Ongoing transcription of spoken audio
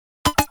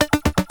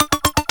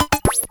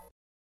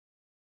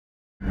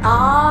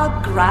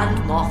Ah, Grand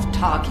Moff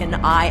Tarkin,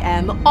 I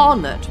am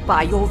honored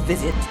by your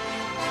visit.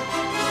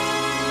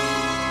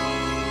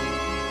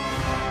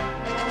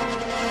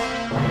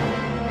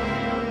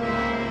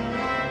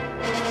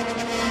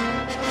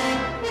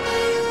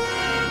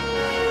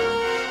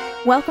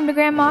 Welcome to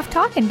Grand Moff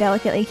Talkin',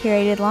 delicately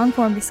curated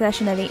long-form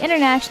discussion of the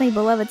internationally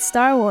beloved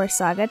Star Wars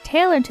saga,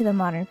 tailored to the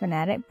modern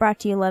fanatic,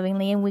 brought to you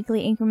lovingly in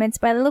weekly increments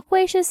by the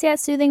loquacious yet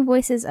soothing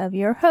voices of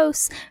your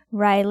hosts,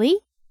 Riley.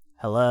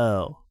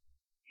 Hello.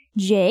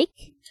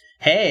 Jake.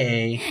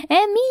 Hey.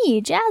 And me,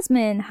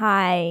 Jasmine.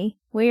 Hi.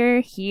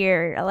 We're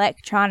here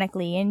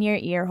electronically in your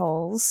ear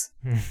holes.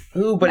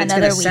 Ooh, but it's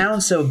going to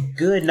sound so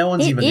good, no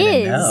one's even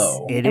going to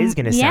know. It is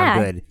going to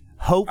sound good.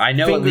 I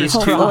know at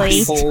least two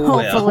people will.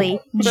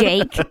 Hopefully,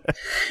 Jake.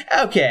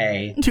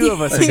 Okay. Two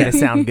of us are going to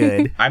sound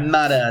good. I'm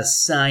not a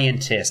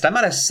scientist. I'm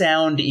not a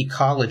sound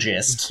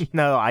ecologist.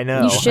 No, I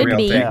know. You should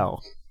be.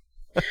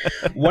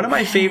 One of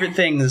my favorite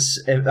things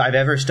I've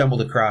ever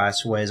stumbled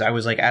across was I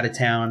was like out of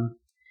town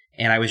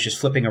and I was just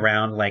flipping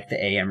around like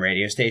the AM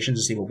radio stations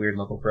to see what weird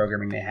local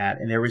programming they had.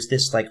 And there was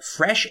this like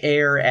Fresh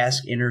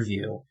Air-esque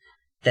interview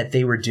that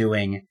they were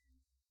doing.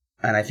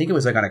 And I think it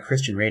was like on a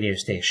Christian radio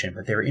station,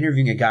 but they were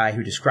interviewing a guy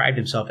who described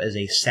himself as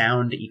a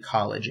sound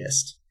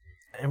ecologist.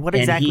 And what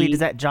exactly does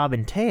that job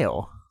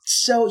entail?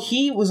 So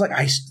he was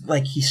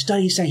he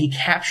studies sound, he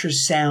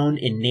captures sound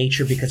in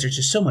nature because there's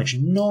just so much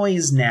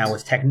noise now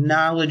with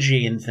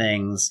technology and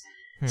things.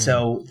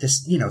 So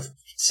this,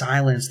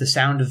 silence, the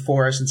sound of the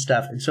forest and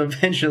stuff. And so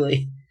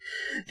eventually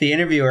the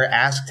interviewer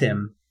asked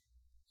him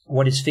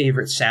what his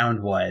favorite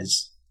sound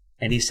was.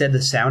 And he said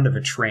the sound of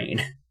a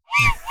train.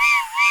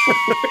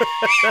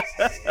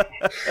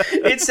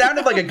 It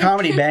sounded like a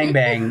Comedy Bang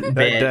Bang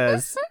bit.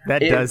 That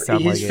does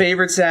sound like his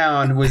favorite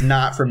sound was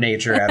not from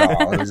nature at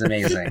all. It was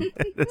amazing.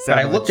 But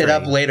I looked it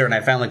up later and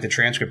I found like the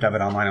transcript of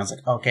it online. I was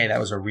like, okay, that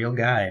was a real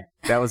guy.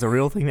 That was a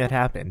real thing that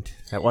happened.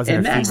 That wasn't.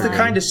 And that's the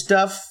kind of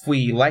stuff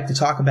we like to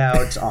talk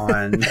about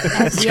on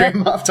Grand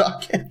Moff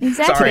Talkin'.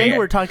 Exactly. Today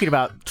we're talking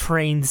about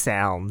train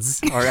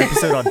sounds. Our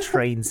episode on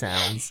train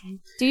sounds.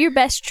 Do your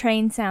best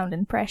train sound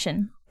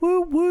impression.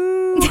 Woo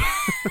woo.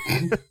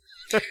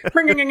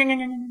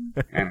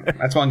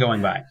 That's one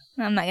going by.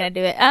 I'm not going to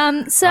do it.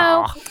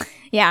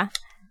 Yeah.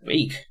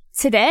 Weak.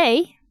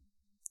 Today,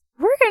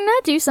 we're going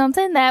to do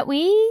something that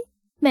we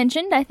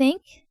mentioned, I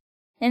think,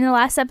 in the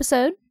last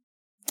episode.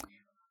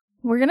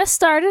 We're going to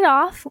start it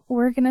off.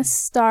 We're going to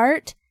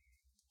start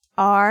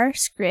our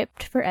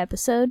script for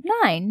episode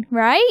 9,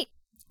 right?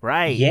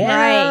 Right.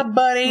 Yeah, right.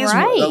 buddies.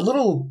 Right. A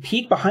little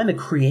peek behind the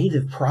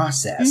creative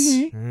process.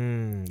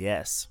 Mm-hmm.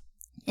 Yes.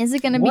 Is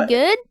it going to be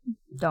good?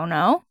 Don't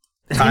know.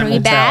 Time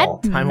will tell.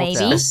 Time will Maybe.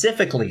 tell.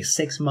 Specifically,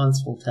 6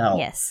 months will tell.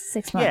 Yes,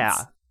 6 months.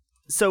 Yeah.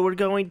 So we're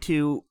going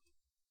to...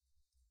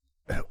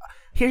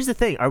 Here's the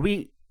thing.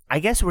 I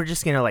guess we're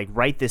just going to,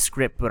 write this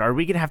script, but are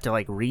we going to have to,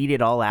 read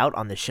it all out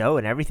on the show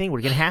and everything?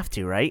 We're going to have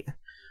to, right?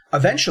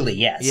 Eventually,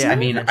 yes. Yeah, I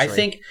mean,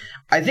 eventually.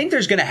 I think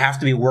there's going to have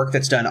to be work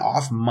that's done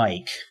off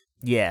mic.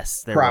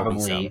 Yes, there probably.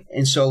 will be some.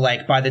 And so,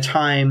 by the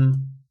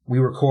time we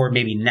record,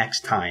 maybe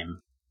next time,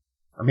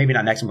 or maybe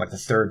not next time, the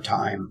third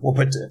time, we'll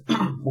put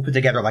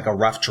together a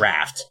rough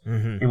draft,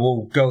 and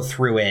we'll go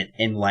through it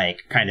and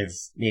kind of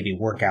maybe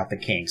work out the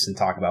kinks and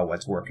talk about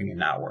what's working and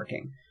not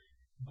working.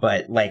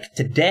 But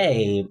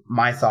today,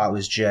 my thought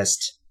was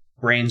just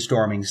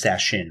brainstorming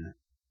session,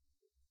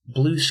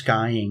 blue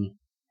skying,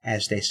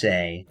 as they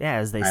say. Yeah,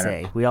 as they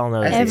say. We all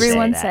know.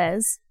 Everyone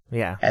says.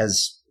 Yeah.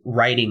 As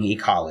writing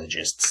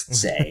ecologists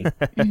say.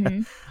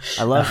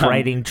 I love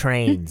writing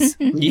trains.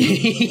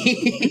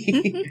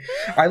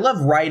 I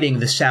love writing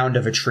the sound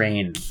of a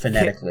train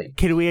phonetically.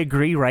 Can we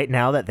agree right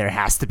now that there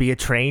has to be a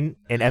train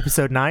in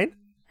episode 9?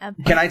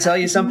 Can I tell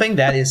you something?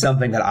 That is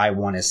something that I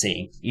want to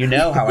see. You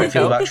know how I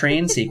feel about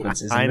train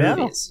sequences in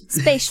movies.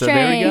 Space train. So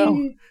there we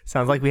go.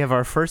 Sounds like we have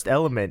our first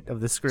element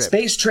of the script.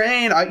 Space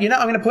train. I'm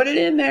going to put it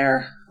in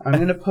there. I'm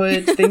going to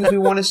put things we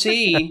want to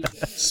see.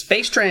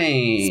 Space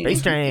train.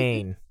 Space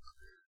train.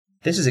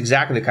 This is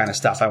exactly the kind of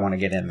stuff I want to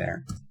get in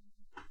there.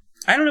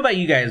 I don't know about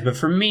you guys, but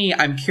for me,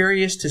 I'm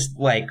curious to,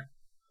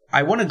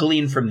 I want to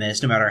glean from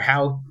this, no matter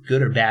how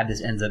good or bad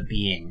this ends up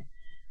being.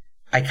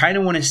 I kind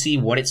of want to see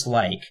what it's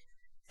like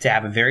to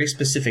have a very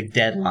specific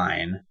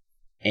deadline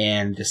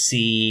and to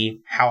see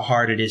how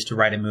hard it is to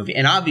write a movie.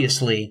 And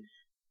obviously,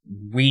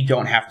 we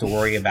don't have to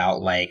worry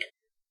about,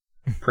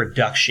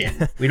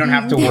 production. We don't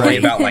have to worry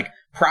about,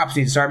 props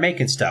need to start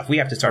making stuff. We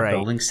have to start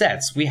building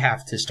sets. We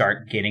have to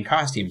start getting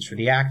costumes for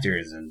the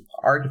actors, and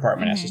art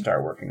department has to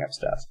start working up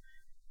stuff.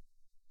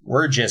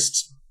 We're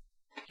just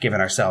giving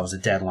ourselves a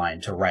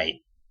deadline to write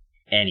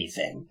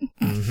anything.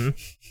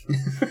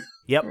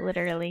 Yep.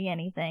 Literally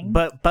anything.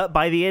 But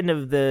by the end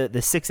of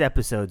the 6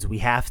 episodes, we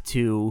have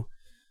to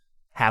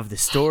have the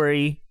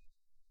story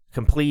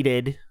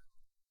completed.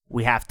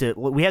 We have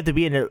to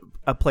be in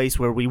a place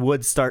where we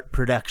would start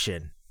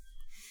production.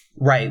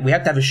 Right. We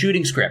have to have a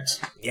shooting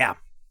script. Yeah.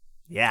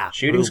 Yeah.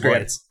 Shooting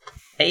scripts.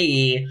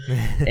 Hey.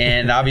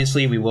 And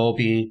obviously we will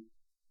be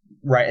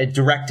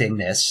directing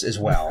this as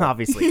well.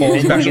 Obviously. Full And we're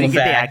special gonna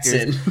get the effects.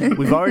 actors.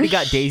 We've already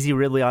got Daisy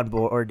Ridley on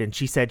board, and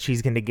she said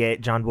she's going to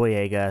get John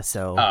Boyega,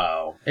 so...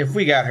 Oh, if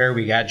we got her,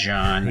 we got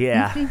John.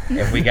 Yeah.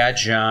 If we got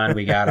John,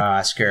 we got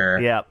Oscar.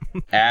 Yep.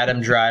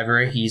 Adam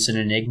Driver, he's an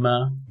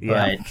enigma,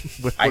 Yeah. but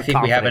We're I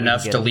think we have confident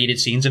enough can get him. deleted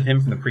scenes of him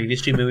from the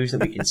previous 2 movies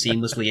that we can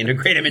seamlessly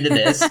integrate him into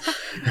this.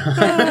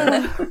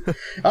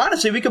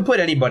 Honestly, we could put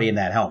anybody in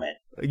that helmet.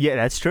 Yeah,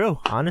 that's true,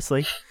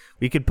 honestly.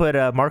 We could put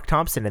Mark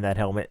Thompson in that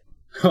helmet.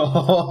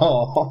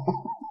 On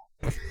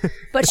But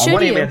one should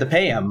hand, you? we have to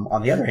pay him.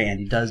 On the other hand,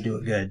 he does do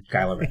a good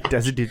Kylo Ren.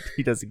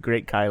 He does a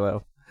great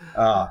Kylo.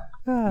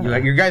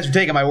 You guys are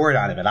taking my word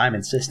on it, but I'm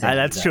insisting.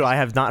 That's true. I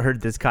have not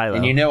heard this Kylo.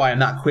 And you know I am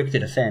not quick to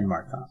defend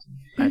Mark Thompson.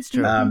 That's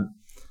true.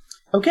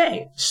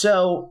 Okay,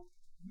 so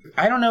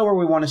I don't know where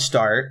we want to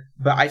start,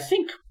 but I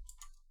think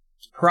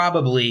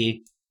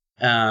probably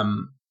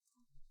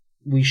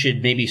we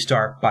should maybe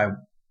start by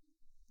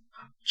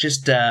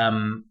just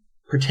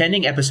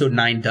pretending episode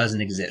 9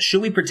 doesn't exist.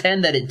 Should we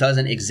pretend that it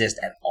doesn't exist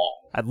at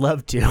all? I'd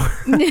love to.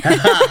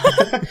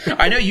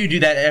 I know you do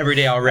that every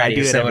day already, I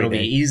do it so every it'll day.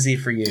 be easy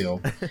for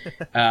you.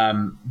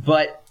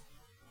 But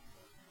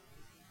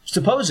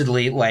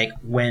supposedly, like,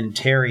 when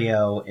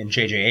Terrio and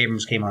J.J.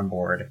 Abrams came on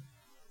board,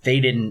 they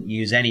didn't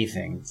use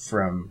anything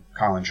from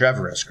Colin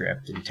Trevorrow's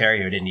script, and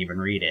Terrio didn't even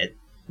read it.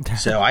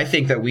 So I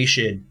think that we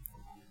should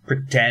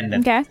pretend that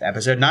Okay.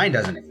 episode 9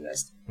 doesn't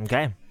exist.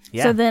 Okay.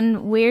 Yeah. So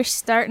then we're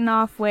starting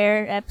off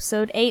where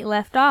episode 8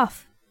 left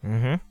off.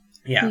 Mm-hmm.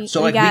 Yeah, We,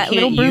 so we like got we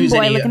little can't broom use boy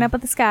any. looking up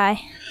at the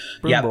sky.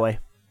 Broom Yep. boy.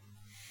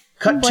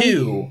 Cut Boy.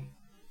 to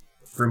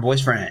Broom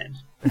Boy's friend,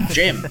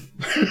 Jim.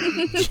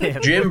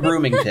 Jim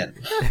Broomington.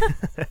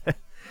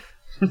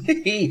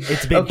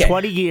 It's been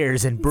 20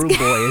 years, and Broom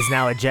Boy is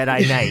now a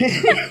Jedi Knight.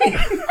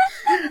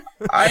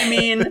 I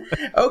mean,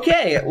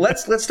 okay,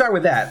 let's start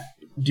with that.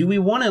 Do we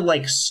want to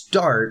like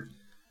start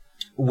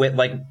with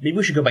like maybe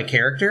we should go by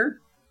character?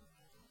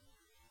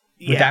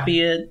 Would that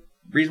be a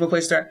reasonable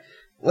place to start?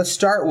 Let's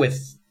start with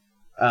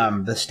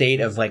the state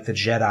of like the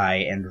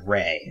Jedi and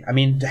Rey. I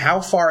mean, how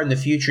far in the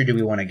future do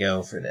we want to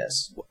go for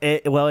this?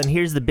 Well, and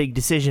here's the big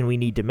decision we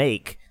need to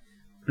make.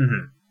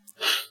 Mm-hmm.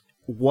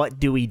 What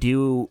do we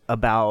do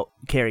about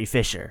Carrie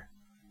Fisher?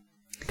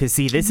 Because,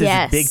 see, this is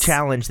a big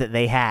challenge that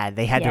they had.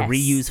 They had to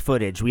reuse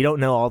footage. We don't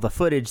know all the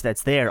footage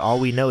that's there. All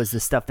we know is the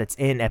stuff that's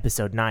in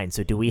Episode 9.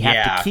 So do we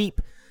have to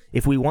keep,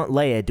 if we want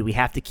Leia, do we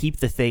have to keep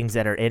the things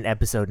that are in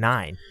Episode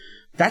 9?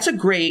 That's a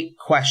great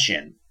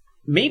question.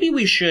 Maybe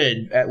we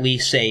should at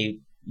least say,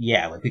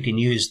 yeah, like we can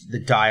use the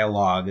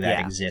dialogue that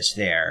exists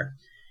there.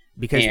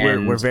 Because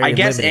And we're very I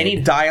guess limited.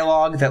 any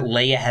dialogue that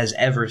Leia has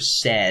ever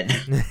said,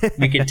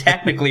 we can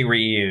technically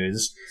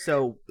reuse.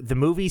 So the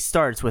movie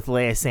starts with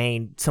Leia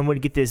saying, "Someone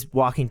get this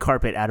walking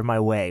carpet out of my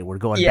way. We're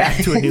going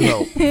back to A New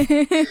Hope."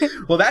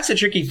 Well, that's a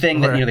tricky thing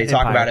that they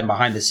talk Empire. about in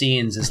behind the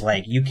scenes is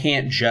like you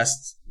can't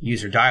just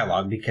use her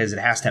dialogue because it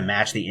has to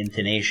match the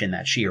intonation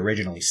that she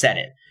originally said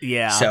it.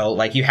 Yeah. So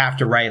like you have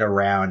to write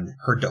around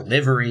her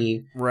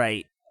delivery.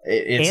 Right.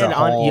 It's and a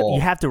whole...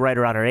 you have to write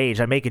around her age.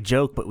 I make a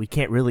joke, but we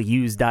can't really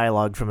use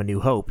dialogue from A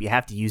New Hope. You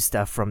have to use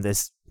stuff from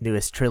this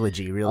newest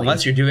trilogy, really.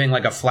 Unless you're doing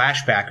like a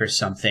flashback or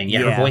something.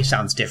 Yeah, her voice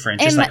sounds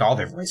different, just like all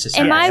their voices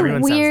sound Am I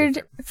everyone sounds weird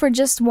different. for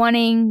just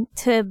wanting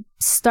to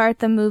start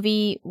the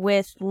movie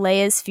with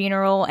Leia's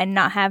funeral and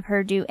not have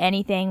her do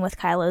anything with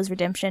Kylo's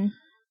redemption?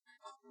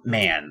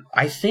 Man,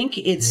 I think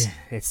it's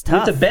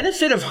tough. With the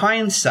benefit of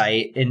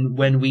hindsight, and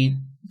when we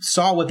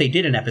saw what they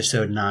did in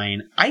Episode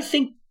 9, I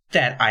think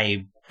that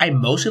I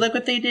mostly like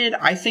what they did.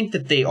 I think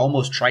that they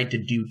almost tried to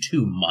do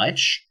too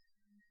much.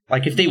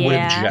 Like, if they would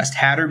have just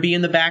had her be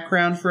in the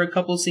background for a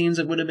couple scenes,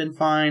 it would have been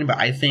fine. But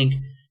I think...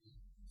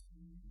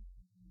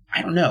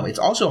 I don't know. It's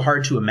also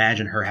hard to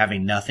imagine her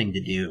having nothing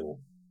to do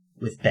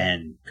with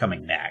Ben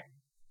coming back.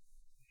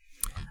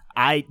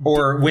 Just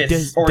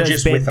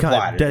with the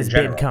plot Does in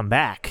Ben general. come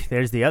back?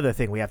 There's the other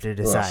thing we have to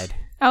decide.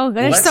 Oh,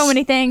 there's so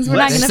many things. We're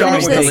not Let's going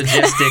to start finish with this. the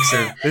logistics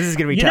of... This is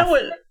going to be You tough. know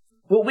what?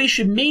 What we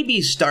should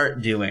maybe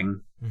start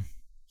doing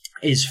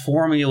is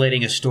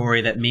formulating a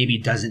story that maybe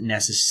doesn't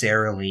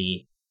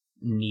necessarily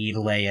need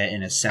Leia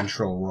in a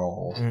central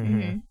role,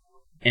 Mm-hmm.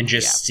 and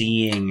just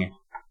seeing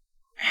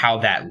how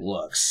that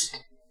looks.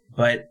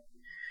 But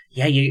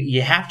yeah,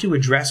 you have to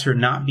address her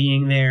not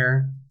being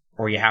there,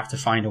 or you have to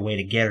find a way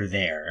to get her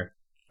there.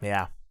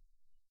 Yeah.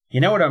 You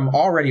know what I'm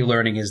already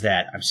learning is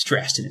that I'm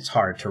stressed and it's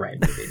hard to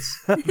write movies.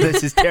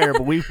 This is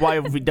terrible. Why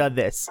have we done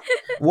this?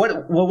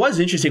 What was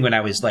interesting when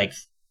I was like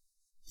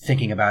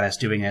thinking about us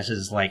doing this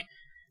is like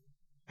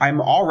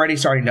I'm already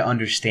starting to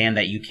understand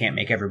that you can't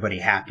make everybody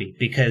happy,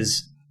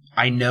 because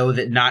I know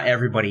that not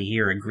everybody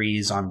here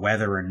agrees on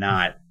whether or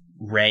not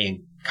Rey and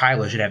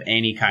Kylo should have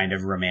any kind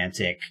of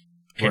romantic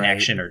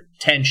connection or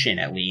tension,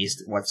 at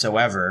least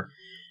whatsoever.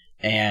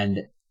 And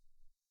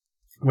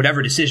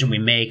whatever decision we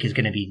make is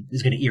going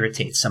to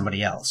irritate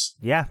somebody else.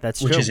 Yeah, that's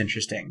true. Which is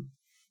interesting.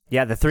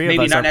 Yeah, the three of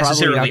Maybe us not are probably not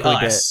necessarily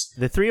going us. to.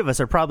 The three of us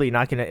are probably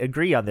not going to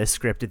agree on this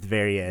script at the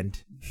very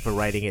end for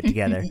writing it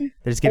together.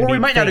 There's going to be Or we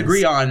might not things-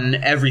 agree on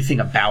everything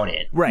about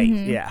it. Right?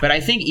 Yeah. But I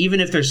think even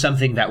if there's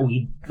something that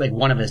we like,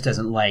 one of us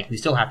doesn't like, we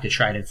still have to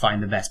try to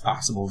find the best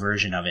possible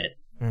version of it.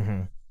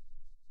 Mm-hmm.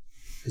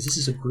 Because this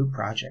is a group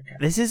project.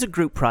 This is a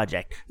group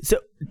project. So,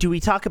 do we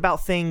talk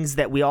about things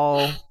that we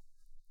all?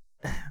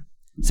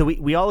 So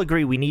we all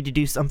agree we need to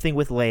do something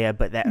with Leia,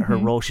 but that her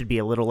role should be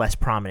a little less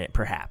prominent,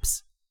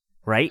 perhaps.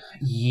 Right?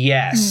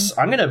 Yes.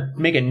 I'm going to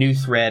make a new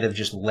thread of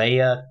just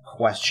Leia ?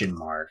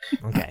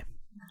 Okay.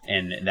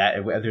 And that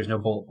there's no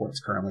bullet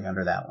points currently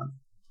under that one. I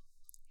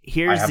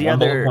Here's have the one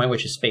bullet other. point,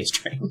 which is Space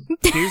Train.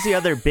 Here's the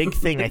other big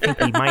thing I think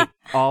we might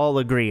all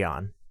agree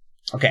on.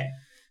 Okay.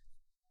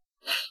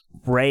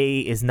 Rey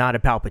is not a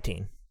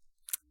Palpatine.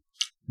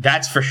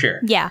 That's for sure.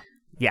 Yeah.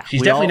 Yeah,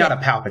 She's we definitely all- not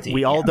a Palpatine.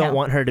 We all Yeah. don't No.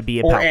 want her to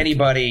be a Or Palpatine.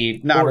 anybody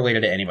not Or-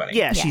 related to anybody.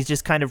 Yeah, she's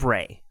just kind of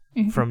Rey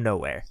from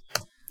nowhere.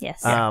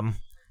 Yes.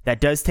 That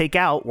does take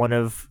out one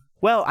of.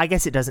 Well, I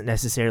guess it doesn't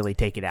necessarily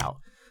take it out,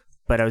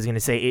 but I was going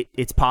to say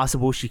it's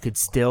possible she could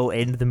still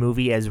end the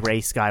movie as Rey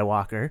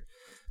Skywalker,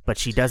 but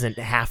she doesn't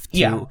have to.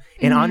 Yeah.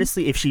 And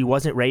honestly, if she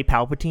wasn't Rey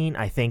Palpatine,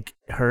 I think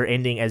her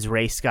ending as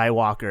Rey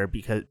Skywalker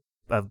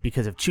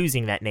because of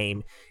choosing that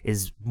name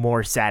is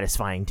more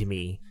satisfying to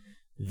me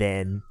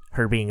than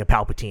her being a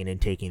Palpatine and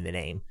taking the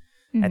name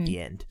at the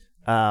end.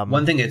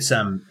 One thing that's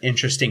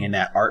interesting in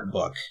that art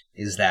book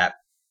is that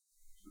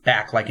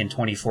back like in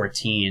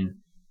 2014,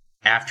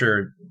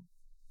 after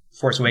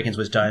Force Awakens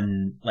was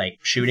done like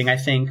shooting, I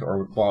think,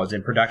 or while it was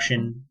in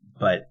production,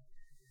 but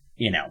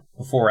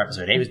before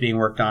Episode 8 was being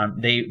worked on,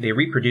 they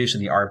reproduced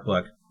in the art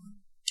book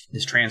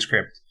this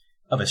transcript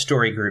of a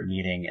story group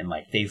meeting, and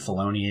like Dave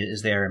Filoni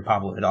is there and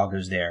Pablo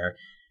Hidalgo's there,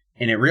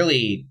 and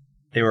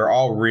they were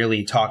all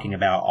really talking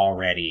about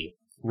already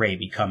Rey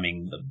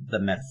becoming the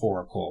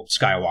metaphorical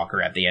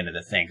Skywalker at the end of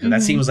the thing. So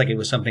that seems like it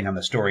was something on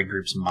the story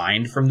group's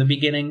mind from the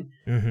beginning.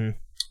 Mm-hmm.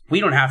 We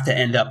don't have to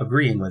end up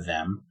agreeing with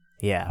them,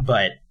 Yeah.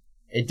 but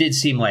it did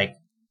seem like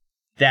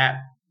that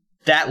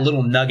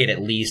little nugget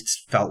at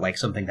least felt like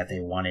something that they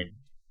wanted,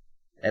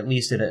 at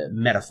least in a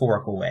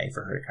metaphorical way,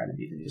 for her to kind of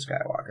be the new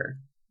Skywalker.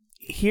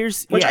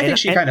 Which I think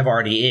she kind of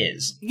already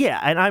is. Yeah,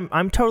 and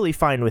I'm totally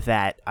fine with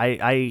that.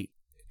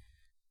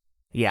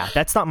 Yeah,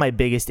 that's not my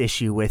biggest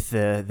issue with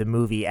the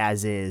movie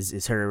as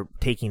is her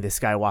taking the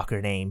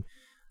Skywalker name.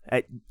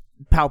 Rey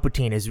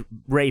Palpatine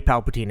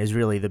is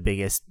really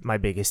my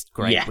biggest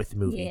gripe with the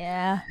movie.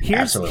 Yeah.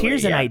 Here's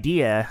an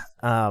idea,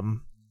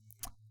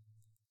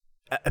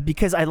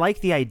 because I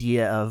like the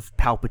idea of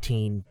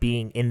Palpatine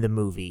being in the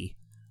movie.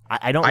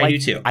 I do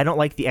too. I don't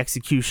like the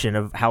execution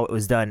of how it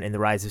was done in The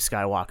Rise of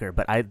Skywalker,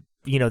 but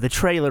the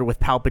trailer with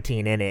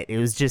Palpatine in it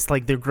was just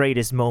like the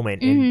greatest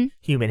moment in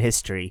human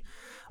history.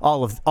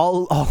 All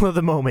of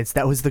the moments,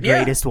 that was the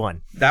greatest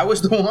one. That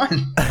was the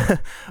one.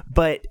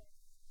 But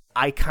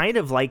I kind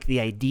of like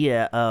the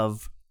idea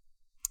of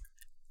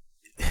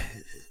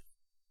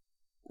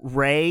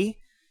Rey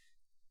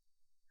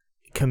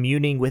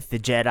communing with the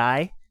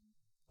Jedi.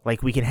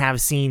 Like, we can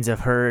have scenes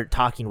of her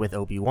talking with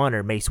Obi-Wan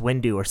or Mace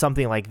Windu or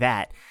something like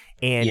that.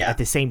 And at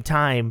the same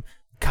time,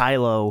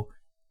 Kylo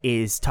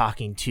is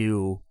talking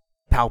to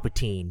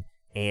Palpatine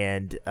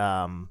and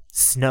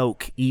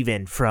Snoke,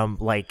 even from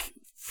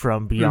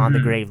Beyond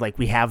the Grave. Like,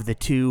 we have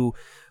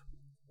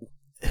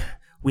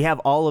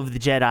all of the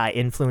Jedi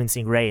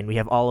influencing Rey, and we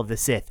have all of the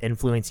Sith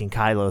influencing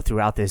Kylo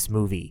throughout this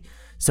movie.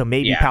 So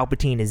maybe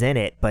Palpatine is in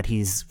it, but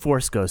he's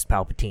Force Ghost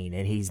Palpatine,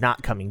 and he's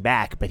not coming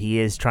back, but he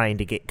is trying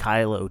to get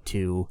Kylo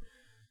to...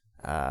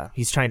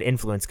 he's trying to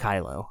influence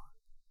Kylo.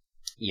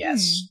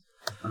 Yes.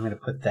 I'm going to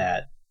put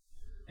that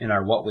in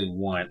our what we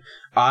want.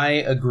 I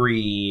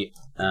agree.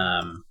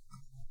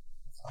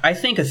 I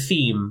think a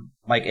theme,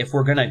 like if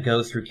we're going to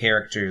go through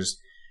characters,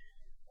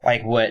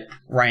 like what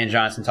Rian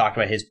Johnson talked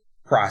about, his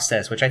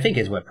process, which I think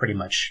is what pretty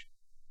much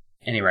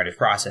any writer's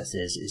process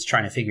is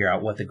trying to figure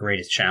out what the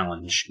greatest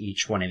challenge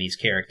each one of these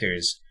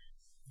characters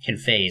can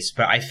face.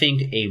 But I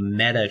think a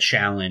meta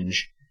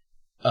challenge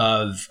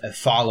of a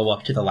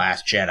follow-up to The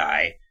Last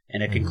Jedi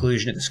and a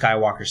conclusion of the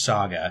Skywalker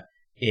saga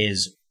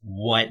is,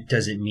 what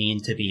does it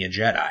mean to be a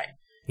Jedi?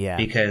 Yeah.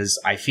 Because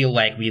I feel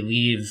like we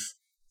leave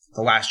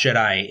The Last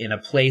Jedi in a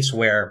place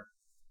where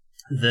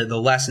the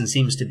lesson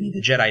seems to be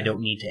the Jedi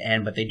don't need to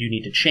end, but they do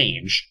need to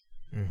change.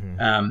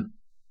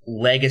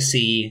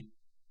 Legacy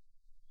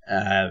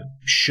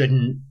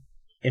shouldn't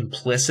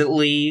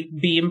implicitly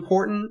be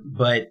important,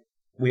 but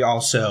we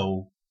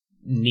also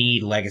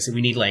need legacy.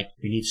 We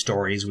need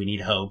stories, we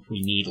need hope,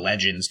 we need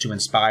legends to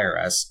inspire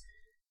us.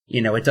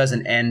 It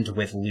doesn't end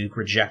with Luke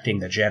rejecting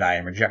the Jedi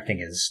and rejecting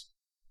his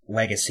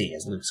legacy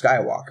as Luke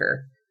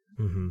Skywalker.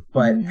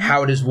 But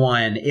how does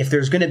one, if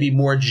there's going to be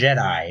more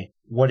Jedi,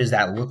 what does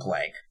that look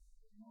like?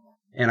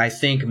 And I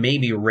think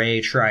maybe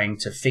Rey trying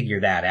to figure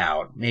that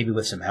out, maybe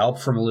with some help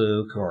from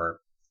Luke or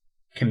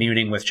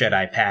communing with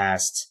Jedi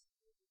past,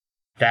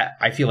 that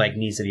I feel like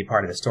needs to be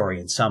part of the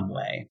story in some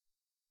way.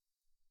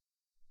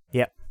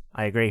 Yep,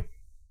 I agree.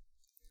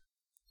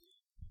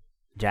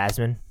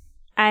 Jasmine?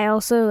 I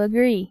also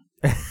agree.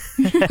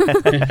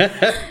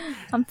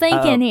 I'm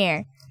thinking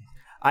here.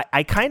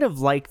 I kind of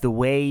like the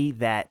way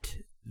that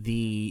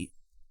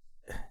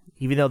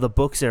even though the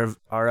books are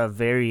of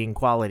varying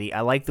quality,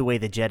 I like the way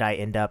the Jedi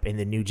end up in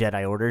the New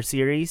Jedi Order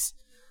series.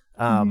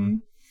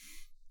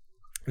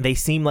 They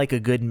seem like a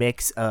good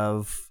mix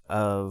of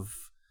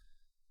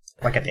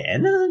like at the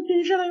end of the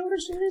New Jedi Order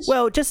series?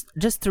 Well,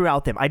 just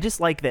throughout them. I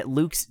just like that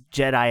Luke's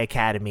Jedi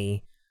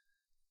Academy,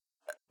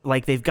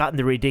 like they've gotten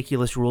the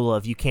ridiculous rule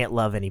of you can't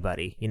love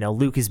anybody. You know,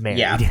 Luke is married.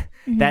 Yeah.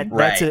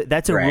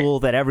 That's a rule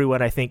that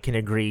everyone I think can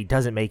agree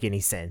doesn't make any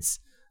sense.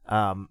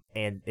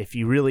 And if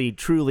you really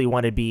truly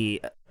want to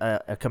be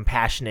a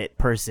compassionate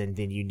person,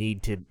 then you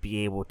need to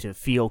be able to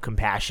feel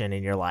compassion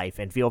in your life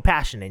and feel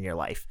passion in your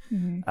life.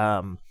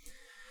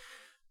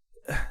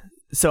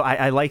 So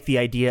I like the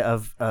idea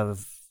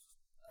of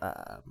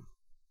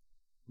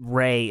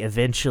Rey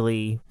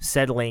eventually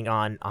settling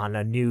on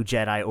a new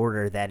Jedi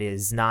Order that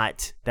is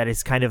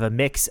kind of a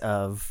mix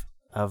of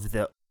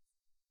the,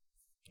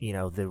 you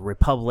know, the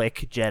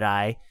Republic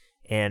Jedi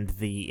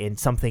and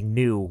something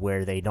new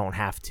where they don't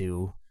have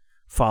to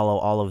follow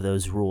all of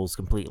those rules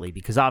completely,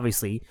 because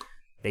obviously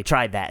they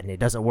tried that and it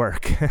doesn't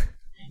work.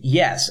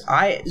 Yes,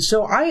 I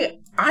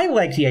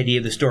like the idea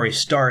of the story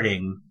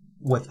starting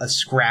with a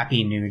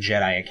scrappy new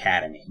Jedi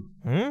Academy.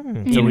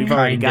 So we've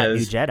already got new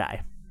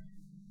Jedi.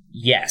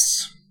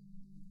 Yes.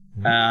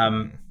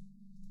 I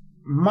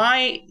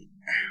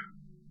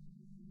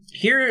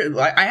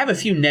have a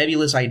few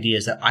nebulous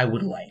ideas that I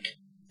would like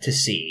to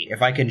see.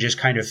 If I can just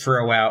kind of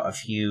throw out a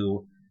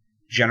few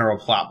general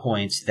plot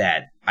points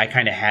that I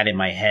kind of had in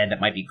my head that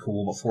might be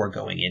cool before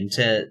going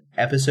into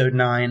episode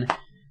 9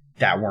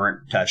 that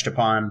weren't touched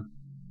upon.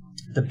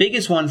 The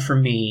biggest one for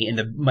me, and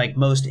the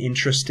most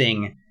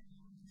interesting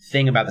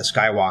thing about the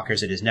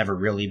Skywalkers that has never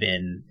really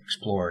been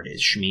explored,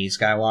 is Shmi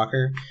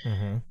Skywalker.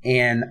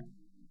 And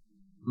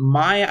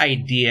my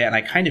idea, and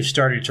I kind of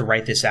started to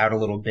write this out a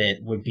little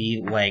bit, would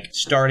be like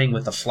starting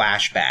with a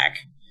flashback,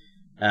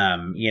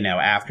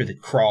 after the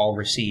crawl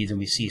recedes and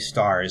we see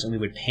stars, and we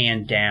would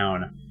pan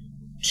down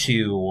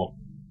to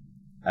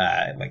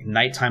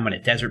nighttime on a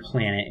desert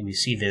planet, and we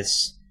see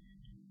this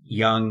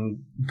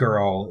young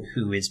girl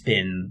who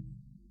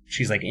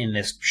she's like in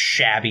this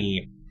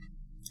shabby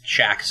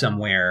shack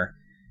somewhere,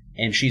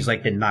 and she's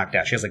like been knocked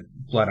out. She has like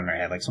blood on her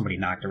head, like somebody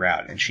knocked her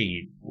out, and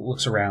she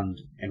looks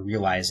around and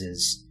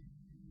realizes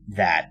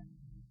that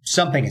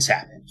something has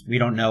happened. We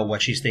don't know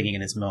what she's thinking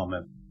in this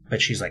moment,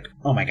 but she's like,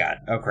 oh my god,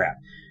 oh crap.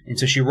 And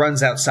so she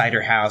runs outside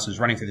her house and is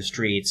running through the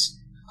streets,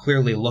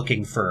 clearly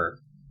looking for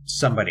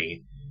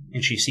somebody,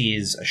 and she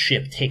sees a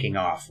ship taking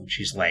off, and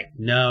she's like,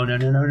 no,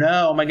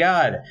 oh my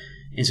god.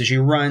 And so she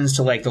runs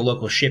to like the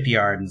local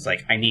shipyard and is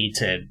like, I need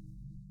to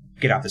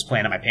get off this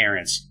planet. My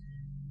parents,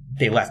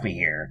 they left me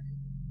here.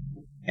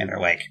 And they're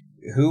like,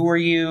 who are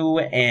you?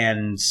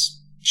 And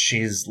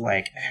she's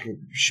like,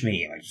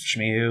 Shmi. Like,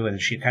 Shmi who? And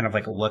she kind of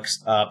like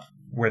looks up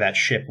where that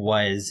ship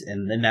was,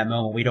 and in that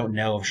moment we don't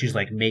know if she's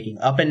like making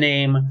up a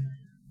name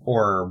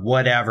or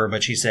whatever,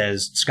 but she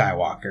says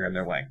Skywalker, and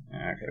they're like,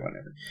 okay,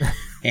 whatever.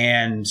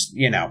 And,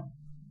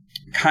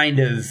 kind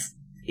of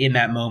in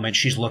that moment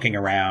she's looking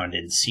around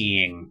and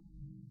seeing,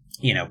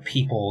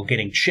 people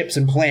getting chips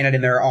implanted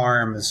in their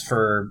arms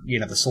for,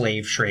 the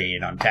slave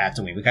trade on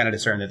Tatooine. We kind of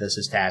discern that this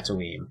is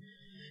Tatooine.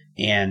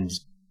 And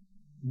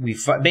we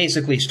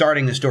basically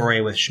starting the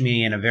story with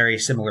Shmi in a very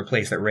similar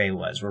place that Rey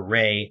was, where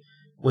Rey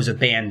was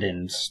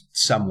abandoned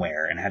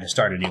somewhere and had to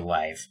start a new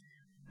life.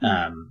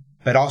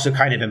 But also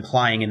kind of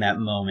implying in that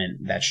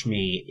moment that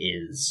Shmi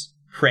is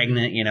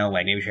pregnant,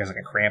 like maybe she has like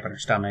a cramp in her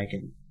stomach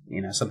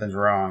and, something's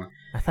wrong.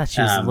 I thought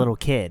she was a little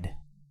kid.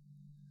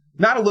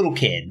 Not a little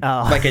kid,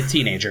 like a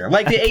teenager,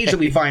 like the age that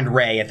we find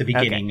Rey at the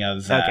beginning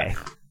of...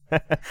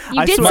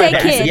 You did say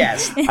kid.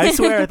 Yes. I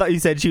swear I thought you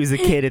said she was a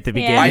kid at the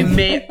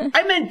beginning.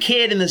 I meant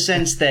kid in the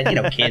sense that,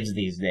 kids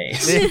these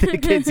days.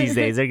 Kids these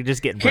days, they're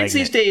just getting pregnant. Kids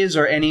these days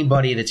are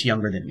anybody that's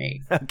younger than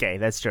me. Okay,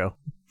 that's true.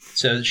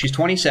 So she's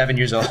 27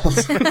 years old.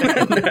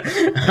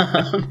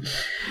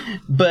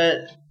 But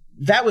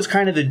that was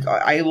kind of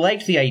I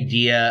liked the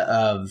idea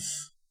of,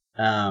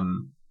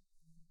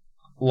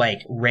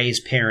 Rey's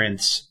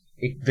parents.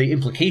 The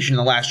implication in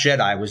The Last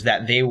Jedi was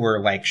that they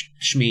were like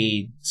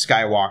Shmi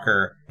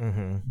Skywalker,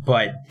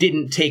 but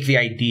didn't take the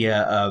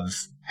idea of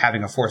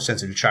having a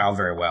Force-sensitive child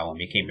very well and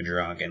became a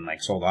drunk and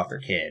sold off their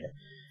kid.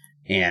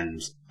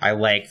 And I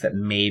like that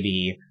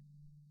maybe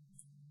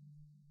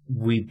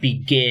we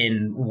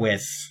begin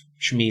with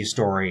Shmi's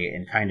story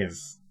and kind of,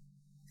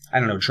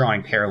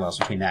 drawing parallels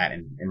between that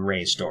and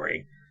Rey's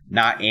story.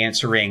 Not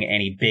answering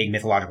any big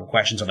mythological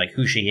questions of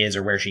who she is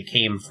or where she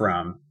came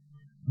from,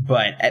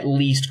 but at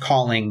least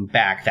calling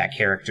back that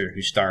character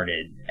who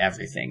started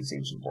everything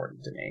seems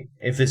important to me.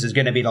 If this is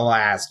going to be the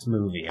last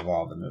movie of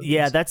all the movies.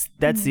 Yeah, that's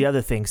the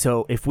other thing.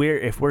 So if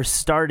we're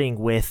starting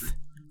with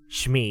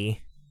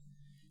Shmi,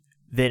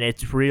 then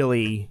it's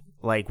really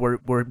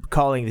we're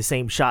calling the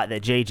same shot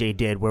that JJ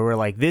did, where we're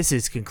like, this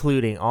is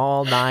concluding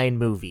all 9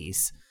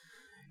 movies,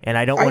 and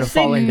I don't want to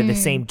fall into the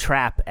same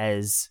trap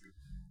as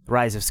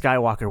Rise of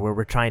Skywalker, where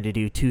we're trying to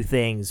do two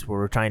things, where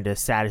we're trying to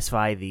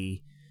satisfy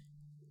the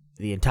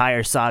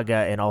entire saga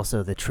and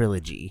also the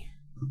trilogy.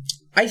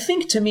 I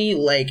think, to me,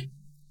 like,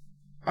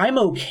 I'm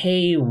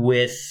okay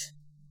with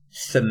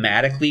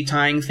thematically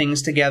tying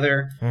things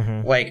together.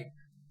 Like,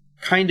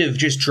 kind of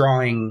just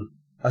drawing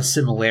a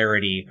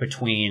similarity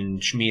between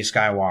Shmi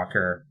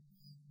Skywalker,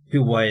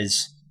 who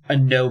was a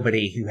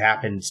nobody who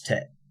happened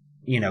to,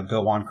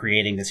 go on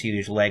creating this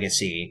huge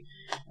legacy,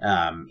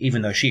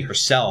 even though she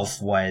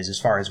herself was, as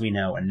far as we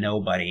know, a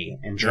nobody,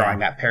 and drawing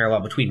that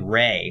parallel between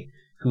Rey,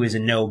 who is a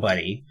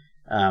nobody,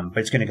 but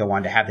it's going to go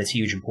on to have this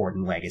huge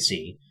important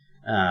legacy.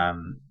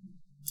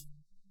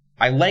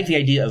 I like the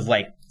idea of,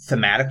 like,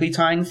 thematically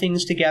tying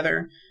things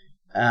together,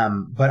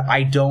 but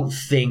I don't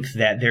think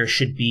that there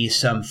should be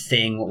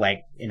something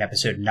like in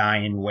episode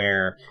 9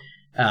 where,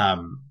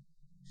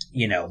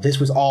 this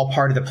was all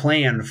part of the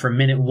plan from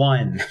minute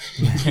 1.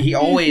 He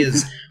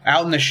always,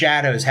 out in the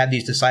shadows, had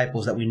these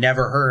disciples that we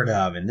never heard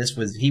of, and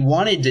he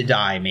wanted to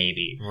die,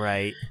 maybe.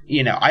 Right.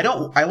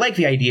 I like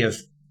the idea of,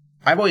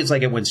 I've always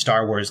liked it when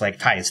Star Wars, like,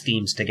 ties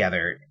themes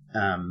together,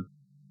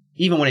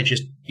 even when it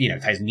just,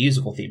 ties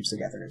musical themes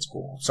together, it's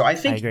cool. So I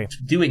think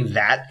doing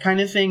that kind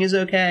of thing is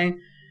okay,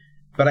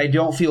 but I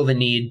don't feel the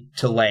need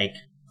to, like,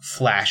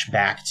 flash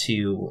back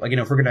to, like,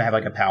 if we're going to have,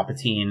 like, a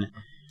Palpatine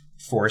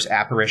Force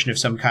apparition of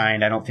some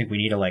kind, I don't think we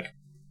need to, like,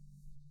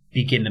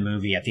 begin the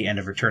movie at the end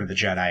of Return of the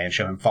Jedi and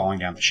show him falling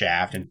down the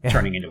shaft and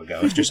turning into a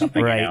ghost or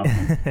something,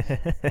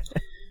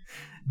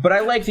 But I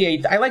like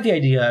the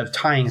idea of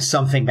tying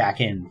something back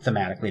in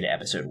thematically to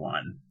episode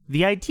 1.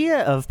 The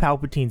idea of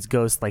Palpatine's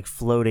ghost, like,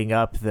 floating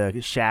up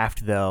the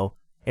shaft, though,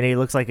 and he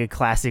looks like a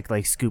classic,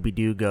 like,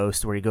 Scooby-Doo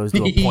ghost where he goes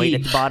to a point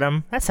at the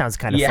bottom. That sounds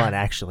kind of fun,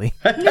 actually.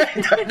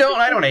 I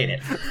don't hate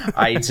it.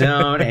 I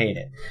don't hate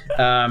it.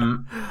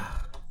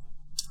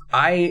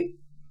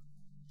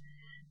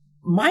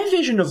 My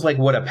vision of, like,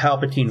 what a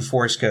Palpatine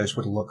Force ghost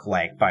would look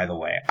like, by the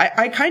way,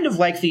 I kind of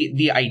like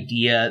the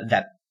idea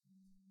that,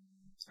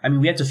 I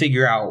mean, we have to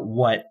figure out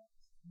what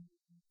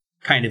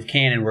kind of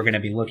canon we're going to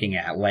be looking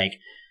at. Like,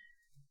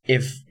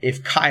 if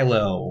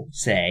Kylo,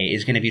 say,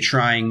 is going to be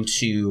trying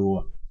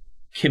to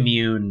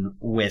commune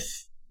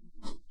with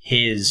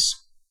his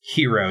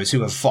heroes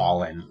who have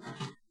fallen,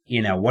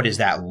 what does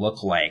that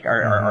look like?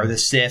 Are the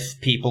Sith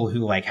people who,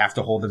 like, have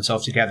to hold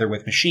themselves together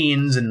with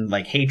machines and,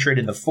 like, hatred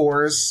in the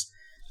Force?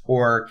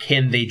 Or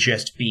can they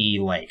just be,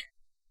 like,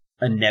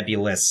 a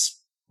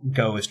nebulous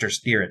ghost or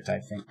spirit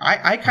type thing?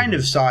 I kind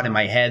of saw it in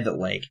my head that,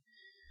 like,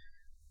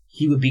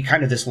 he would be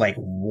kind of this, like,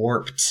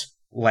 warped,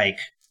 like,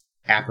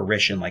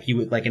 apparition. Like, you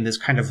would, like, in this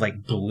kind of,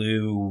 like,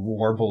 blue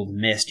warbled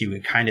mist, you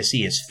would kind of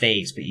see his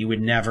face, but you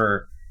would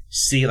never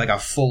see, like, a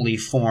fully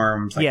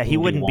formed, like, he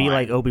wouldn't Obi-Wan. be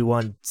like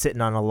Obi-Wan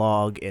sitting on a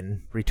log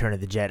in Return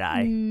of the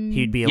Jedi.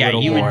 He'd be a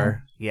little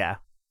more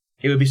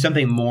it would be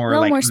something more,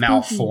 like,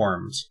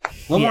 malformed, a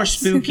little more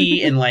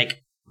spooky, and,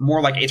 like,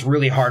 more like it's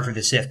really hard for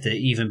the Sith to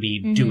even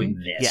be doing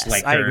this. Yes,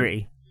 like, I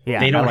agree. Yeah,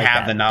 they don't like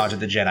have that. the knowledge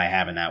that the Jedi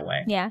have in that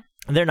way. Yeah.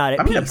 They're not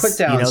at I'm peace. going to put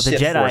down the Sith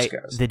Force Jedi.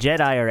 Ghost. The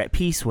Jedi are at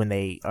peace when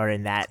they are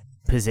in that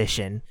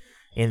position,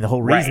 and the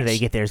whole reason they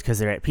get there is because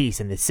they're at peace.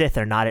 And the Sith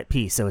are not at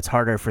peace, so it's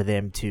harder for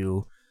them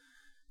to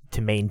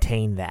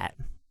maintain that.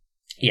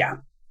 Yeah,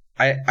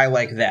 I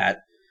like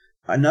that.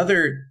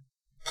 Another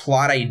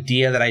plot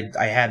idea that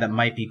I had that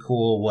might be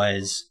cool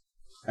was,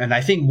 and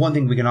I think one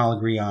thing we can all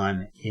agree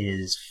on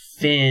is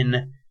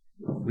Finn.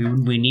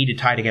 We need to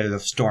tie together the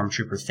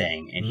Stormtrooper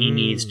thing, and he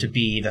needs to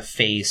be the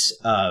face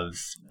of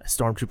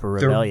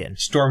Stormtrooper Rebellion.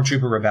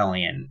 Stormtrooper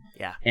Rebellion.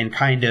 Yeah. And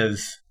kind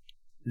of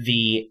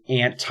the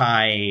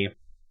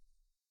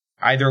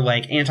either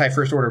like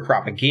anti-First Order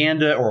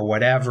propaganda or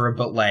whatever,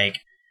 but, like,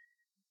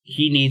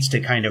 he needs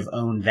to kind of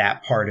own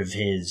that part of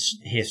his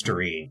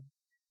history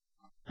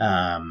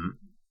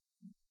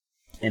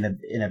in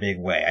a big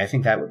way. I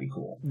think that would be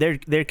cool.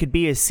 There could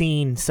be a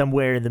scene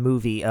somewhere in the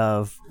movie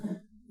of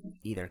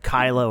either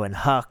Kylo and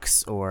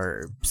Hux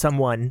or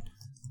someone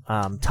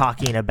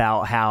talking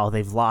about how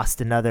they've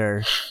lost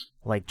another,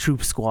 like,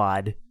 troop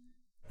squad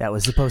that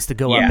was supposed to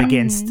go up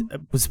against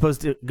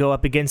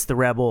the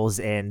rebels,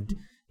 and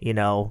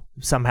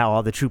somehow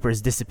all the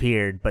troopers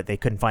disappeared, but they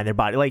couldn't find their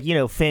body. Like,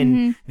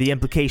 Finn, the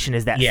implication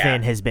is that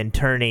Finn has been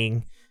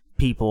turning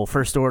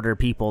First Order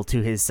people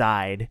to his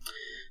side.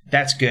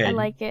 That's good. I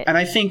like it. And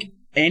I think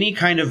any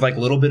kind of, like,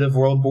 little bit of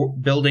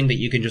world building that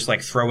you can just,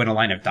 like, throw in a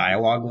line of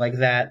dialogue like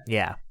that,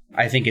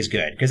 I think is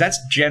good. Because that's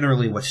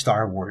generally what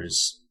Star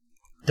Wars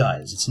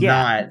does. It's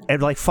not...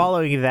 And, like,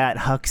 following that,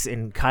 Hux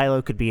and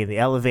Kylo could be in the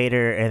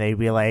elevator, and they'd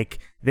be like,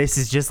 this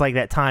is just like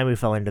that time we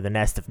fell into the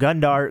nest of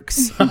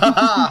Gundarks.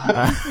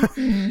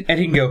 And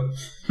he can go...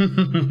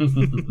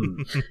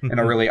 in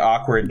a really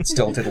awkward,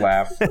 stilted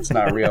laugh. It's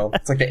not real.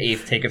 It's like the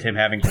 8th take of him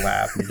having to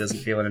laugh, and he doesn't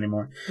feel it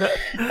anymore.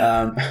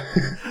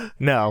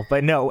 No,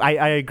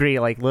 I agree.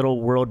 Like,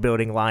 little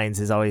world-building lines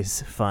is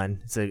always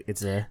fun. It's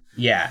a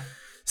yeah.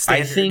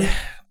 standard. I think...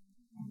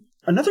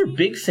 Another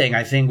big thing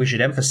I think we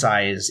should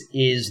emphasize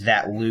is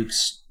that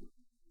Luke's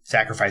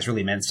sacrifice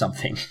really meant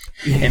something.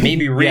 And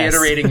maybe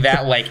reiterating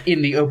that, like,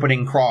 in the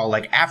opening crawl,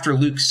 like, after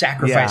Luke's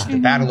sacrifice at the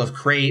Battle of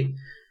Crate.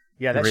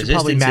 Yeah, that should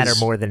probably matter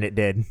more than it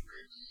did.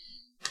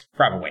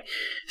 Probably.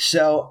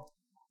 So,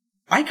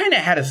 I kind of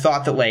had a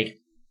thought that, like,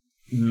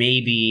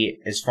 maybe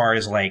as far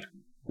as, like,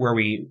 where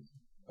we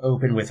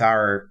open with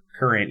our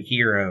current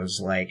heroes,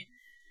 like,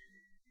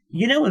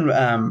 you know, in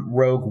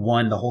Rogue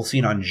One, the whole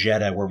scene on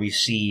Jeddah where we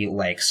see,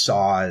 like,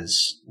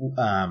 Saw's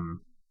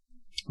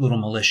little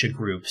militia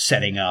group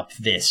setting up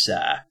this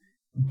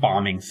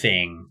bombing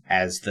thing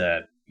as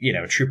the, you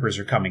know, troopers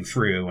are coming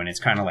through, and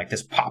it's kind of like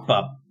this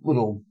pop-up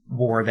little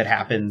war that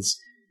happens.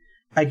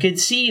 I could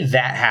see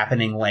that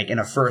happening, like, in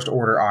a First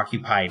Order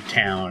occupied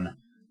town.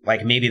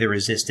 Like, maybe the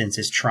Resistance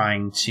is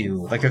trying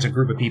to, like, there's a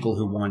group of people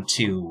who want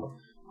to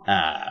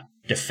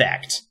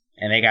defect,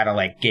 and they gotta,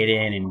 like, get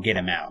in and get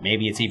them out.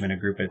 Maybe it's even a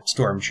group of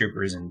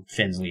stormtroopers and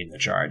Finn's leading the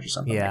charge or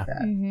something like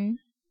that. Mm-hmm.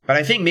 But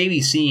I think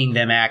maybe seeing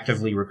them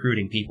actively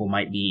recruiting people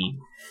might be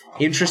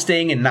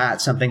interesting and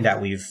not something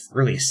that we've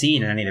really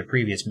seen in any of the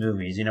previous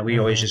movies. You know, we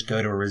always just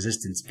go to a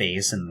Resistance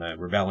base and the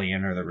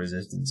Rebellion or the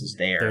Resistance is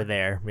there. They're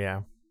there,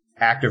 yeah.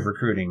 Active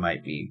recruiting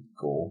might be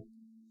cool.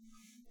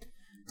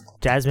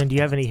 Jasmine, do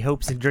you have any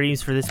hopes and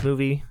dreams for this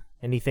movie?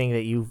 Anything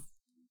that you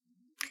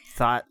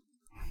thought?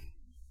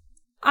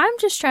 I'm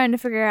just trying to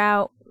figure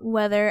out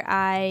what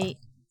I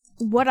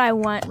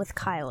want with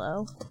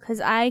Kylo, because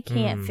I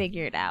can't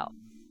figure it out.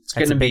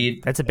 That's a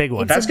big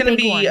one. That's going to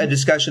be a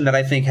discussion that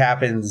I think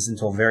happens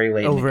until very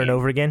late. Over and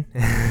over again?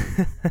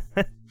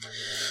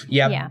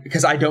 Yeah,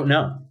 because I don't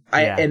know.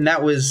 And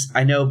that was,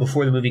 I know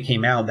before the movie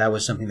came out, that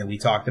was something that we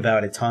talked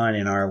about a ton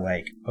in our,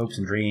 like, hopes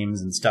and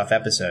dreams and stuff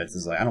episodes.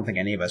 Is like, I don't think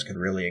any of us could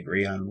really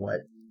agree on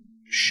what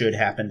should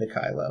happen to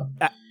Kylo.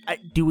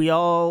 Do we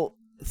all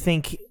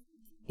think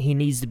he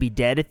needs to be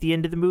dead at the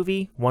end of the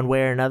movie, one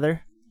way or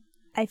another?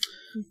 I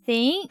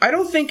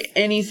don't think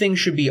anything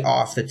should be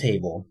off the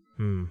table.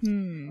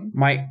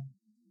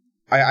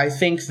 I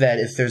think that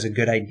if there's a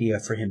good idea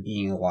for him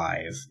being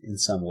alive in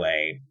some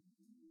way,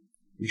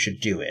 we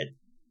should do it.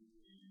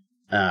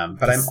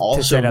 But I'm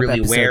also really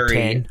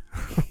wary.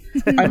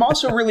 I'm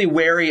also really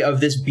wary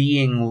of this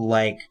being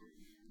like,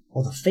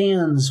 well, the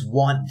fans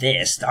want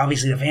this.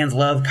 Obviously, the fans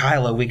love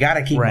Kylo. We got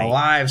to keep him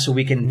alive so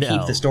we can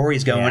keep the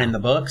stories going in the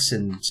books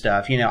and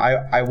stuff. You know,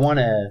 I want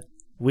to.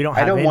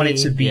 I don't want it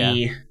to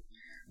be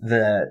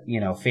the,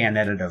 you know, fan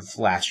edit of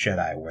Last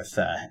Jedi with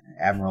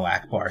Admiral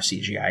Akbar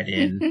CGI'd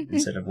in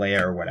instead of Leia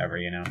or whatever,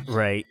 you know.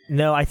 Right.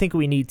 No, I think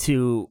we need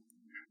to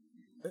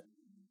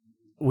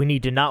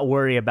not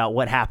worry about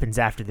what happens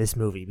after this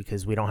movie,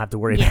 because we don't have to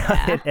worry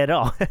about it at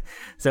all.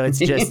 So it's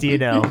just, you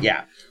know,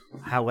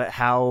 how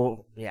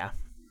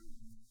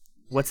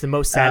what's the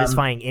most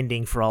satisfying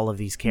ending for all of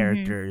these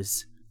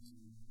characters?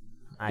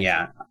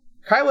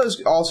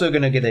 Kylo's also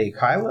going to get a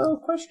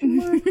Kylo question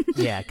mark?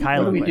 Yeah, Kylo.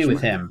 What do we do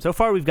with him? So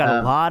far, we've got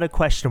a lot of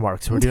question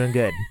marks. We're doing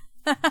good.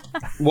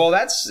 Well,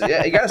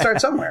 you got to start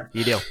somewhere.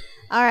 You do.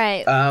 All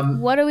right.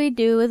 What do we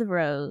do with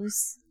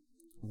Rose?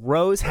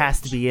 Rose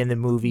has to be in the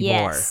movie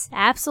more. Yes,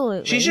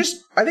 absolutely.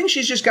 I think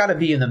she's just got to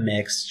be in the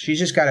mix. She's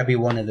just got to be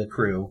one of the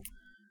crew.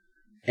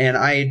 And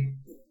I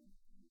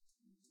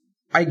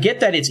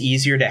get that it's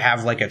easier to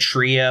have, like, a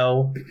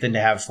trio than to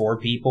have 4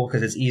 people,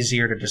 because it's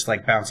easier to just,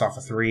 like, bounce off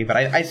of 3. But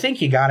I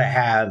think you gotta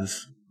have,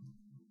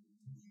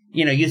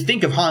 you know, you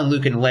think of Han,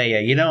 Luke, and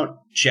Leia. You don't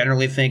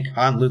generally think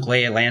Han, Luke,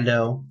 Leia,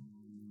 Lando.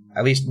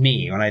 At least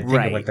me, when I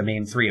think of, like, the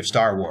main 3 of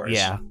Star Wars.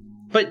 Yeah.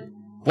 But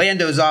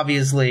Lando's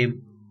obviously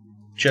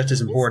just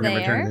as important in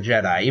Return of the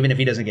Jedi, even if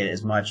he doesn't get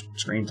as much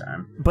screen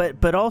time.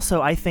 But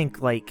also, I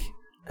think, like,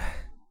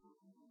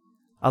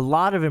 a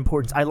lot of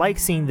importance. I like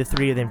seeing the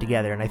 3 of them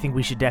together, and I think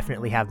we should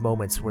definitely have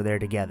moments where they're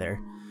together.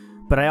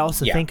 But I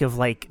also think of,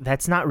 like,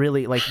 that's not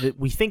really, like,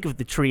 we think of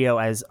the trio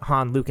as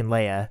Han, Luke, and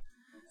Leia,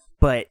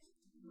 but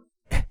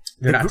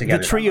they're not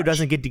together. The trio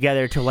doesn't get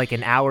together till, like,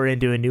 an hour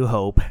into A New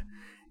Hope,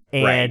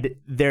 and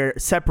they're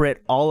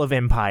separate all of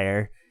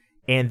Empire,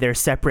 and they're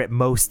separate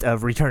most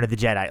of Return of the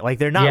Jedi. Like,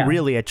 they're not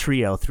really a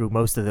trio through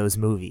most of those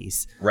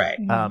movies. Right.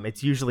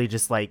 It's usually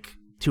just, like,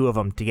 2 of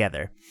them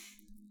together,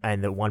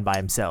 and the one by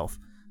himself.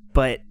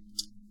 But,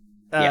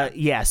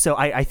 so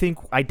I think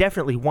I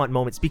definitely want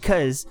moments,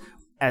 because,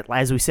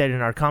 as we said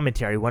in our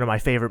commentary, one of my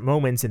favorite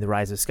moments in The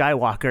Rise of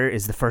Skywalker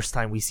is the first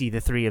time we see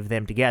the 3 of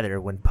them together,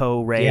 when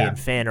Poe, Rey, and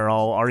Finn are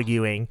all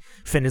arguing.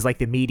 Finn is like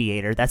the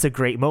mediator. That's a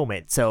great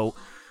moment. So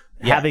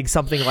having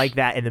something like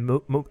that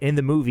in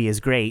the movie is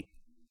great,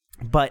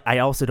 but I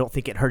also don't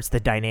think it hurts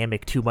the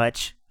dynamic too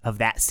much of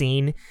that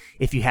scene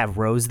if you have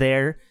Rose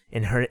there,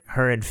 and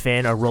her and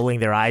Finn are rolling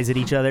their eyes at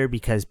each other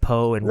because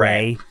Poe and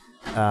Rey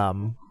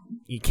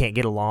you can't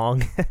get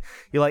along.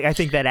 You're like, I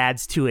think that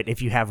adds to it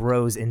if you have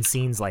Rose in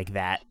scenes like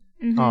that.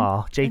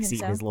 Oh, Jake's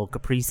eating his little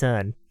Capri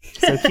Sun.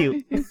 So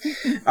cute.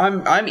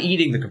 I'm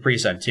eating the Capri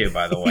Sun too,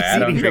 by the way. I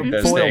don't drink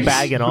those foil things.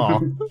 Bag and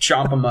all.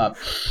 Chomp them up.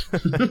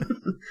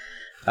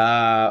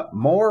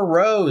 More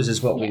Rose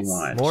is what we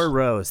want. More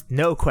Rose.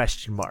 No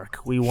question mark.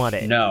 We want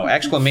it. No,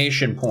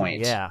 exclamation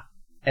point. Yeah.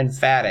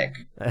 Emphatic.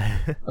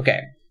 Okay.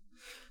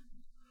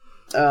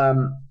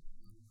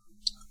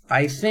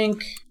 I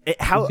think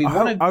How if we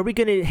wanna- are we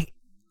going to...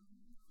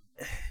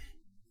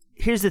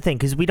 Here's the thing,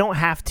 because we don't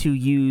have to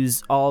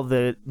use all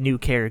the new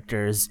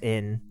characters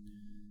in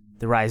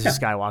The Rise of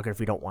Skywalker if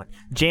we don't want.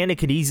 Janna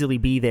could easily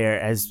be there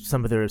as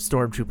some of the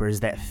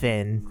stormtroopers that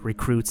Finn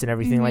recruits and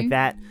everything like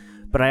that.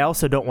 But I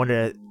also don't want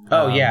to...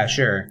 yeah,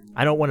 sure.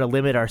 I don't want to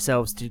limit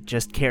ourselves to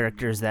just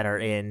characters that are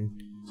in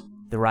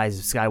The Rise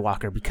of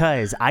Skywalker,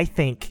 because I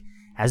think,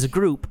 as a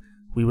group,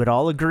 we would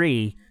all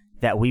agree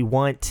that we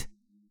want...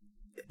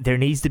 There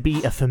needs to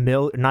be a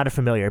not a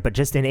familiar, but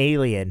just an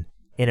alien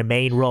in a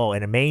main role,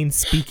 in a main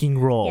speaking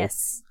role.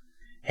 Yes.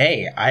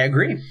 Hey, I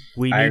agree.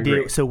 We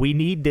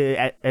need to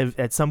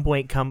at some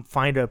point come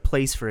find a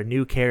place for a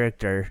new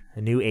character,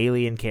 a new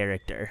alien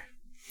character.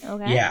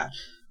 Okay. Yeah.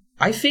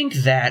 I think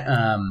that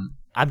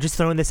I'm just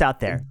throwing this out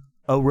there.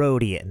 A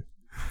Rodian.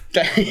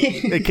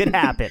 It could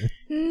happen.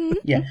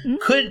 yeah.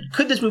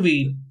 Could this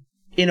movie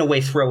in a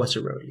way throw us a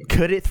Rodian?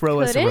 Could it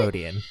throw us a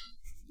Rodian?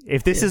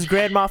 If this is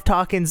Grand Moff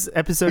Tarkin's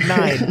episode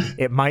 9,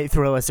 it might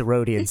throw us a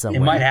Rodian somewhere.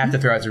 It might have to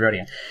throw us a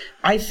Rodian.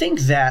 I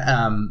think that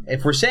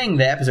if we're saying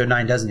that episode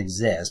 9 doesn't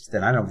exist,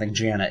 then I don't think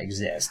Janna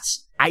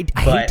exists. I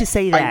hate to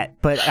say that,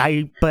 but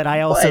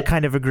I also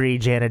kind of agree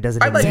Janna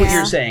doesn't exist. I like what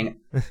you're saying.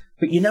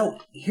 But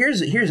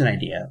here's an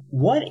idea.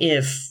 What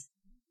if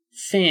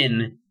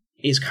Finn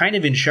is kind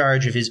of in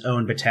charge of his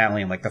own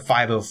battalion, like the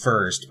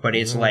 501st, but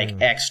it's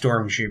like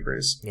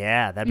ex-stormtroopers.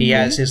 Yeah, that'd be He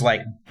has his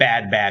like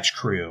Bad Batch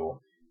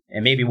crew.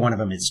 And maybe one of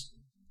them is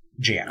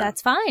Janna.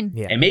 That's fine.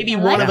 Yeah. And maybe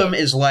one of them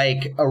is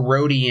like a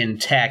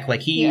Rodian tech.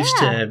 Like he used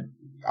to...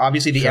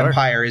 Obviously, the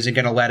Empire isn't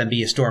going to let him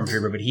be a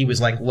stormtrooper, but he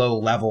was like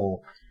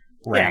low-level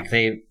rank. Yeah.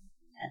 They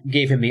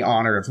gave him the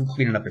honor of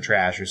cleaning up the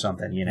trash or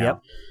something,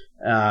 Yep.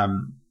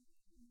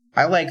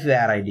 I like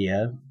that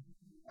idea.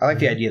 I like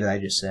the idea that I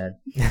just said.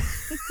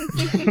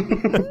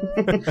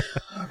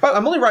 Well,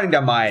 I'm only writing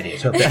down my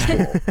ideas, so if that's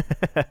cool.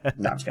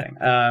 No, I'm just kidding.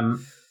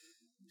 I'm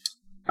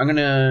going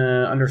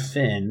to, under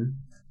Finn...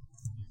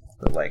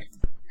 But like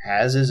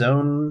has his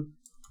own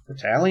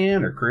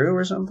battalion or crew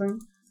or something.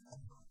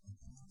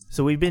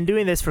 So we've been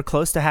doing this for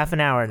close to half an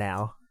hour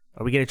now.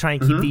 Are we going to try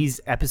and keep these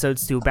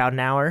episodes to about an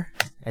hour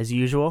as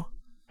usual?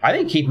 I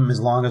think keep them as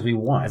long as we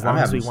want. As long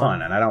I'm as having we fun,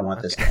 want. and I don't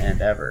want this to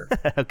end ever.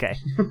 Okay.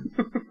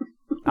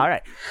 All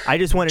right. I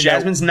just want to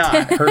Jasmine's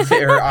not. Her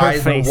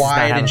eyes are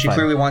wide, and she fun.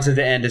 clearly wants it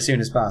to end as soon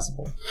as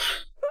possible.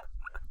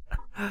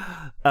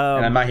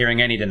 And I'm not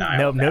hearing any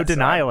denial. No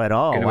denial at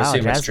all. I'm Wow,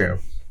 assume Jasmine. it's true.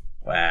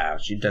 Wow,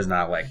 she does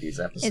not like these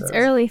episodes. It's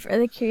early for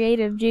the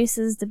creative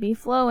juices to be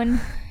flowing.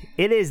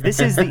 It is.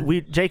 This is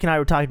Jake and I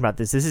were talking about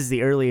this. This is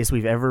the earliest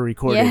we've ever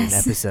recorded an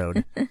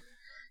episode.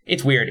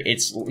 It's weird.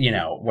 It's,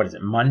 what is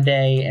it,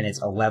 Monday, and it's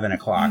 11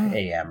 o'clock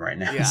a.m. right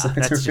now. Yeah, so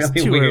it's that's a just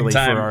really too weird early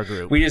time. for our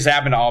group. We just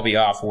happen to all be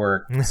off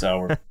work, so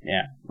we're,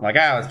 like,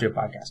 let's do a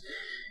podcast.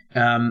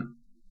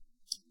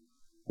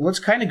 Let's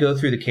kind of go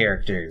through the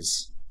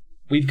characters.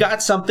 We've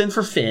got something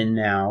for Finn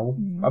now,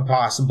 a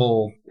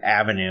possible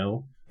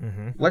avenue.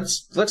 Mm-hmm.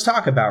 Let's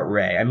talk about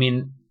Rey. I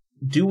mean,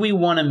 do we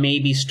want to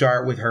maybe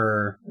start with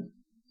her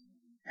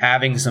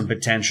having some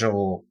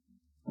potential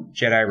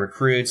Jedi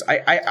recruits?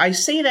 I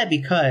say that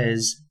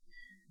because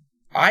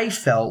I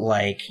felt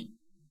like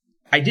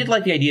I did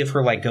like the idea of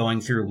her like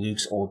going through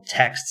Luke's old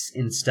texts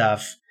and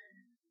stuff,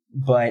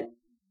 but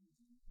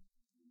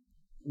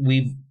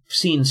we've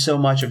seen so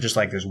much of just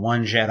like there's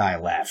one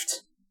Jedi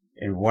left,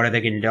 and what are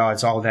they going to do?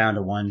 It's all down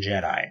to one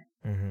Jedi,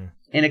 and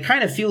it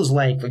kind of feels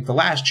like The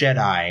Last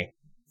Jedi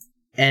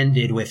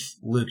ended with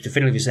Luke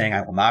definitively saying,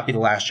 "I will not be the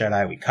last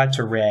Jedi." We cut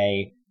to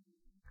Rey.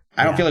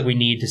 I don't feel like we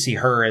need to see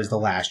her as the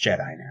last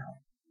Jedi now.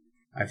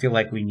 I feel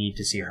like we need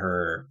to see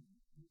her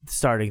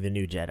starting the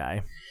new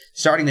Jedi,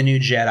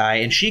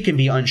 and she can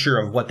be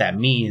unsure of what that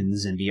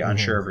means and be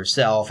unsure of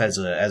herself as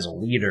a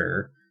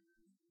leader,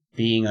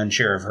 being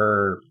unsure of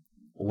her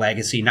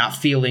legacy, not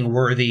feeling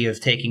worthy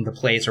of taking the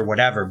place or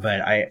whatever.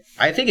 But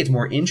I think it's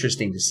more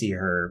interesting to see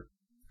her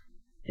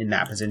in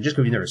that position, just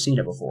because we've never seen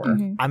it before.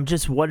 I'm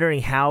just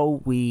wondering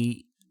how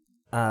we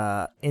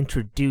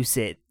introduce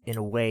it in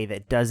a way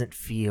that doesn't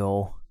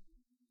feel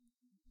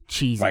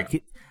cheesy.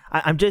 Like,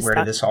 I'm just where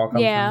did this all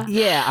come from?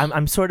 Yeah,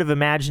 I'm sort of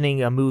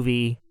imagining a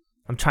movie.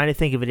 I'm trying to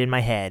think of it in my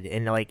head,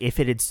 and like if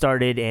it had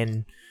started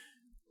and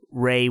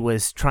Rey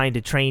was trying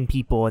to train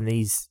people, and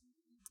these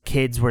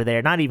kids were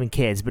there, not even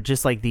kids, but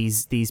just like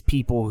these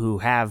people who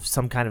have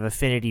some kind of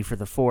affinity for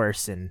the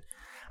Force, and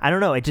I don't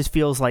know, it just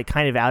feels like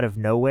kind of out of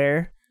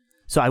nowhere.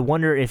 So I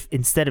wonder if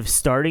instead of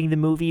starting the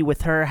movie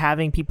with her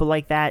having people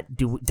like that,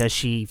 does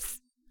she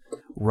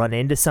run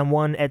into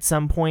someone at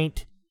some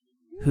point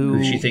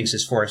who she thinks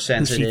is Force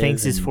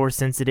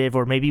sensitive,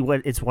 or maybe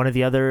it's one of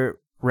the other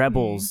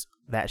rebels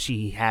that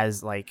she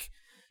has, like,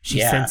 she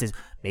senses.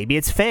 Maybe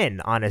it's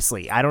Finn,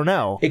 honestly. I don't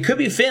know. It could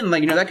be Finn.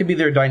 Like, that could be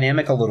their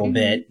dynamic a little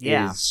bit.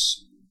 Yeah.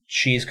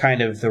 She's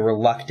kind of the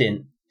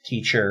reluctant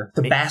teacher.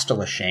 The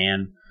Bastila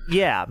Shan.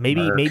 Yeah,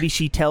 maybe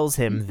she tells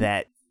him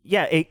that,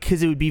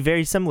 because it would be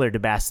very similar to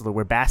Bastila,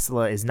 where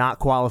Bastila is not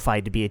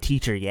qualified to be a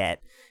teacher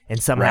yet,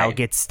 and somehow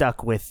gets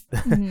stuck with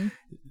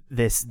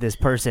this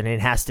person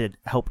and has to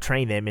help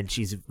train them, and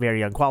she's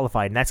very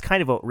unqualified. And that's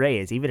kind of what Rey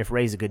is. Even if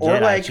Rey's a good Or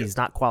Jedi, like- she's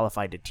not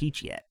qualified to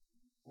teach yet.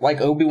 Like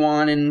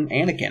Obi-Wan and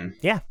Anakin.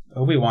 Yeah.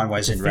 Obi-Wan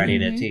wasn't ready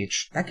to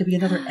teach. That could be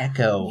another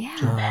echo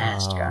to the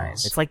past,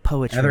 guys. It's like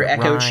poetry. Another it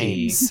echo rhymes.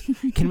 cheese.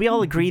 Can we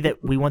all agree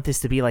that we want this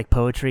to be like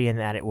poetry and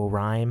that it will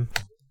rhyme?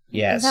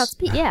 Yes.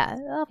 Yeah,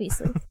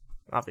 obviously.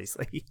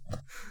 Obviously.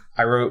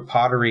 I wrote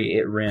pottery,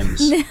 it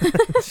rims.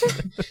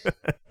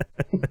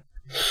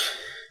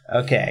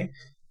 Okay.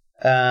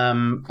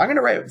 I'm going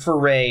to write for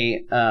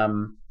Rey,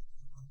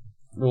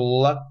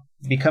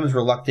 becomes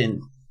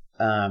reluctant.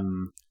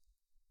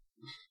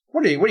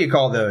 What do you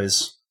call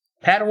those?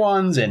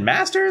 Padawans and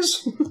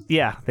masters?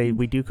 Yeah,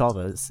 we do call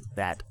those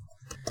that.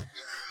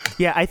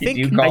 Yeah, I think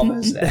You do call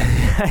those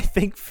that. I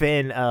think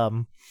Finn,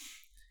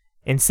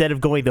 instead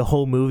of going the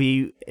whole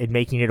movie and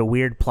making it a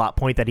weird plot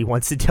point that he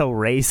wants to tell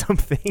Rey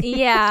something.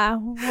 Yeah,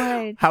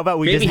 what? How about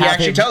we Maybe just he have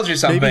actually him, tells her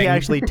something. Maybe he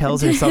actually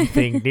tells her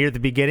something near the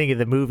beginning of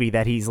the movie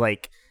that he's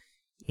like,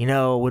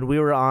 when we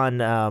were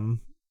on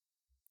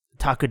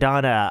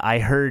Takodana, I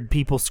heard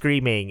people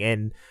screaming,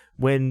 and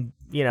when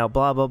blah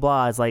blah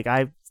blah, it's like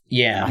I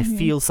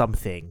feel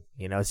something.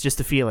 It's just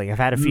a feeling. I've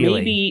had a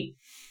feeling. Maybe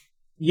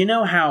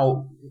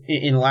how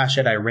in Last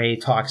Jedi Rey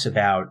talks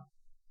about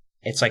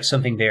it's like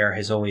something there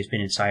has always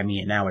been inside me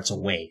and now it's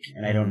awake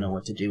and I don't know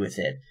what to do with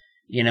it.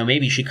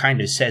 Maybe she kind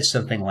of says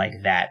something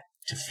like that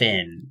to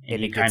Finn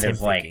and he kind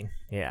of like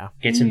thinking.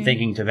 gets him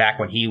thinking to back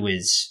when he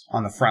was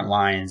on the front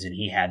lines and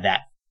he had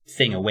that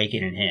thing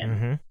awaken in him.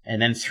 Mm-hmm.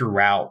 And then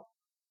throughout,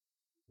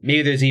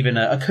 maybe there's even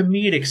a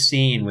comedic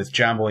scene with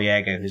John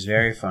Boyega who's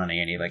very funny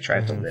and he like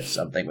tries to lift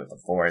something with the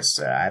Force.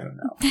 I don't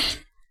know.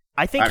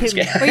 I think I'm just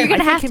him. kidding. Well, you're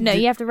gonna I have think to know. him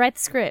You have to write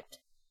the script.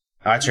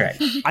 Oh, that's right.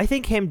 I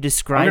think him I'm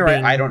describing.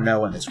 gonna write, I don't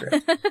know in the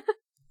script.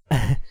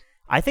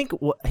 I think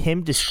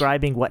him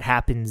describing what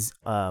happened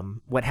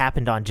on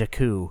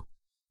Jakku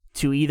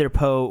to either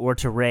Poe or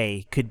to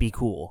Rey could be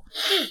cool,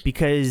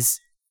 because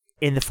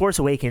in The Force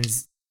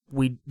Awakens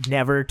we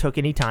never took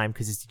any time,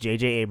 because it's a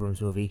J.J.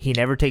 Abrams movie. He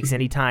never takes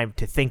any time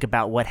to think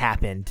about what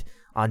happened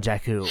on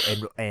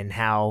Jakku and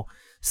how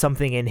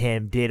something in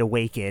him did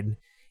awaken,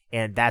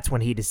 and that's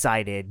when he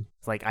decided,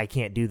 like, I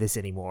can't do this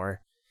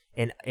anymore.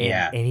 And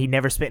he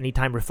never spent any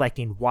time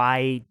reflecting,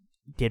 why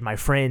did my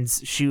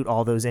friends shoot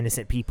all those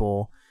innocent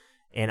people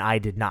and I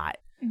did not?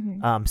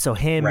 Mm-hmm. So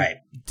him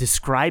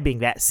describing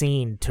that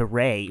scene to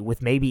Rey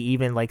with maybe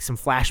even like some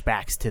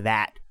flashbacks to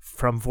that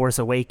from Force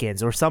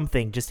Awakens or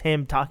something, just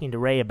him talking to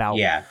Rey about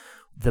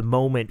the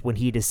moment when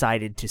he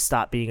decided to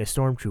stop being a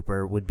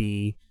stormtrooper would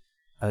be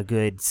a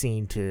good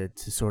scene to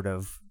sort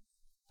of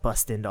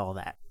bust into all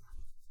that.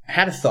 I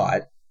had a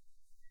thought.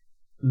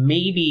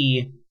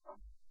 Maybe,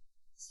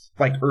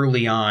 like,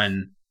 early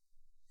on,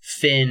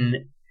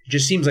 Finn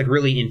just seems like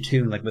really in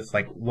tune, like, with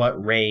like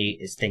what Rey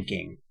is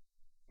thinking,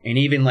 and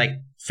even like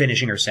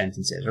finishing her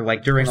sentences, or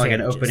like during like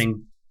an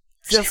opening.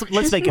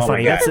 Let's make it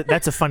funny.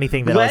 That's a funny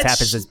thing that always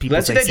happens as people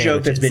say That's that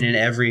joke sandwiches. that's been in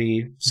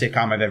every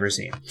sitcom I've ever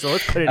seen. So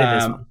let's put it in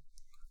this one.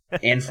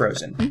 And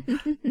Frozen.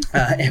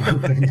 And we'll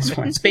put in this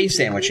one. Space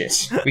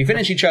sandwiches. We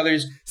finish each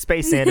other's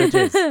Space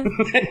sandwiches.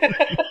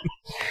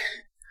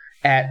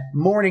 at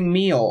morning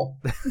meal.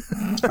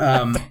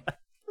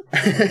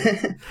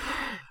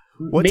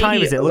 What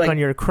time is it? Look on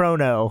your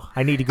chrono.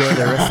 I need to go to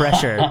the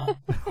refresher.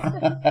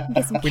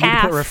 Get some We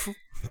calf. need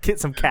to get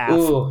some calf.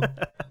 Ooh,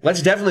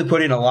 let's definitely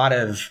put in a lot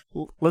of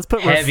Let's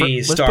put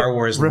heavy Star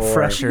Wars lore.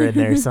 refresher in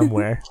there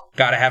somewhere.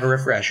 Gotta have a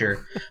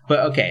refresher. But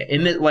okay,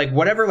 in the like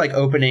whatever like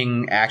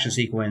opening action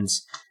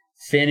sequence,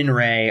 Finn and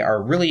Rey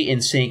are really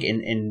in sync,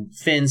 and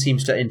Finn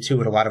seems to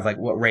intuit a lot of like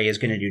what Rey is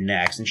going to do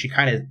next, and she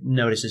kind of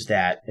notices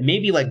that. And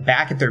maybe like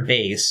back at their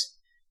base,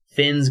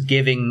 Finn's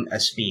giving a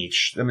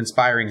speech, an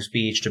inspiring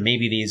speech to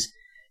maybe these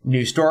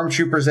new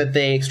stormtroopers that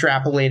they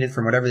extrapolated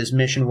from whatever this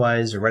mission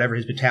was or whatever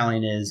his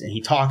battalion is, and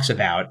he talks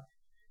about,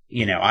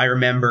 I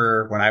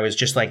remember when I was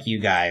just like you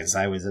guys,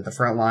 I was at the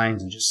front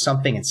lines and just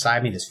something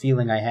inside me, this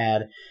feeling I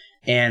had.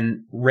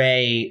 And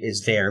Rey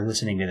is there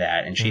listening to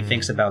that, and she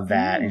thinks about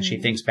that, and she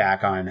thinks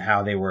back on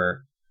how they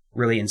were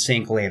really in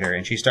sync later,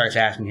 and she starts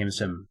asking him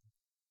some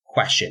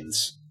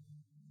questions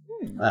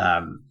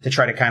to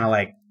try to kind of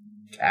like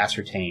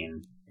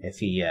ascertain if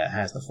he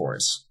has the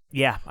Force.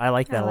 Yeah, I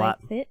like that a lot.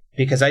 It.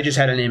 Because I just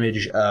had an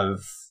image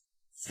of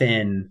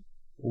Finn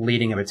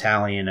leading a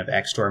battalion of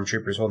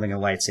ex-stormtroopers holding a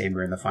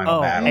lightsaber in the final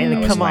battle. And I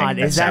was come like, on,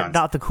 is that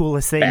not the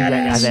coolest thing that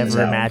badass. I've ever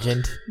So-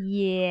 imagined?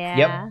 Yeah.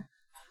 Yep.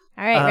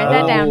 All right, write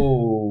that down.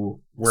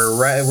 Oh,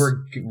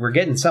 we're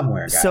getting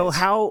somewhere, guys. So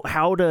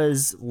how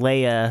does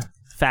Leia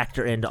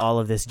factor into all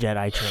of this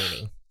Jedi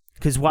training?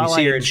 Because you while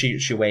see her and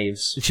she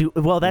waves. that's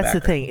the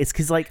back. thing. It's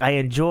because like I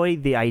enjoy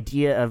the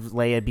idea of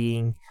Leia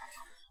being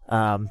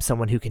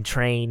someone who can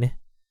train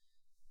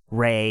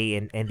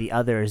Rey and the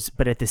others,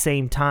 but at the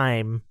same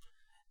time,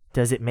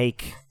 does it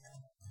make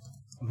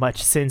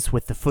much sense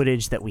with the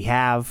footage that we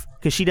have?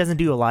 Because she doesn't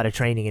do a lot of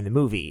training in the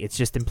movie. It's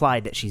just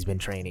implied that she's been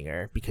training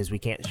her because we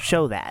can't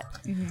show that.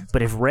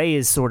 But if Rey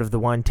is sort of the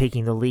one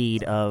taking the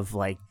lead of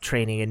like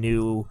training a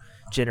new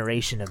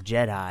generation of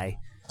Jedi,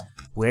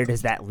 where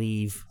does that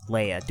leave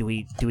Leia? Do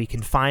we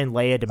confine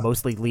Leia to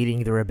mostly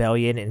leading the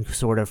rebellion and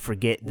sort of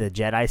forget the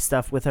Jedi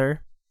stuff with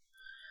her?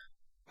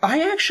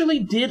 I actually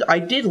did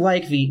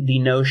like the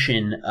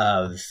notion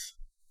of,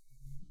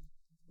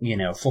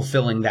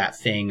 fulfilling that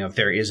thing of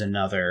there is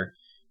another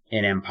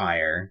in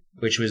Empire,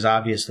 which was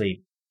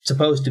obviously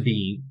supposed to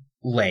be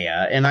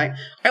Leia, and I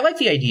like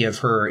the idea of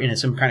her in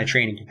some kind of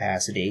training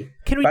capacity.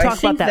 Can we talk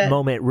about that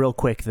moment real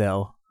quick,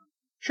 though?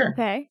 Sure.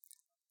 Okay.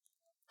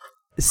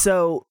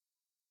 So,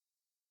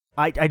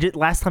 I did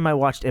last time I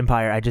watched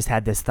Empire, I just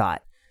had this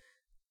thought.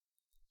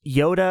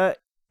 Yoda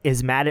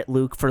is mad at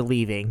Luke for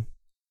leaving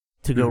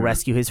to go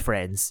rescue his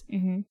friends,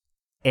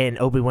 and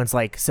Obi-Wan's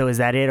like, "So is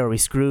that it? Are we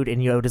screwed?"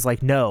 And Yoda's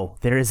like, "No,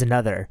 there is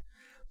another."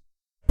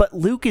 But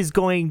Luke is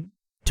going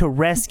to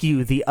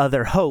rescue the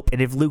other Hope,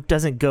 and if Luke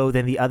doesn't go,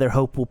 then the other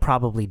Hope will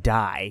probably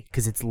die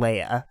because it's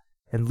Leia,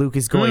 and Luke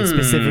is going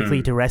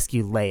specifically to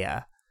rescue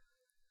Leia.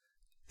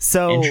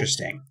 So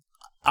interesting.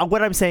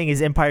 What I'm saying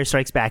is Empire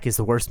Strikes Back is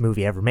the worst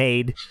movie ever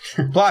made.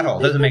 Plot hole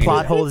doesn't make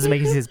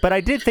any sense. But I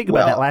did think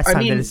about that last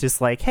time, that it's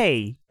just like,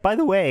 hey, by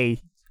the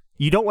way,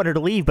 you don't want her to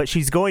leave, but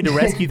she's going to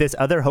rescue this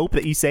other Hope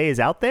that you say is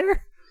out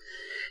there?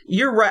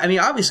 You're right. I mean,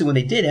 obviously, when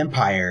they did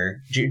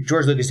Empire,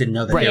 George Lucas didn't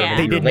know that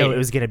they didn't know it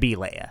was going to be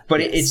Leia.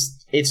 But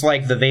it's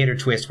like the Vader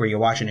twist where you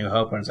watch A New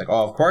Hope and it's like,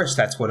 oh, of course,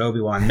 that's what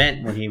Obi-Wan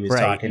meant when he was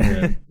talking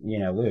to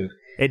Luke.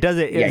 It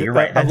doesn't. Yeah, you're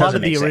right. A lot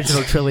of the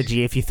original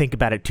trilogy, if you think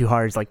about it too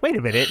hard, is like, wait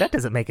a minute, that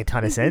doesn't make a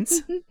ton of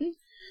sense.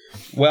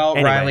 Well,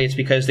 anyway. Riley, it's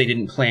because they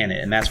didn't plan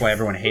it, and that's why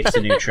everyone hates the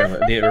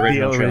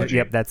original trilogy.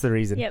 Yep, that's the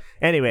reason. Yep.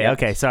 Anyway,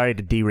 okay, sorry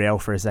to derail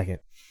for a second.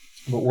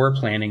 But we're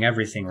planning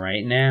everything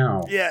right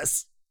now.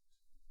 Yes.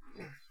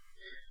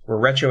 We're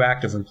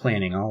retroactively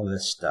planning all of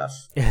this stuff.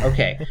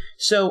 Okay,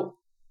 so,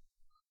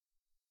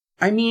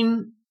 I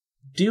mean,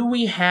 do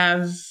we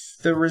have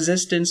the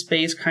Resistance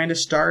base kind of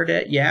start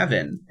at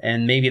Yavin?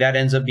 And maybe that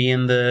ends up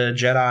being the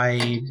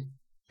Jedi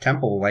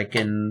Temple, like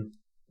in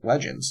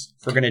Legends.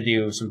 If we're going to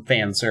do some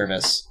fan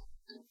service.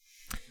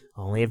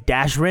 Only if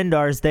Dash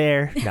Rendar's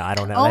there. No, I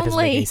don't know. That doesn't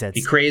make any sense.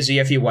 Be crazy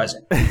if he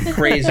wasn't.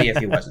 Crazy if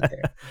he wasn't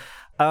there.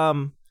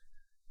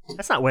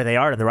 That's not where they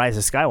are in The Rise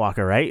of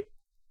Skywalker, right?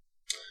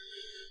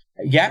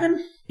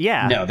 Yavin?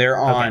 Yeah. No, they're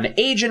on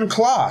Agen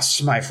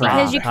Kloss, my friend.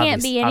 Because you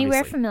can't be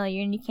anywhere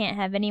familiar, and you can't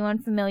have anyone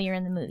familiar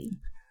in the movie.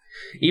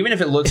 Even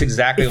if it looks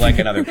exactly like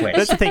another place.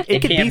 That's the thing.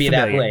 It can't be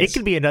that place. It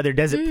could be another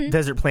Mm-hmm.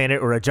 desert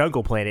planet or a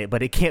jungle planet,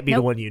 but it can't be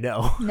the one you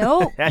know.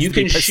 Nope. You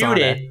can shoot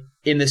it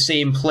in the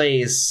same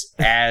place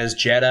as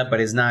Jeddah, but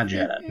it's not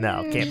Jeddah.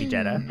 No, it can't be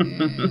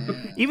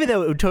Jeddah. Even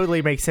though it would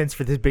totally make sense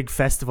for this big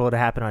festival to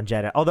happen on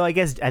Jeddah. Although I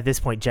guess at this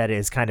point Jeddah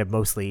is kind of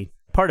mostly,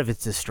 part of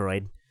it's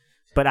destroyed.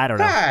 But I don't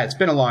know. It's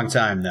been a long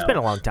time, though. It's been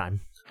a long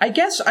time. I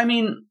guess, I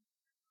mean,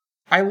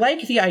 I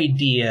like the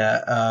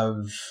idea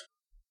of...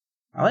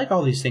 I like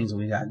all these things that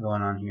we got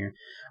going on here.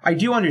 I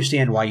do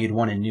understand why you'd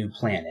want a new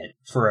planet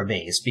for a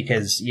base,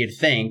 because you'd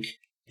think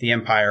the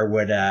Empire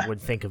would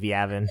think of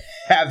Yavin.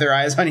 Have their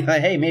eyes on you,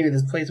 like, hey, maybe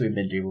this place we've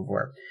been to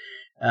before.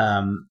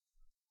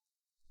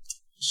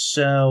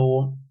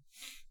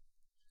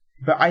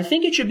 But I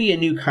think it should be a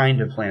new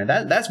kind of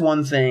planet. That's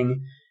one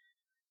thing.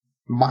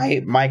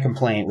 My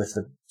complaint with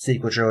the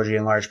sequel trilogy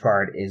in large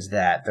part is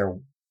that there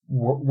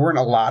weren't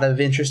a lot of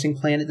interesting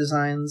planet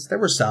designs. There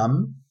were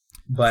some,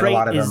 but a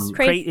lot of them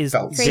Crate is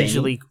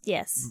visually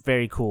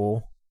very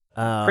cool.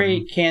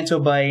 Crate, Canto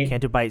Bight.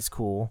 Canto Bight's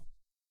cool.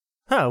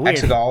 Huh, weird.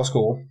 Exegol is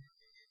cool.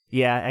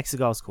 Yeah,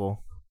 Exegol's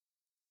cool.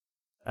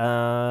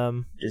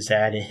 Is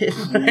that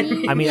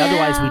it? I mean,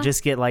 otherwise we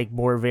just get like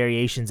more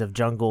variations of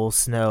jungle,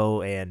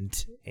 snow, and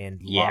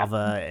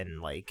lava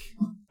and like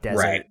desert.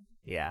 Right.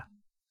 Yeah.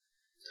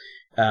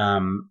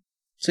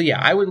 So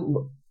yeah,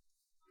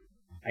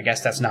 I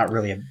guess that's not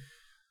really a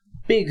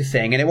big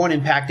thing, and it won't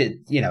impact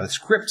it, the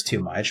script too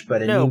much,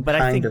 but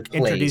I think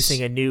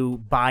introducing a new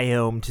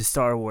biome to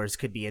Star Wars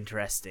could be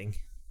interesting.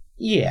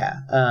 Yeah.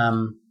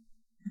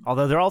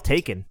 Although they're all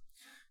taken.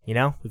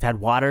 We've had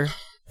water,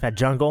 we've had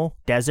jungle,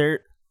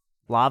 desert,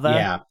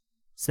 lava,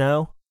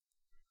 snow.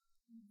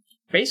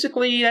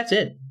 Basically, that's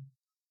it.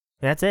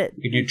 That's it.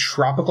 You do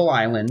tropical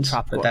islands,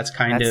 but that's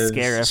kind of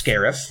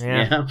Scarif.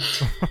 Yeah.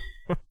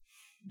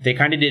 They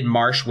kind of did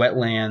marsh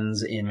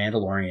wetlands in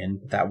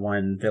Mandalorian, that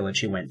one village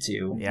he went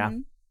to. Yeah.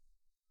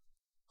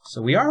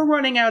 So we are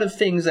running out of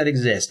things that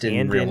exist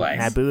in real life.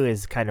 Naboo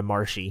is kind of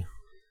marshy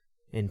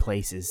in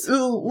places.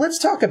 Ooh, let's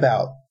talk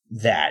about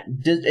that.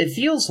 It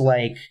feels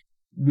like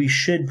we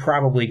should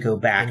probably go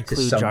back to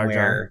somewhere. Jar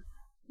Jar.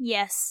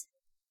 Yes.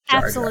 Jar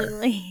Jar.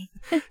 Absolutely.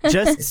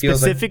 Just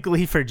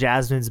specifically for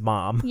Jasmine's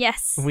mom.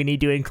 Yes. We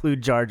need to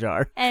include Jar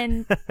Jar.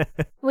 And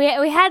we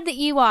had the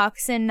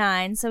Ewoks in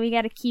 9, so we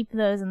got to keep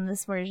those in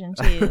this version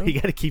too. We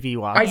got to keep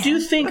Ewoks. I do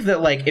think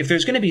that if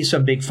there's going to be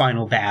some big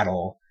final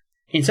battle,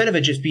 instead of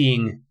it just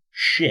being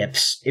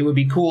ships, it would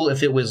be cool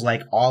if it was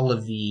like all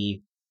of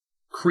the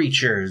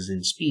creatures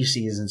and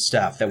species and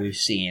stuff that we've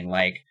seen,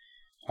 like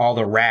all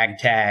the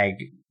ragtag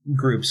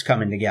groups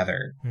coming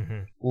together,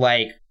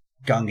 like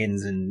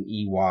Gungans and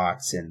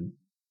Ewoks and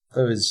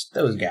those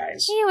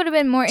guys. It would have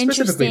been more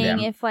Specifically interesting them.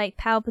 if, like,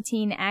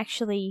 Palpatine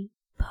actually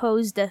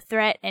posed a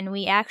threat and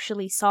we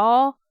actually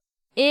saw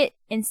it.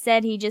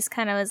 Instead, he just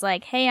kind of was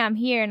like, hey, I'm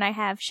here and I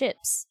have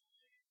ships.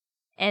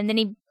 And then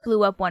he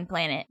blew up one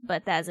planet,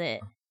 but that's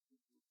it.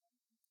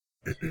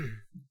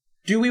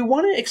 Do we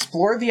want to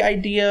explore the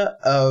idea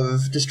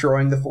of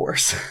destroying the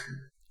Force?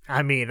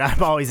 I mean,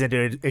 I'm always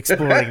into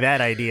exploring that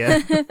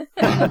idea.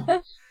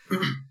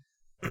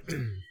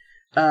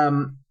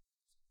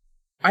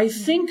 I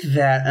think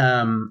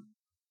that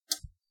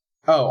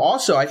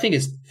also I think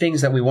it's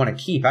things that we want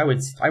to keep. I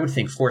would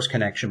think Force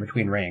connection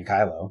between Rey and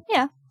Kylo.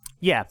 Yeah.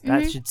 Yeah,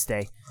 that should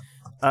stay.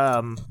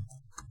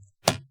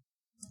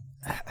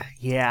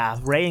 Yeah,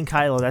 Rey and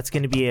Kylo, that's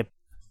going to be a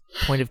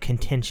point of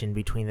contention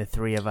between the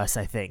three of us,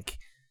 I think.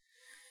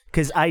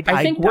 Because I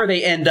think where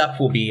they end up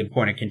will be a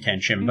point of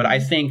contention, but I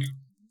think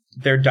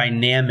their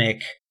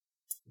dynamic,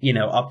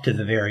 up to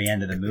the very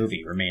end of the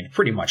movie remained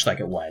pretty much like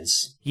it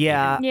was.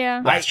 Yeah.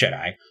 Yeah. Last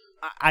Jedi.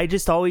 I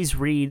just always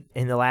read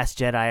in The Last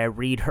Jedi, I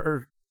read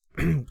her,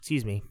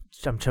 excuse me,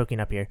 I'm choking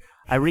up here.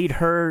 I read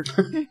her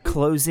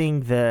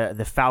closing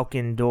the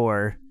Falcon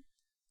door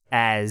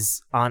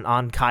as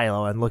on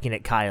Kylo and looking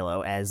at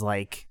Kylo as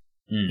like,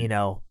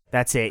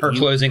 that's it. Her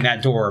closing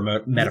that door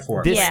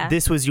metaphorically.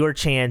 This was your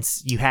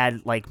chance. You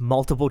had like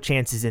multiple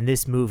chances in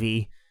this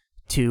movie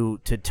to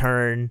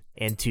turn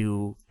and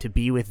to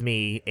be with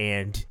me,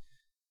 and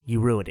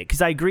you ruined it.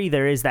 Because I agree,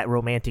 there is that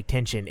romantic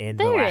tension in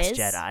The Last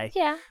Jedi.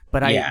 Yeah.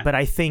 But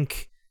I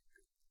think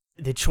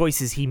the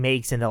choices he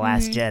makes in The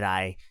Last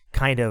Jedi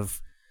kind of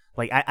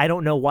like I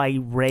don't know why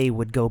Rey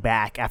would go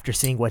back after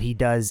seeing what he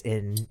does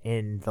in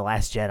The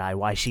Last Jedi.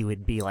 Why she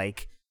would be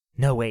like,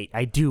 no, wait,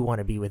 I do want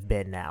to be with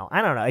Ben now.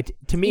 I don't know.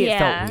 To me, it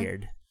felt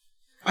weird.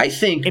 I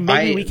think, and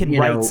maybe we can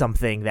write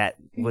something that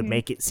would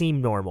make it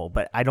seem normal,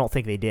 but I don't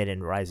think they did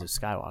in Rise of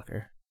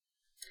Skywalker.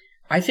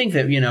 I think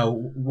that,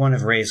 one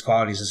of Rey's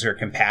qualities is her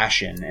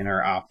compassion and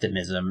her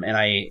optimism, and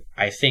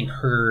I think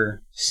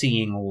her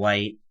seeing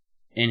light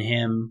in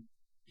him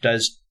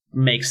does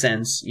make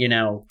sense,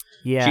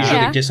 Yeah. She's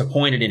really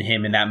disappointed in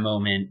him in that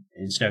moment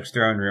in Snoke's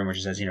throne room where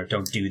she says,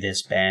 don't do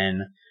this,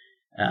 Ben.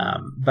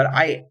 But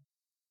I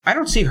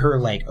don't see her,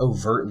 like,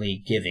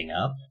 overtly giving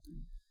up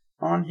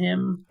on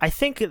him. I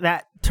think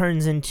that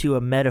turns into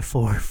a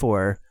metaphor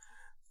for...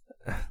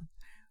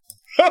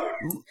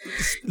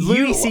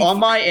 On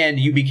my end,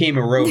 you became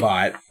a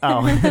robot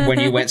when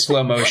you went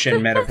slow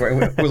motion metaphor.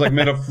 It was like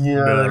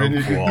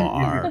metaphor.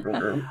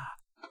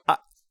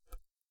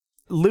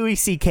 Louis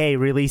C.K.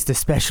 released a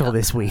special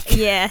this week.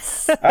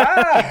 Yes.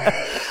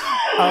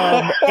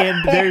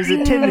 And there's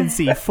a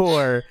tendency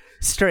for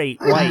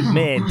straight white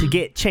men to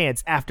get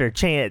chance after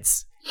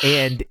chance,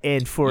 and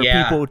for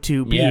people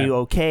to be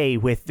okay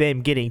with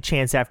them getting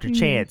chance after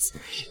chance.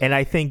 And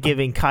I think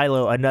giving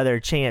Kylo another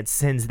chance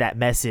sends that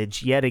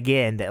message yet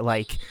again that,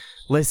 like,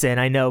 listen,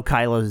 I know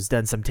Kylo's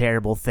done some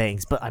terrible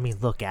things, but I mean,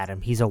 look at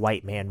him. He's a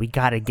white man. We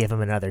got to give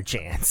him another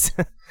chance.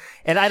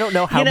 And I don't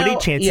know how many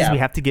chances we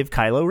have to give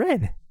Kylo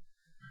Ren.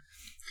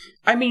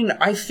 I mean,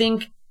 I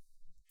think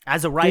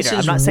as a writer,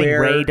 I'm not saying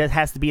Rey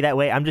has to be that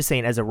way. I'm just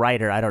saying as a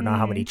writer, I don't know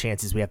how many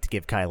chances we have to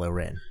give Kylo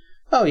Ren.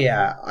 Oh,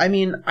 yeah. I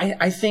mean,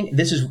 I think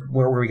this is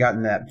where we got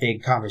in that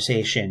big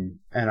conversation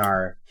in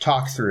our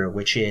talk through,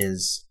 which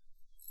is,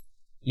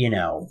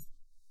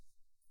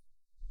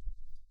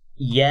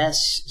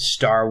 yes,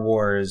 Star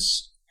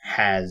Wars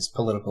has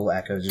political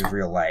echoes of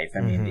real life. I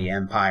mean, the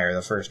Empire,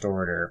 the First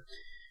Order,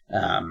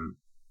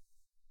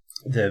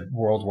 the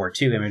World War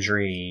II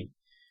imagery,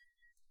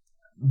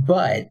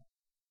 but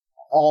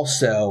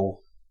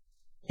also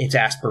it's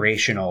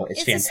aspirational.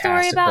 It's fantastical. It's a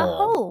story about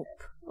hope.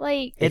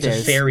 Like, it's a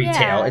fairy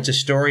tale. It's a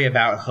story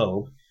about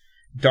hope.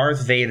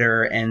 Darth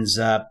Vader ends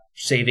up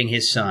saving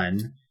his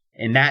son,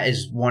 and that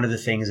is one of the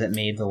things that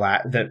made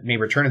that made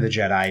Return of the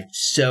Jedi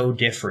so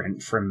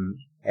different from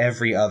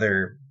every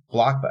other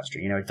blockbuster.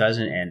 It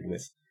doesn't end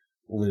with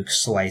Luke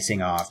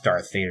slicing off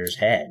Darth Vader's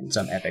head in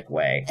some epic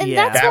way. And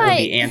that's that why, would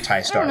be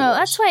anti-Star Wars.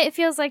 That's why it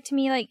feels like to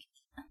me like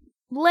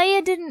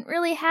Leia didn't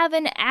really have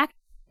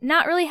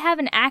not really have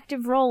an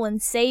active role in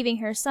saving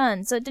her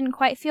son, so it didn't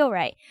quite feel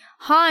right.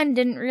 Han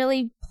didn't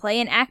really play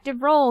an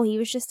active role. He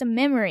was just a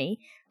memory.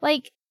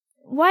 Like,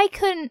 why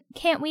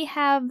can't we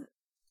have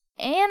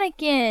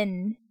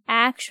Anakin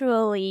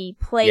actually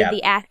play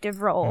the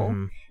active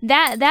role?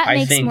 That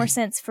makes more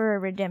sense for a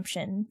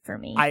redemption for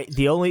me.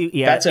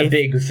 That's a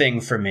big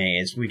thing for me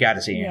is we got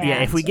to see Anakin.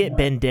 Yeah, if we get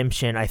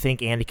Ben-Demption, I think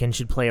Anakin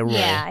should play a role.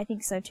 Yeah, I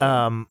think so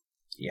too.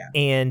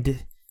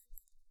 And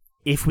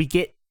if we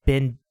get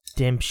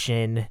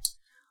Ben-Demption,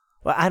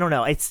 well, I don't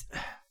know.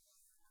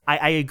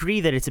 I agree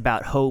that it's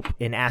about hope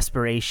and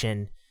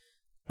aspiration.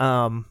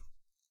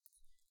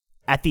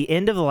 At the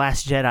end of The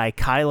Last Jedi,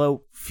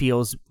 Kylo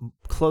feels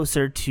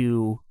closer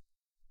to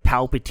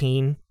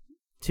Palpatine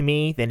to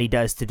me than he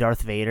does to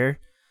Darth Vader.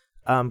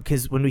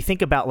 Because when we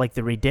think about like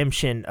the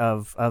redemption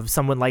of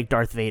someone like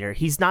Darth Vader,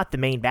 he's not the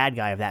main bad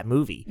guy of that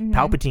movie.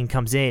 Palpatine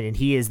comes in and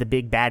he is the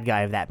big bad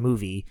guy of that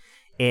movie.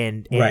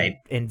 And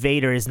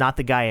Vader is not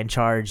the guy in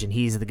charge, and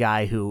he's the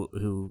guy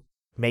who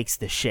makes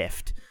the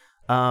shift.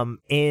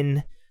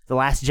 In The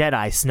Last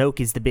Jedi, Snoke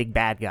is the big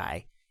bad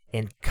guy,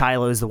 and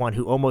Kylo is the one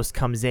who almost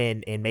comes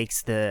in and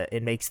makes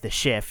the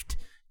shift.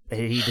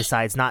 He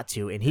decides not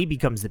to, and he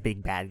becomes the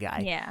big bad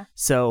guy. Yeah.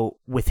 So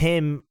with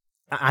him,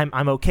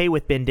 I'm okay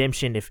with Ben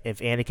Demption if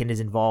Anakin is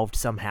involved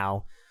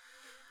somehow,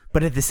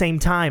 but at the same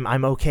time,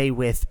 I'm okay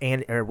with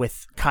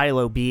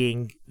Kylo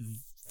being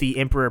the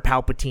Emperor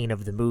Palpatine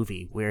of the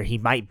movie, where he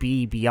might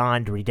be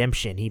beyond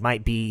redemption. He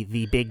might be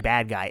the big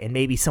bad guy, and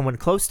maybe someone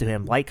close to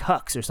him, like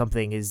Hux or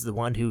something, is the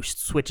one who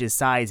switches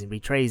sides and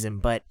betrays him.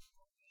 But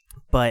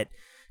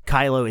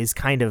Kylo is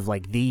kind of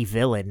like the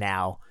villain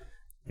now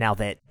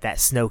that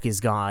Snoke is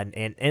gone,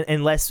 and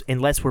unless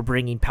we're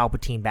bringing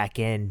Palpatine back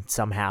in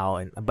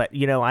somehow. But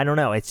I don't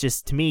know. It's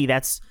just, to me,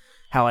 that's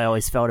how I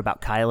always felt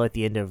about Kylo at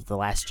the end of The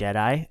Last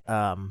Jedi.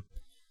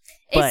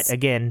 But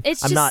again,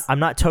 I'm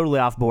not totally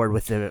off board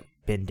with the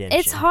Ben Demption.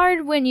 It's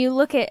hard when you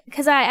look at,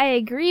 because I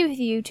agree with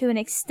you to an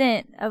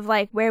extent of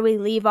like where we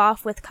leave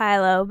off with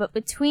Kylo, but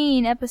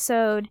between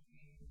episode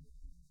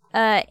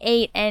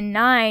 8 and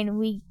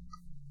 9,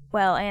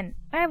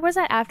 was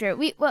that after?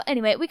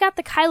 Anyway, we got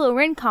the Kylo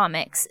Ren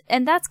comics,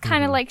 and that's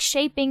kind of like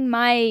shaping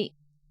my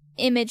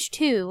image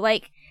too.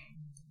 Like,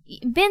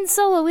 Ben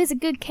Solo is a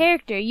good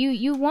character.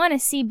 You want to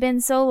see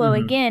Ben Solo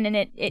again, and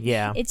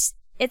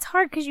it's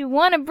hard because you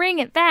want to bring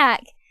it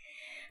back.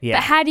 Yeah.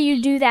 But how do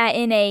you do that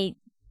in a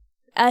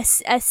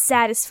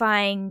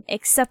satisfying,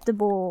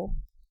 acceptable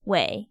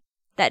way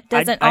that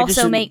doesn't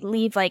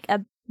leave like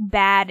a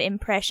bad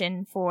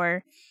impression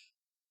for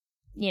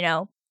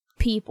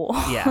people?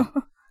 Yeah.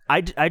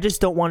 I just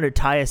don't want to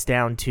tie us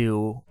down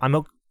to.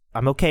 I'm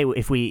okay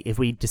if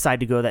we decide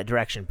to go that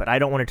direction, but I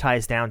don't want to tie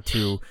us down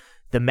to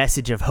the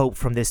message of hope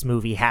from this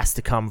movie has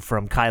to come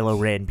from Kylo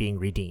Ren being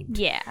redeemed.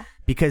 Yeah,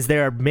 because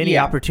there are many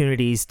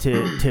opportunities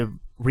to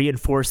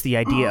reinforce the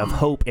idea of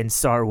hope in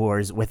Star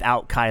Wars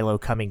without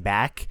Kylo coming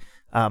back.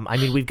 I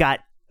mean, we've got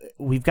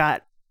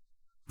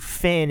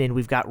Finn, and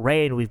we've got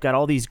Rey, and we've got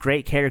all these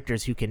great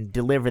characters who can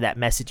deliver that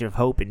message of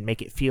hope and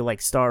make it feel like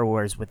Star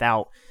Wars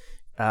without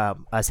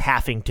us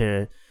having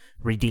to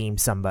redeem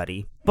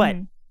somebody. But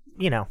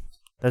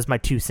those are my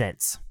 2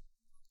 cents.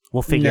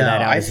 We'll figure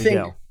that out as we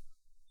go.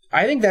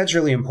 I think that's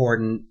really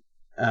important.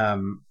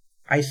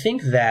 I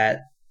think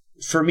that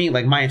for me,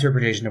 like, my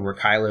interpretation of where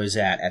Kylo's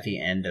at the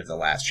end of The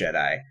Last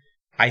Jedi,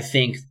 I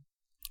think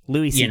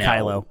Louis C.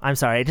 Kylo. I'm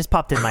sorry, it just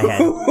popped in my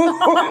head.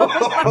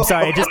 I'm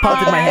sorry, it just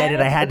popped in my head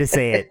and I had to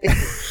say it.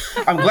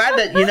 I'm glad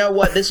that,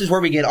 this is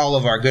where we get all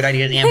of our good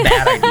ideas and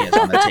bad ideas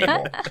on the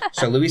table.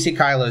 So Louis C.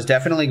 Kylo is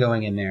definitely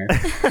going in there.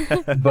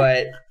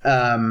 But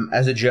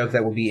as a joke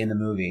that will be in the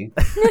movie.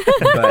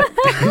 But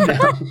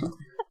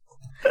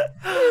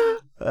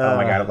oh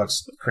my God, it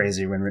looks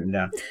crazy when written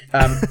down.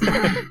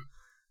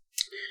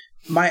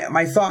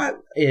 My thought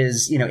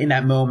is, in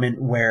that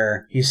moment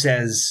where he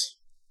says,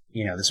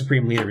 the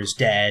Supreme Leader is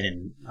dead,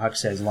 and Hux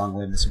says, "Long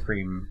live the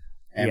Supreme."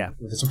 The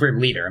Supreme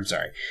Leader. I'm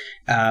sorry.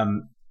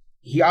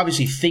 He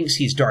obviously thinks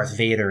he's Darth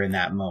Vader in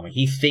that moment.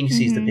 He thinks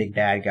he's the big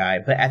bad guy.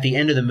 But at the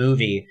end of the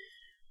movie,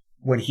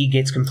 when he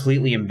gets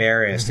completely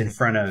embarrassed in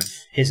front of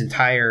his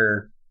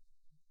entire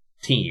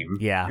team,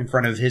 in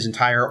front of his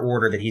entire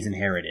order that he's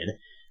inherited,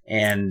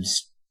 and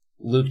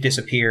Luke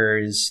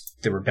disappears,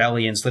 the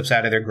rebellion slips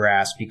out of their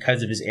grasp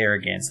because of his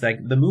arrogance. Like,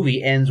 the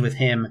movie ends with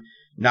him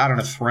not on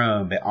a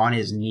throne, but on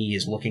his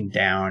knees, looking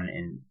down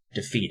and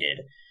defeated,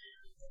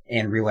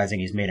 and realizing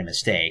he's made a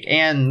mistake.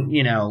 And,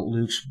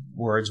 Luke's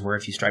words were,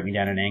 "If you strike me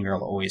down in anger,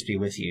 I'll always be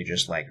with you,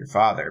 just like your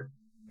father."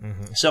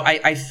 Mm-hmm. So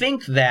I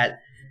think that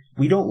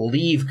we don't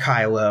leave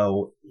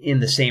Kylo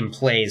in the same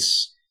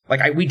place.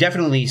 Like, we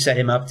definitely set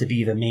him up to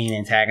be the main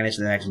antagonist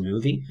in the next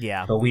movie.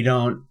 Yeah. But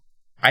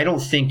I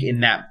don't think in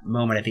that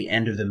moment at the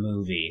end of the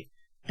movie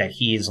that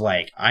he's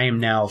like, I am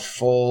now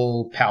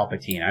full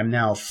Palpatine. I'm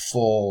now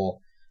full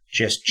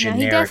just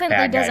generic bad guy villain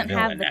now. He definitely doesn't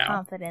have the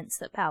confidence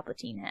that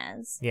Palpatine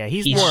has. Yeah,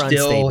 he's more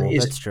unstable.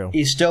 That's true.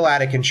 He's still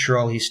out of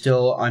control. He's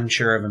still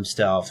unsure of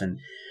himself. And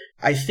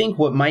I think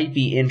what might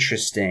be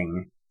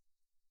interesting,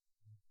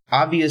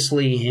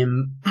 obviously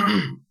him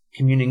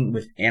communing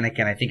with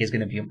Anakin, I think is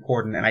going to be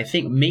important. And I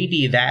think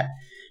maybe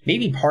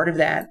part of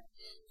that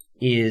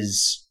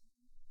is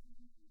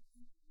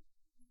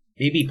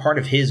maybe part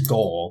of his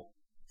goal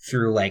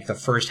through like the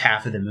first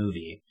half of the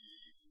movie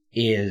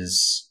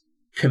is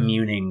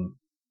communing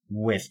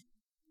with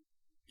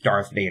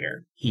Darth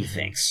Vader, he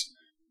thinks.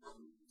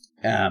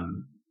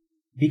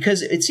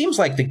 Because it seems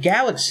like the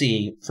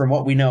galaxy, from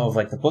what we know of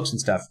like the books and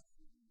stuff,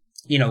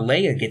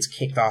 Leia gets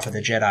kicked off of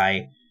the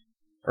Jedi,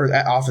 or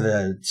off of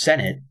the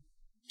Senate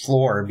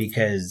floor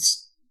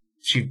because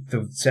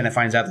the Senate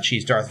finds out that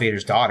she's Darth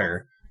Vader's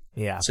daughter.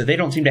 Yeah. So they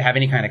don't seem to have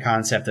any kind of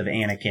concept of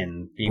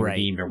Anakin being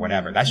redeemed or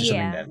whatever. That's just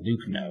something that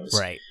Luke knows.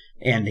 Right.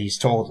 And he's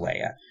told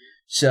Leia.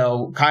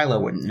 So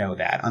Kylo wouldn't know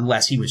that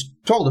unless he was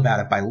told about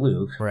it by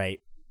Luke.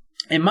 Right.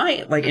 In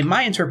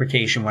my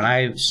interpretation, when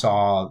I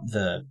saw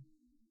the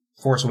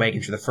Force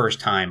Awakens for the first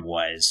time,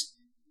 was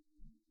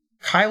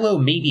Kylo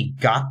maybe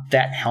got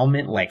that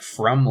helmet like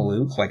from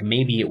Luke, like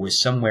maybe it was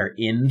somewhere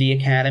in the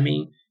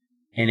Academy,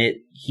 and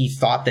he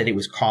thought that it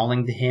was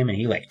calling to him, and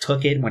he like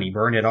took it when he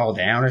burned it all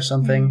down or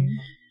something.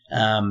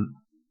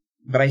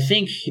 But I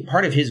think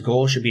part of his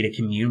goal should be to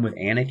commune with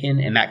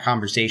Anakin, and that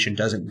conversation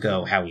doesn't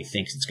go how he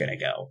thinks it's going to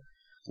go.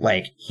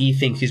 Like, he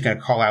thinks he's going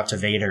to call out to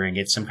Vader and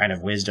get some kind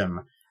of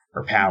wisdom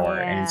or power,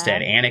 and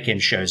instead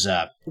Anakin shows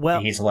up,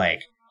 and he's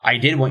like, I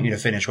did want you to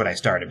finish what I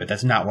started, but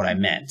that's not what I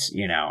meant.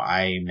 You know,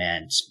 I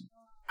meant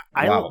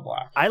blah, blah,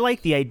 blah. I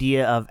like the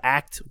idea of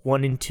Act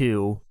 1 and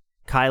 2,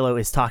 Kylo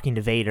is talking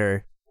to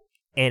Vader,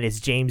 and it's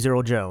James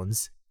Earl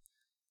Jones.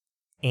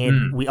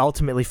 And we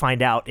ultimately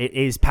find out it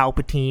is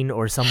Palpatine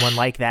or someone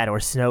like that, or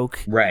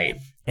Snoke. Right.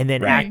 And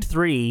then Act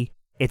 3,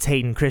 it's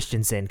Hayden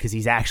Christensen, because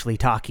he's actually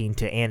talking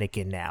to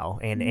Anakin now.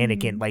 And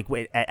Anakin, like,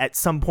 at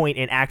some point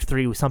in Act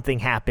 3, something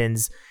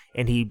happens,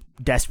 and he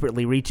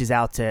desperately reaches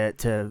out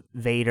to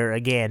Vader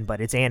again, but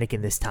it's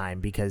Anakin this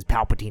time, because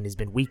Palpatine has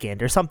been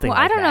weakened or something like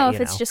that. Well, I don't know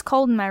if it's just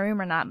cold in my room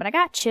or not, but I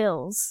got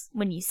chills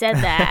when you said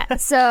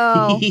that.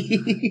 So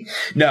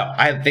no,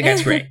 I think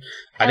that's great.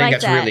 I think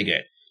that's really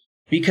good.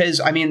 Because,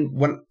 I mean,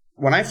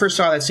 when I first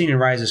saw that scene in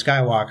Rise of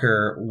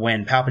Skywalker,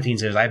 when Palpatine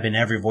says, I've been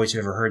every voice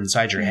you've ever heard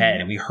inside your head,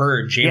 and we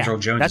heard James Earl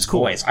Jones'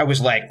 voice, I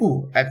was like,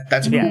 ooh,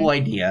 that's a cool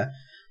idea.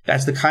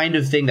 That's the kind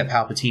of thing that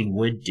Palpatine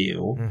would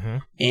do.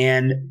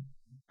 And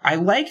I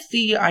like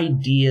the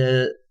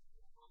idea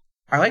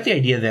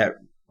that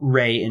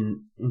Rey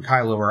and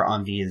Kylo are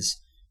on these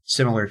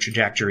similar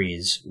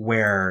trajectories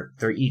where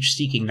they're each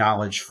seeking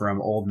knowledge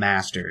from old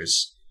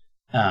masters,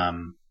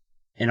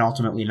 and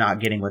ultimately not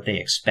getting what they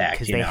expect.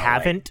 Because they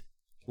haven't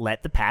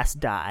let the past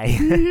die.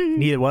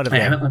 Neither one of them.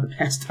 They haven't let the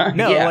past die.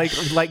 No,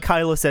 like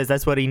Kylo says,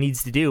 that's what he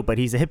needs to do, but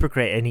he's a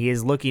hypocrite, and he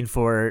is looking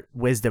for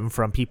wisdom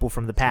from people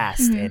from the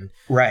past. And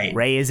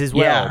Rey is as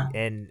well.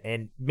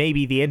 And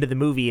maybe the end of the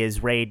movie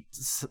is Rey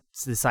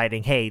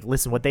deciding, hey,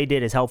 listen, what they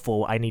did is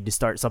helpful. I need to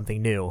start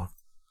something new.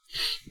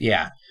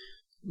 Yeah.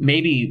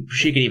 Maybe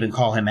she could even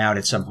call him out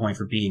at some point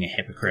for being a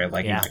hypocrite,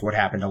 like what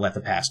happened to let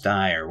the past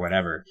die or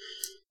whatever.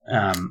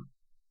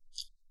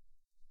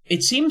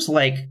 It seems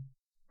like,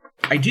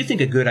 I do think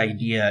a good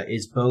idea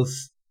is both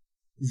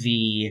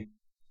the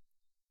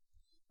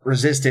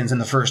Resistance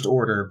and the First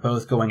Order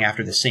both going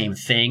after the same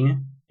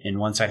thing, and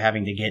one side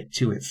having to get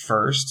to it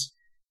first.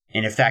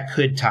 And if that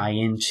could tie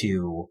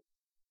into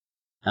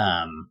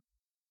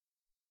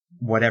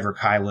whatever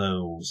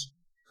Kylo's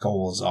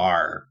goals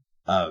are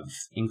of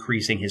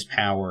increasing his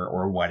power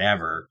or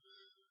whatever,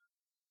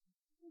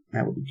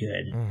 that would be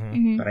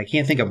good. But I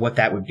can't think of what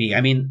that would be.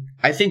 I mean,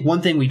 I think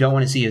one thing we don't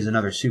want to see is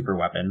another super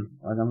weapon.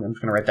 I'm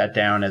just going to write that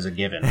down as a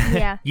given.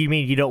 Yeah. You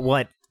mean you don't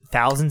want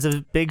thousands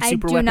of big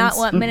super weapons? I do not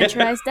want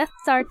miniaturized Death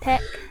Star tech.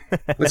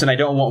 Listen, I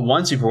don't want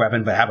one super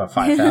weapon, but how about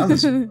 5,000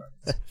 super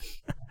weapons?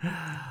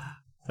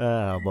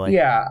 Oh, boy.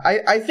 Yeah,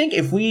 I think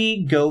if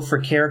we go for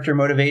character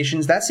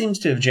motivations, that seems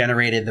to have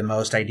generated the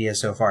most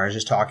ideas so far, is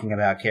just talking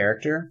about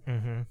character.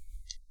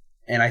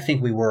 And I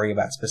think we worry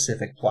about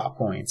specific plot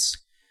points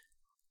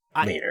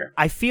later.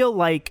 I feel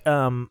like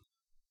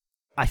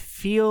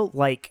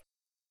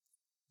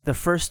the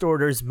First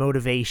Order's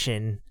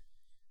motivation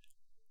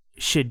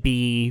should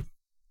be,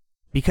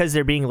 because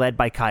they're being led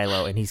by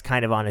Kylo, and he's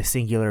kind of on a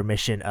singular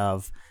mission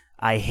of,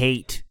 I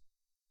hate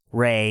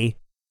Rey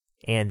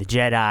and the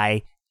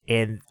Jedi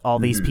and all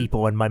these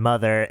people and my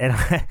mother,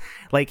 and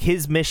like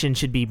his mission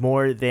should be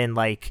more than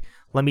like,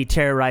 let me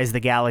terrorize the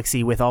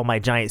galaxy with all my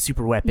giant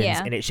super weapons,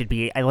 and it should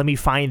be, let me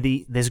find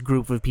this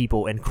group of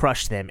people and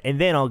crush them,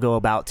 and then I'll go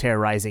about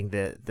terrorizing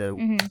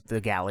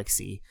the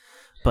galaxy.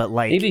 But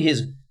like, maybe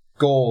his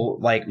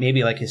goal,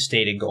 his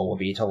stated goal will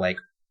be to like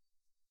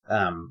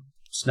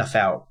snuff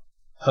out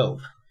Hope.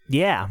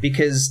 Yeah,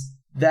 because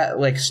that,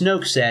 like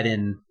Snoke said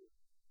in,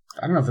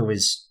 I don't know if it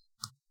was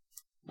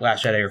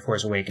Last Jedi or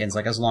Force Awakens,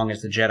 like, as long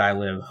as the Jedi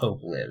live,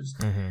 Hope lives.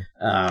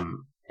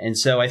 And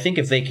so I think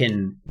if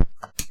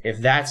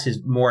that's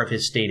more of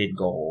his stated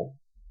goal,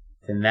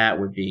 then that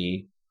would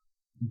be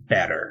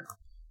better.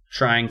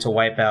 Trying to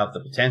wipe out the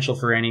potential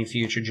for any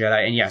future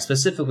Jedi, and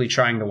specifically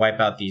trying to wipe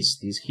out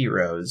these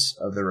heroes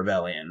of the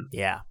rebellion.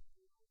 Yeah.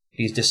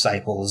 These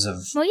disciples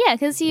of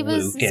because he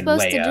was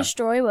supposed to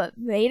destroy what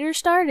Vader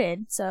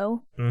started,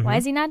 so why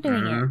is he not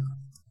doing it?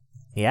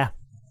 Yeah.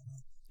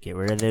 Get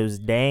rid of those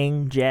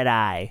dang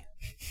Jedi.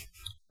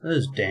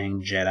 Those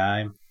dang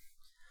Jedi.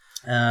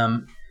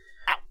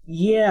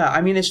 Yeah,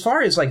 I mean, as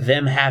far as like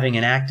them having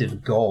an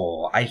active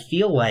goal, I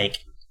feel like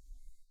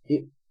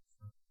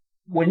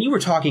when you were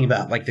talking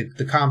about like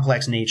the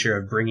complex nature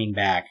of bringing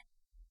back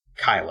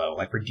Kylo,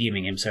 like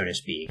redeeming him, so to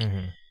speak,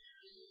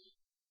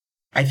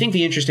 I think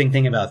the interesting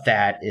thing about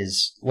that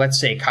is, let's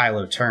say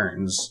Kylo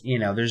turns,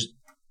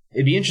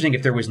 it'd be interesting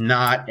if there was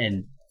not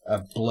a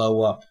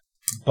blow up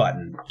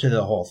button to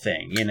the whole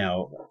thing.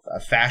 A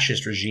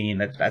fascist regime,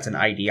 that's an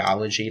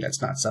ideology.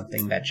 That's not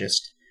something that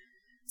just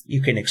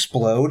you can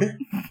explode.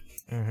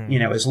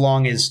 As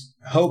long as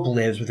Hope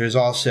lives, but there's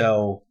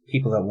also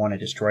people that want to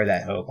destroy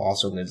that Hope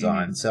also lives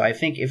on. So I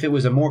think if it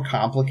was a more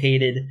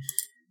complicated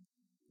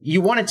you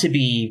want it to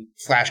be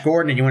Flash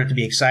Gordon and you want it to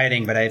be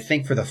exciting, but I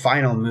think for the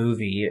final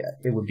movie,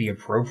 it would be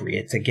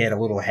appropriate to get a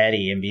little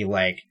heady and be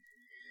like,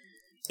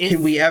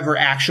 can we ever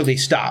actually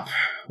stop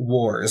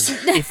wars?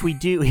 If we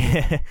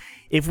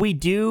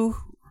do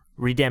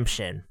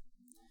redemption,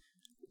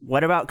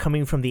 what about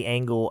coming from the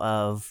angle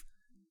of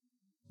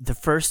the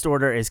First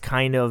Order is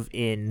kind of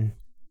in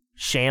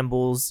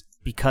shambles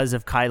because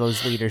of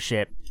Kylo's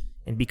leadership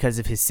and because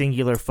of his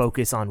singular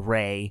focus on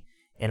Rey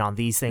and on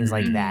these things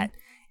like that.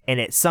 And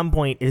at some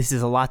point, this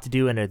is a lot to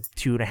do in a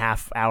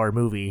 2.5-hour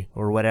movie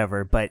or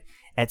whatever, but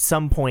at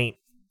some point,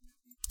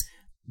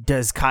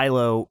 does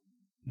Kylo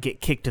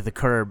get kicked to the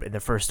curb in the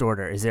First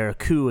Order? Is there a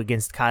coup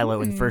against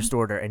Kylo in First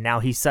Order, and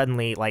now he's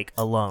suddenly like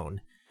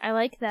alone? I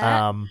like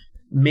that.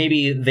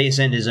 Maybe they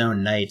send his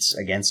own knights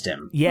against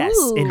him. Yes,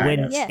 Ooh,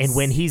 and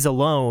when he's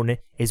alone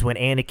is when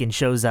Anakin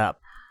shows up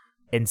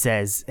and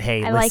says,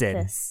 "Hey, I listen,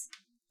 like this.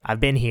 I've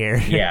been here.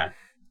 Yeah.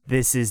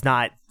 This is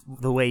not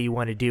the way you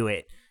want to do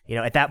it." You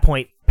know, at that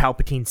point,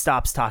 Palpatine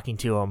stops talking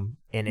to him,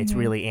 and it's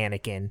really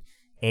Anakin,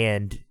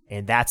 and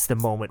that's the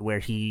moment where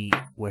he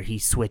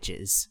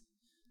switches.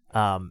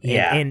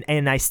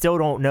 And I still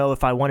don't know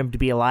if I want him to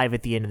be alive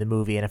at the end of the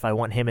movie, and if I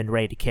want him and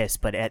Rey to kiss.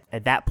 But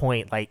at that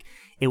point, like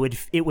it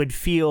would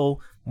feel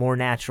more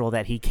natural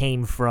that he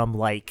came from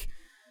like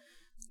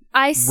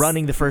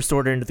running the First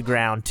Order into the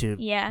ground to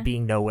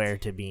being nowhere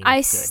to being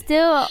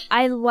good.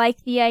 I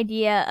like the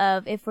idea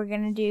of, if we're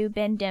gonna do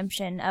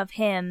Bendemption, of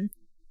him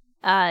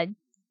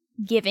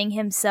giving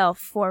himself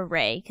for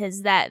Rey,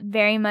 because that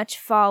very much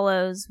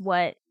follows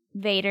what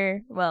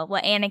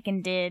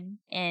Anakin did,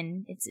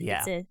 and it's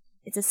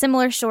a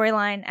similar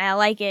storyline. I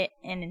like it,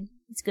 and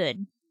it's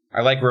good.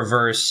 I like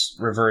reverse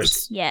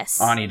Yes.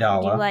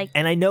 Amidala.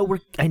 And I know we're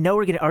going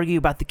to argue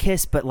about the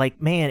kiss, but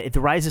like, man, at the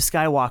Rise of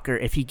Skywalker,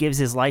 if he gives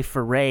his life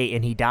for Rey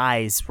and he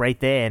dies right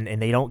then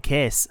and they don't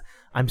kiss,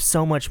 I'm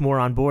so much more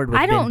on board with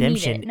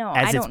Bendemption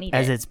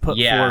as it's put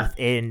forth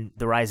in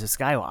the Rise of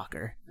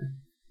Skywalker.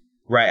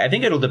 Right. I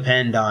think it'll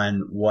depend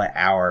on what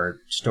our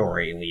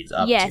story leads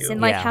up to. Yes,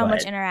 and like how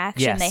much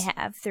interaction they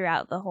have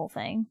throughout the whole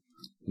thing.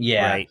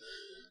 Yeah. Right.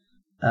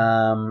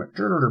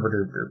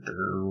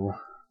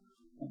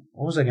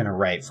 What was I going to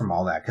write from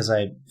all that? Because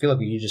I feel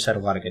like you just said a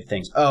lot of good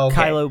things. Oh, okay.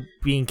 Kylo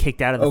being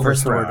kicked out of the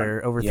First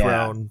Order,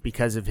 overthrown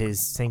because of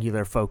his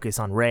singular focus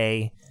on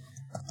Rey,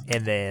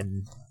 and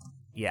then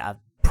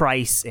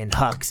Price and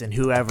Hux and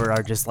whoever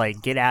are just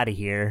like, get out of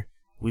here.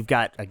 We've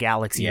got a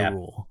galaxy to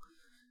rule.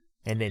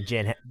 And then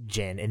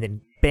and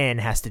then Ben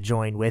has to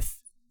join with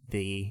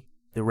the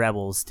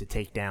rebels to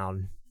take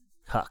down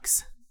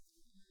Hux.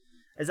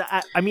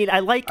 I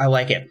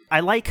like it. I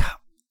like.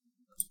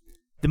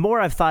 The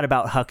more I've thought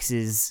about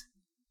Hux's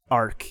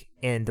arc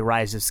in The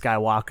Rise of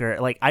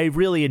Skywalker, like I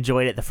really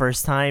enjoyed it the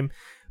first time,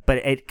 but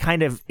it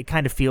kind of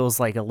feels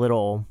like a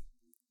little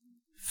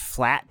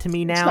flat to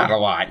me now. It's not a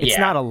lot. It's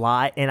not a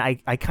lot, and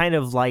I kind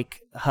of like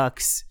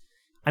Hux.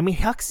 I mean,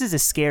 Hux is a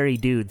scary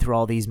dude through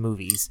all these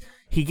movies.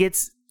 He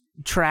gets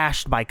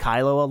trashed by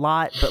Kylo a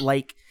lot, but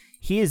like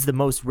he is the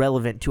most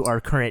relevant to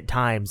our current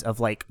times of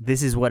like,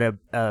 this is what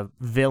a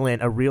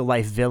villain, a real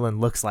life villain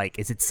looks like.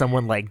 It's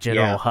someone like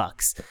General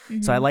Hux.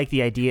 Mm-hmm. So I like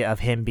the idea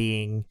of him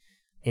being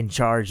in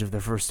charge of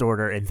the First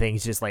Order and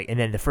things just like, and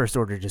then the First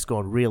Order just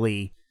going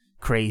really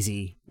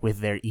crazy with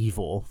their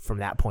evil from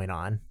that point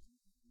on.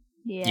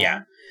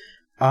 Yeah.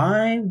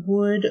 I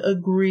would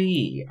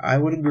agree.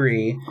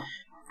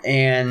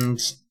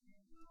 And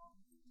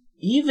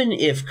even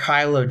if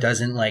Kylo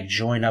doesn't like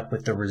join up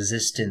with the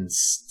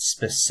Resistance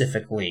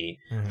specifically,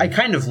 I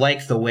kind of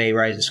like the way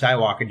Rise of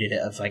Skywalker did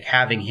it, of like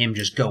having him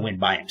just go in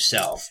by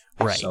himself,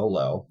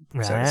 solo, so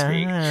to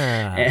speak.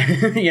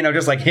 And,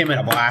 just like him in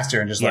a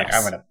blaster and just like,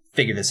 I'm gonna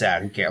figure this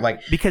out. Who cares?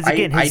 Like, because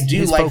again,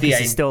 his like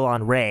focus is still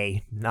on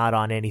Rey, not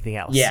on anything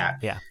else. Yeah.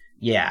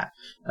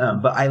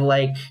 But I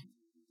like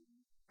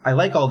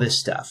all this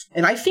stuff,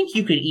 and I think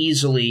you could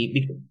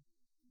easily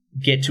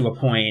get to a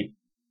point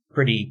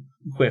pretty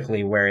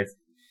quickly where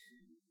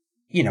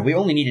we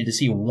only needed to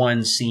see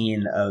one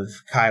scene of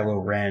Kylo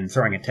Ren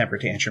throwing a temper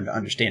tantrum to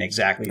understand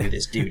exactly who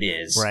this dude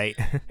is. Right.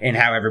 And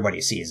how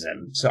everybody sees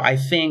him. So I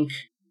think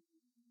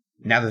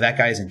now that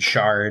guy's in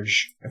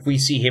charge, if we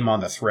see him on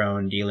the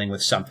throne dealing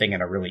with something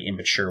in a really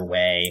immature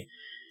way,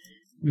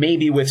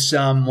 maybe with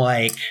some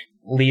like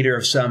leader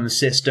of some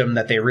system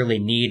that they really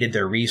needed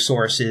their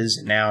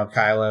resources, now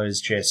Kylo is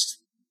just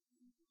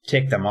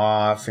tick them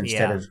off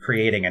instead of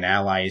creating an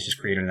ally. He's just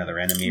created another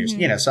enemy,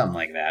 or something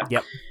like that.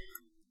 Yep.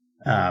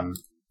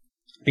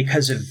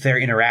 Because of their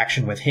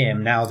interaction with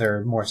him, now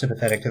they're more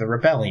sympathetic to the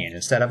rebellion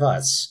instead of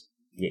us.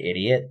 You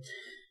idiot.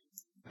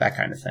 That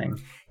kind of thing.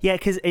 Yeah,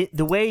 because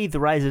the way The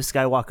Rise of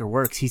Skywalker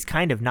works, he's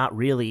kind of not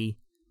really.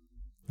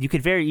 You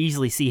could very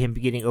easily see him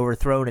getting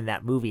overthrown in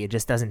that movie. It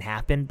just doesn't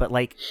happen, but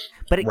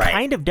it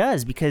kind of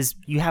does, because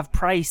you have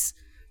Price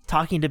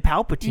talking to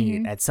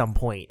Palpatine at some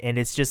point, and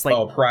it's just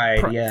like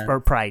Pride,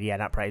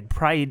 not Pride.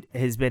 Pride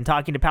has been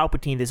talking to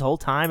Palpatine this whole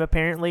time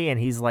apparently, and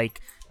he's like,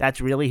 that's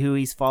really who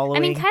he's following. I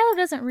mean, Kylo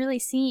doesn't really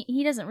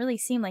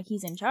seem like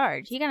he's in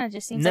charge. He kind of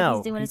just seems like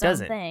he's doing his own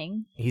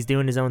thing. He's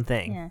doing his own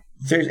thing. Yeah.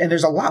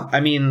 There's a lot.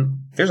 I mean,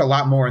 there's a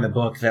lot more in the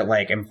book that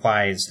like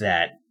implies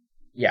that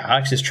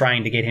Hux is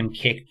trying to get him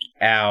kicked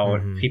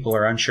out. People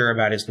are unsure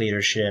about his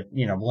leadership.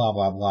 Blah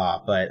blah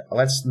blah. But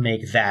let's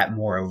make that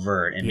more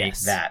overt and make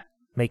that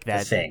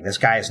the thing. This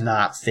guy is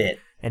not fit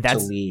to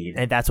lead,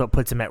 and that's what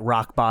puts him at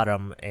rock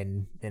bottom,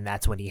 and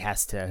that's when he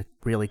has to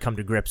really come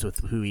to grips with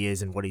who he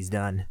is and what he's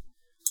done.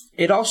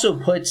 It also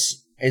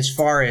puts, as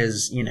far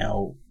as,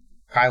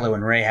 Kylo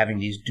and Rey having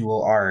these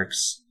dual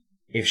arcs,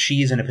 if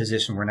she's in a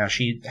position where now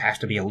she has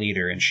to be a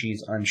leader and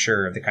she's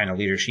unsure of the kind of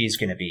leader she's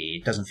going to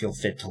be, doesn't feel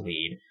fit to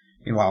lead.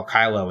 Meanwhile,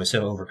 Kylo is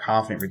so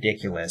overconfident,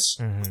 ridiculous,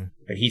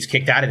 but he's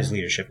kicked out of his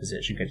leadership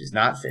position because he's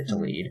not fit to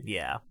lead.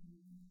 Yeah.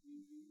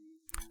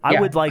 I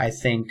would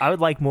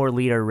like more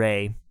leader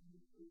Rey.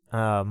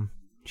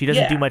 She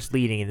doesn't do much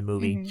leading in the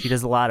movie. She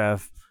does a lot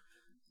of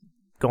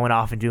going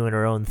off and doing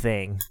her own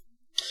thing.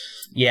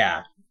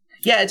 Yeah,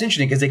 it's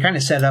interesting because they kind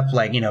of set up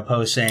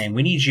Poe saying,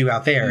 "We need you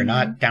out there,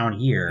 not down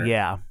here."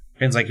 Yeah, and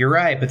it's like, you're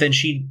right, but then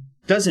she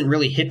doesn't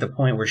really hit the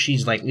point where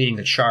she's like leading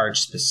the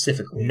charge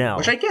specifically. No,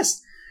 which I guess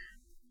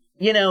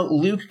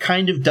Luke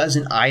kind of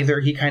doesn't either.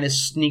 He kind of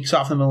sneaks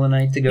off in the middle of the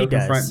night to go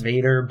confront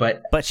Vader,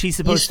 but she's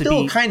supposed to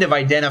still kind of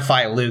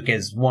identify Luke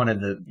as one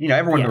of the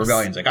everyone in the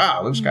rebellion's like,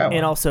 Luke Skywalker,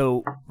 and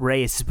also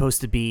Rey is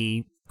supposed to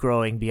be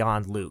growing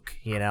beyond Luke,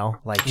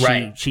 like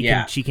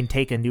she can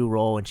take a new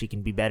role and she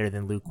can be better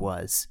than Luke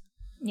was.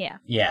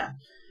 Yeah.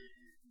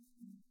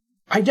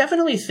 I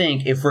definitely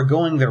think if we're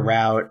going the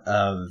route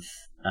of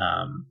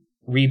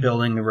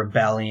rebuilding the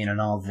rebellion and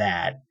all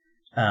that,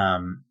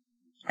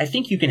 I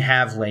think you can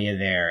have Leia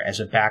there as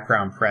a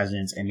background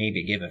presence and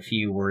maybe give a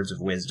few words of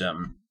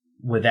wisdom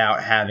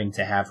without having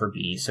to have her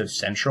be so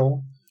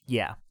central.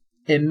 Yeah.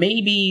 And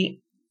maybe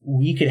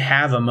we could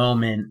have a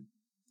moment,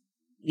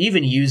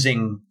 even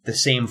using the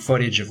same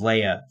footage of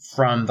Leia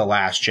from The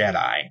Last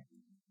Jedi,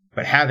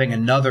 but having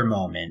another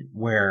moment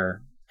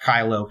where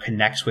Kylo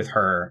connects with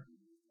her,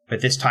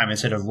 but this time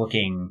instead of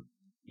looking,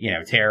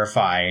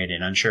 terrified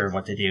and unsure of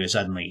what to do,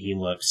 suddenly he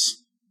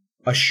looks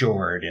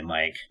assured and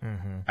like,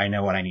 I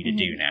know what I need to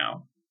do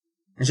now.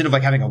 Instead of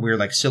like having a weird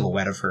like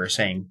silhouette of her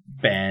saying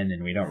Ben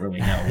and we don't really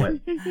know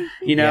what,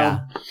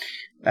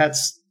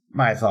 that's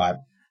my thought.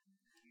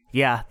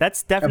 Yeah,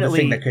 that's definitely the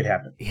thing that could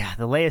happen. Yeah,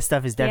 the Leia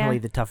stuff is definitely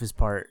the toughest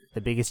part,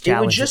 the biggest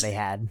challenge that they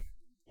had.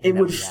 It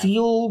would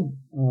feel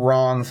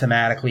wrong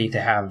thematically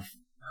to have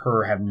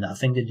her have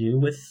nothing to do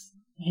with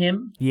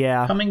him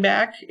coming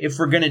back if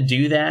we're going to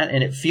do that,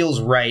 and it feels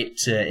right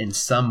to in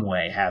some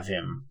way have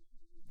him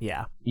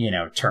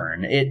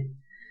turn. It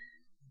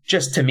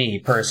just, to me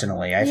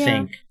personally, I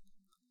think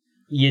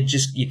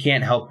you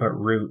can't help but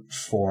root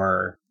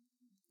for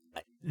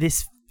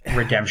this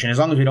redemption as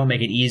long as we don't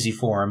make it easy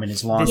for him and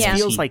as long as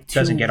he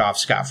doesn't get off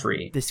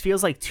scot-free. This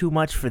feels like too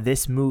much for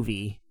this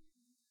movie,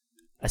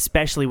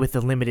 especially with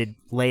the limited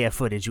Leia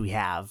footage we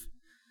have.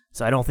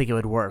 So I don't think it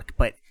would work,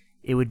 but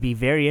it would be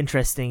very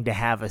interesting to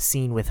have a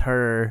scene with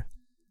her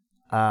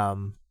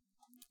and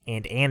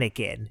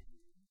Anakin,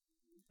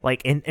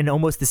 like in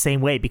almost the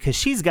same way, because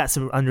she's got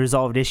some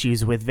unresolved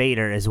issues with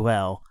Vader as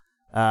well.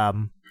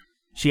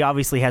 She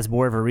obviously has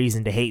more of a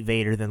reason to hate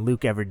Vader than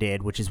Luke ever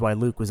did, which is why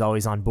Luke was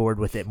always on board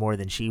with it more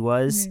than she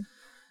was.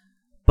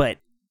 But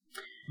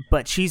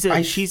she's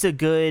a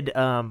good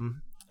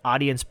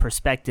audience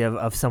perspective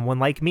of someone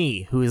like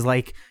me, who is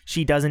like,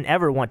 she doesn't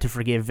ever want to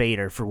forgive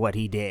Vader for what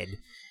he did.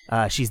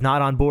 She's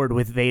not on board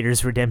with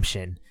Vader's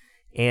redemption,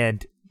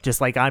 and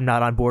just like I'm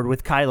not on board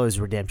with Kylo's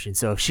redemption.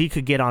 So if she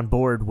could get on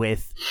board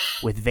with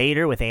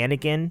Vader, with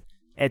Anakin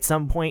at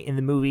some point in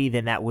the movie,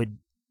 then that would,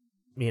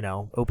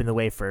 open the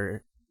way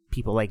for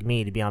people like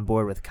me to be on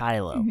board with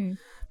Kylo.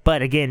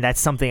 But again,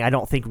 that's something I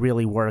don't think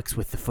really works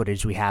with the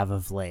footage we have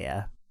of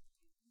Leia.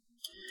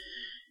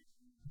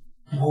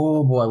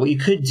 Oh boy, what you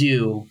could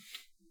do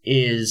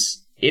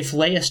is, if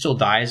Leia still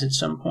dies at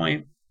some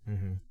point,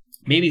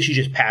 maybe she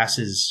just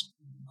passes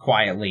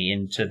quietly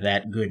into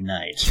that good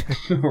night,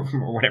 or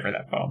whatever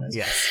that poem is.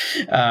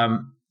 Yes.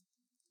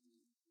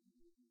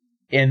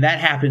 And that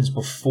happens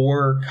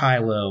before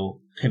Kylo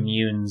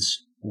communes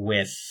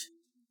with...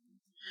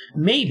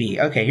 Maybe.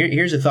 Okay,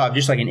 here's a thought,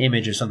 just like an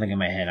image of something in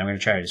my head. I'm going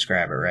to try to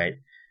describe it, right?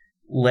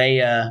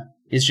 Leia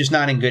is just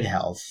not in good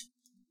health.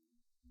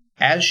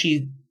 As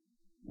she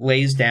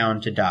lays down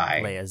to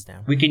die... Leia's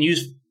down. We can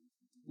use...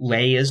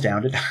 Leia's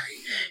down to die.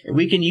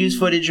 We can use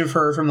footage of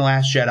her from The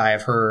Last Jedi,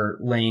 of her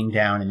laying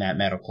down in that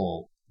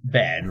medical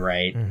bed,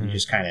 right? You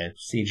just kind of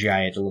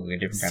CGI it to look like a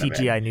different kind of bed.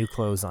 CGI new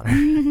clothes on her.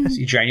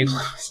 CGI new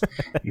clothes.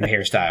 New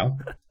hairstyle.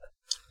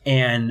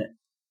 And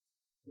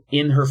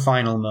in her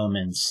final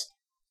moments,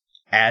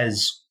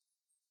 as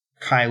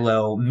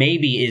Kylo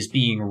maybe is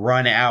being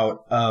run out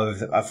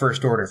of a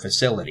First Order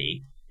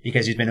facility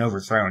because he's been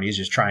overthrown, he's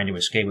just trying to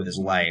escape with his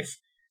life,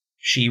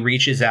 she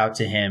reaches out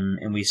to him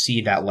and we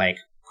see that like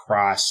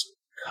cross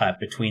cut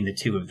between the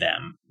two of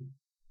them.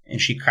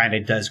 And she kind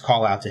of does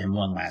call out to him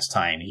one last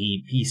time.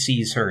 He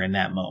sees her in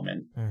that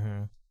moment.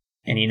 Mm-hmm.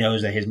 And he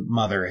knows that his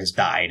mother has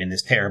died in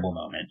this terrible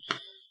moment.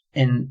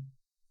 And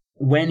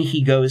when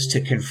he goes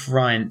to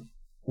confront,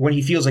 when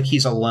he feels like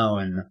he's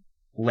alone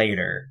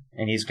later,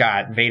 and he's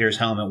got Vader's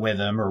helmet with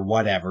him or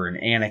whatever,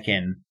 and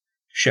Anakin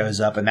shows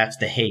up, and that's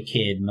the "Hey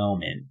Kid"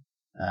 moment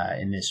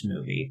in this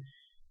movie.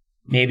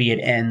 Maybe it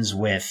ends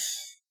with,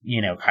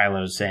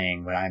 Kylo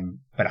saying,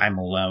 but I'm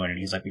alone, and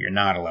he's like, but you're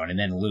not alone. And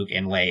then Luke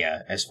and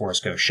Leia as Force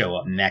Ghosts show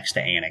up next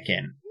to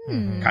Anakin,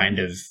 kind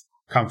of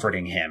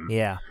comforting him.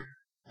 Yeah.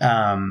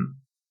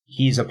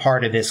 He's a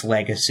part of this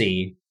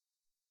legacy.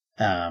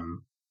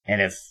 And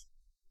if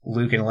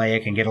Luke and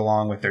Leia can get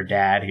along with their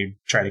dad, who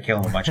tried to kill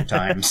him a bunch of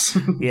times,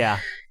 yeah,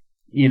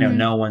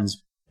 no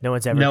one's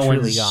ever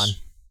truly gone.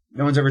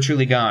 No one's ever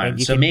truly gone.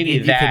 So maybe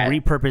you can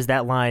repurpose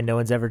that line, "No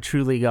one's ever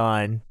truly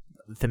gone,"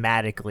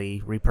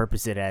 thematically,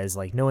 repurpose it as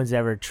like, no one's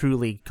ever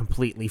truly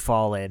completely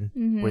fallen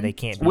where they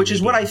can't be which is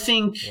redeemed. what I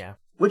think. Yeah.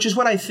 Which is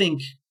what I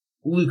think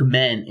Luke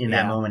meant in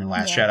that moment in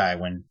Last Jedi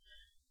when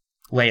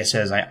Leia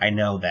says, I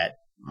know that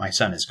my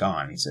son is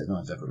gone. He says, no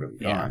one's ever really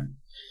gone.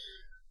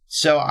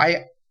 So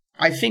I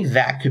think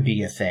that could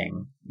be a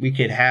thing. We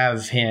could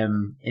have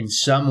him in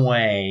some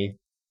way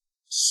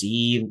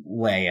see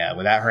Leia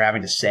without her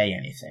having to say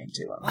anything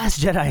to him. Last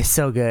Jedi is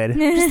so good. I'm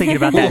just thinking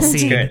about that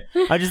scene. Good.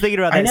 I'm just thinking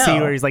about that scene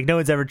where he's like, no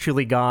one's ever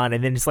truly gone.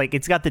 And then it's like,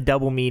 it's got the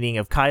double meaning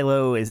of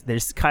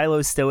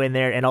Kylo's still in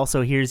there. And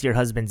also here's your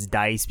husband's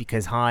dice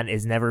because Han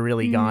is never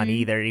really gone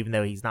either, even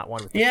though he's not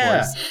one with the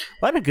Force.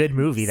 What a good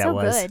movie that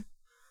was. Good.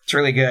 It's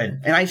really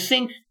good. And I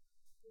think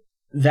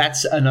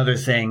that's another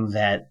thing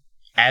that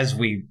as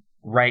we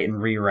write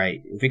and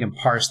rewrite, if we can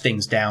parse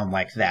things down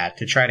like that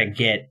to try to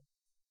get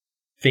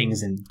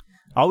things in.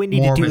 All we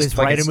need to do is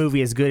write a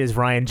movie as good as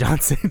Rian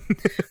Johnson.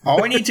 All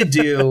we need to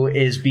do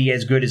is be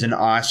as good as an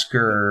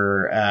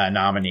Oscar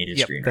nominated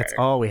screenwriter. That's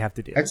all we have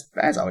to do.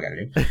 That's all we got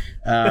to do.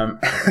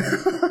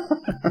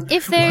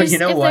 If there's, you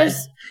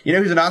know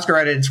who's an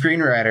Oscar-rated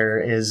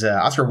screenwriter is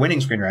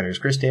Oscar-winning screenwriter is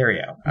Chris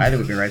Terrio. I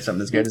think we can write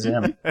something as good as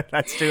him.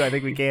 That's true. I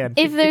think we can.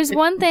 If there's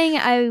one thing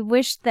I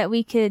wish that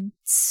we could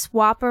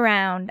swap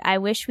around, I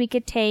wish we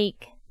could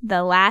take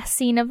the last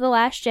scene of The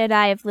Last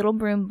Jedi of Little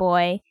Broom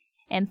Boy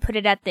and put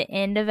it at the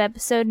end of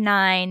episode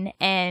 9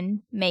 and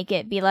make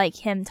it be like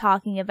him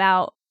talking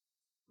about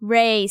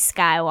Rey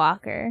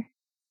Skywalker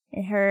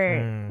and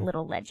her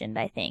little legend,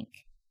 I think.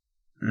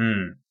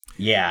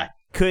 Yeah.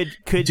 Could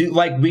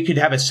we could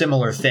have a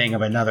similar thing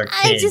of another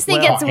kid I just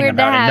think it's weird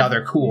about to have,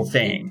 another cool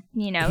thing.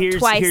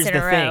 Twice in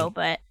a row,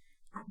 but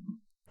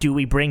do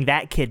we bring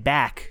that kid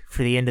back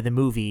for the end of the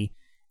movie,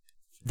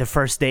 the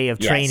first day of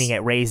training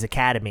at Rey's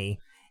Academy?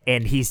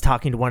 And he's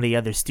talking to one of the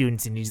other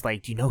students, and he's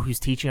like, do you know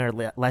who's teaching our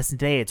lesson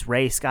today? It's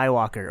Rey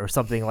Skywalker, or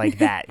something like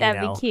that.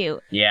 That'd be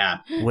cute. Yeah.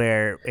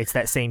 Where it's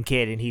that same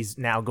kid, and he's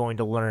now going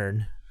to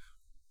learn.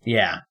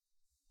 Yeah.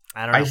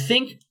 I don't know.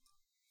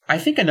 I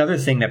think another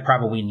thing that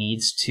probably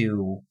needs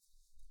to...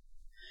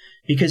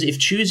 Because if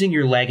choosing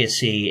your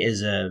legacy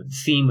is a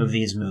theme of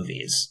these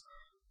movies,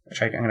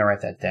 which I'm going to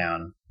write that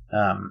down,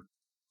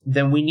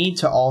 then we need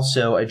to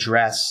also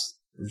address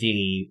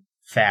the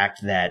fact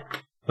that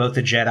both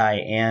the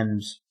Jedi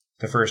and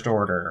the First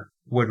Order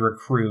would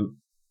recruit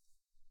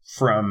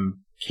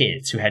from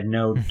kids who had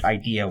no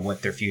idea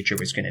what their future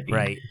was going to be.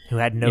 Right. Who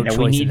had no choice.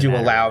 We need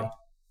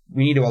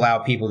to allow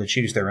people to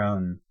choose their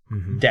own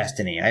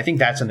destiny. And I think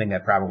that's something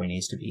that probably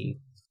needs to be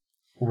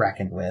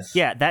reckoned with.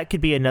 Yeah, that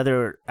could be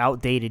another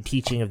outdated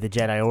teaching of the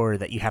Jedi Order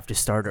that you have to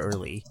start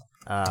early.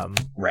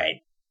 Right.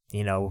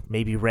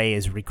 Maybe Rey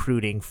is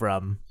recruiting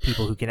from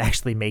people who can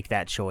actually make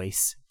that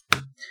choice.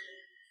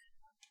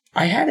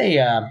 I had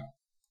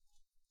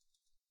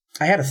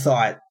a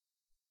thought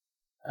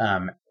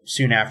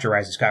soon after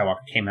Rise of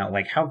Skywalker came out,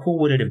 like, how cool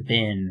would it have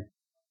been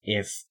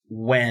if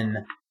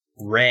when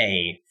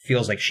Rey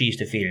feels like she's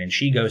defeated and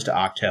she goes to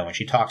Ahch-To and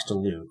she talks to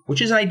Luke,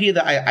 which is an idea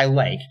that I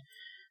like,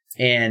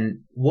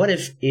 and what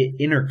if it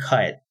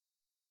intercut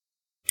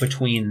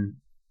between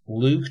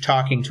Luke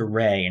talking to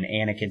Rey and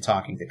Anakin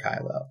talking to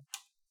Kylo?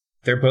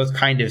 They're both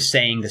kind of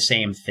saying the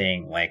same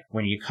thing. Like,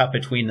 when you cut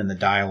between them, the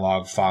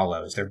dialogue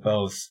follows. They're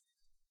both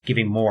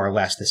giving more or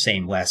less the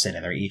same lesson,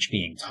 and they're each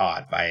being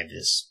taught by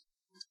this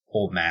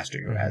old master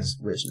who has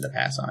wisdom to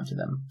pass on to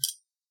them.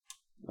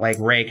 Like,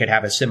 Rey could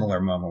have a similar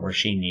moment where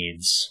she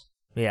needs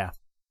a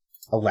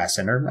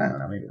lesson, or I don't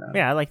know, maybe not.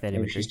 Yeah, I like that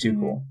maybe image. She's too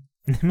cool.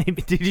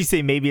 Maybe did you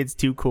say maybe it's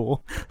too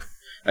cool?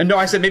 No,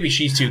 I said maybe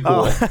she's too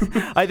cool.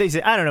 I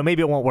don't know,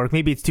 maybe it won't work.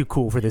 Maybe it's too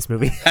cool for this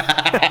movie.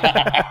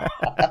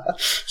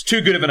 It's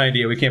too good of an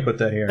idea. We can't put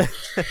that here.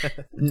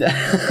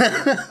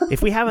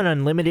 If we have an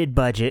unlimited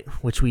budget,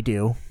 which we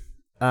do,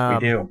 we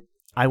do.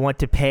 I want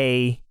to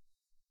pay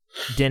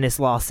Dennis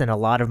Lawson a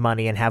lot of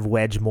money and have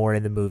Wedge more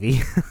in the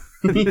movie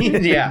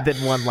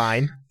than one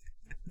line.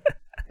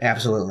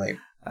 Absolutely.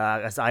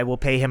 I will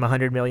pay him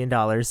 $100 million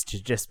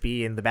to just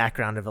be in the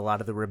background of a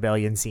lot of the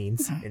rebellion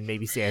scenes and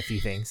maybe say a few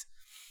things.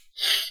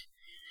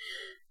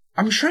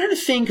 I'm trying to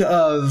think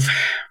of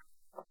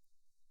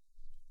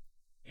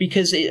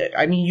because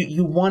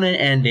you want an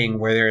ending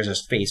where there's a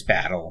space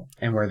battle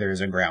and where there's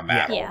a ground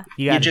battle. Yeah.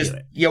 You gotta do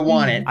it. You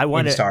want it. I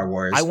want in it, Star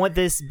Wars. I want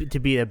this to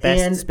be the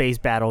best space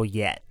battle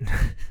yet.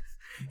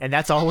 And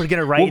that's all we're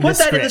gonna write. We'll put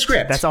that in the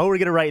script. That's all we're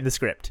gonna write in the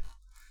script.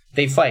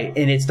 They fight,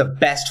 and it's the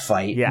best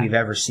fight we've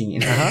ever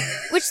seen.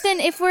 Which then,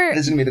 if we're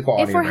this is gonna be the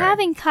quality. if we're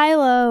having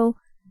Kylo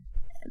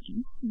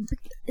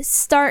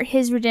start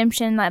his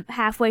redemption like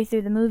halfway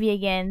through the movie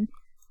again,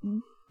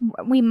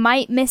 we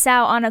might miss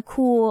out on a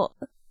cool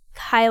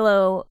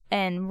Kylo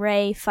and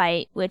Rey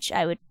fight, which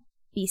I would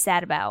be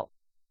sad about.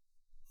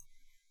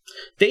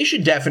 They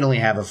should definitely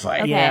have a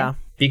fight. Okay. Yeah.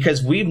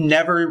 Because we've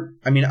never...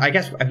 I mean, I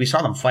guess we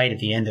saw them fight at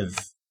the end of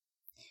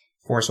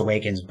Force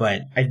Awakens,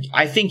 but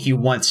I think you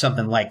want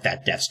something like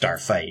that Death Star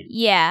fight.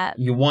 Yeah.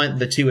 You want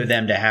the two of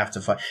them to have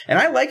to fight. And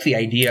I like the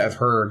idea of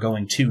her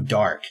going too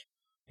dark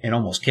and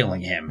almost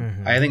killing him.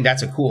 Mm-hmm. I think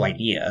that's a cool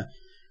idea.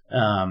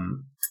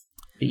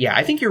 But yeah,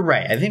 I think you're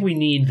right. I think we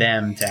need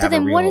them to have a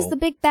real... So then what is the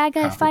big bad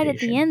guy fight at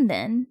the confrontation. end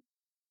then?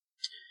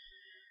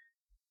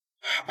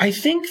 I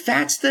think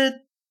that's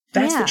the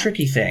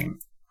tricky thing.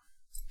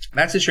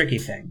 That's the tricky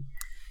thing.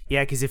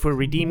 Yeah, because if we're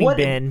redeeming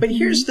Ben, but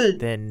here's the...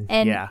 then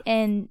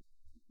And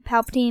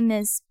Palpatine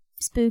is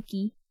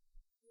spooky.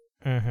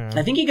 Mm-hmm.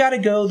 I think you got to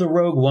go the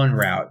Rogue One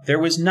route. There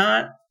was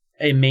not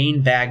a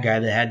main bad guy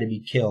that had to be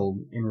killed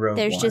in Rogue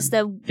There's One. just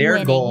a Their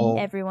winning. goal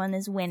Everyone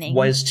is winning.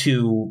 was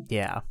to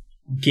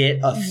get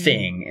a Mm-hmm.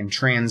 thing and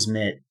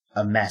transmit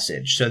a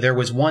message. So there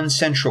was one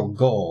central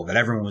goal that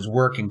everyone was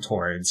working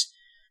towards,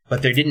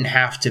 but there didn't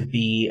have to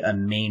be a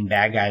main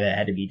bad guy that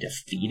had to be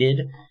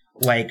defeated.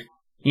 Like,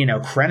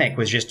 Krennic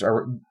was just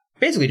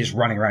basically just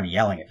running around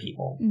yelling at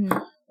people. Mm-hmm.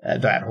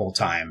 That whole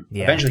time.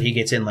 Yeah. Eventually he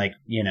gets in,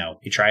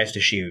 he tries to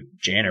shoot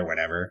Jyn or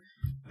whatever.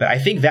 But I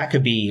think that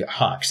could be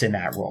Hux in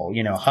that role.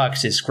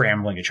 Hux is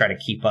scrambling to try to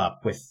keep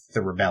up with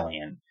the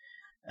rebellion.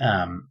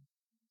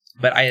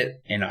 But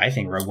I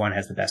think Rogue One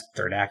has the best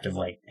third act of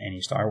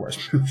any Star Wars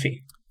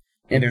movie.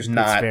 And there's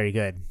not... It's very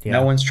good. Yeah.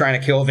 No one's trying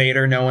to kill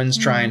Vader. No one's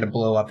trying to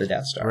blow up the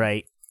Death Star.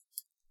 Right.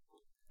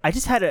 I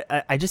just had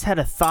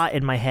a thought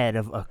in my head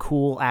of a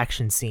cool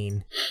action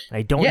scene.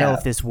 I don't know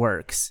if this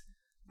works.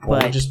 Well,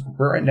 But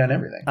we're writing down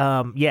everything.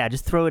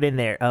 just throw it in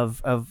there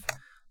of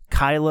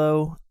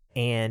Kylo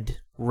and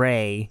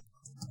Rey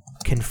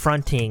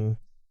confronting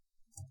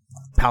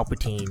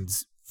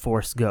Palpatine's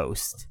Force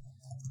ghost.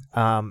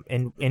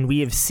 And we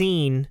have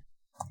seen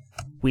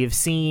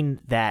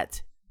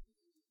that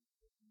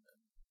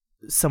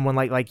someone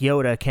like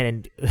Yoda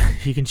can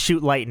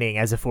shoot lightning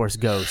as a Force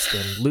ghost,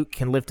 and Luke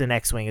can lift an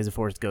X-wing as a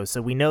Force ghost.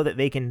 So we know that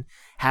they can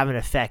have an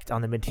effect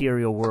on the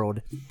material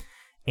world.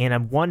 And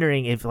I'm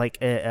wondering if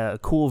a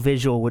cool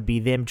visual would be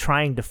them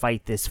trying to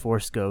fight this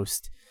Force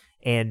ghost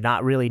and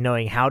not really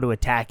knowing how to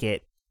attack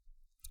it,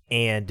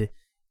 and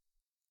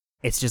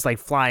it's just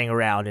flying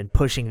around and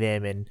pushing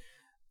them and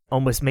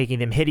almost making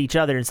them hit each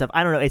other and stuff.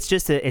 I don't know. It's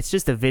just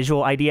a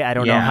visual idea. I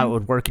don't know how it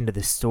would work into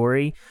the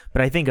story,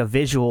 but I think a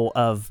visual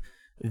of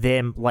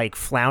them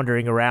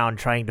floundering around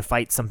trying to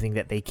fight something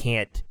that they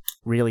can't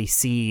really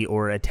see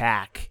or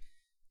attack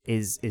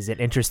is an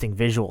interesting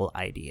visual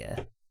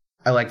idea.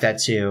 I like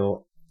that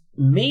too.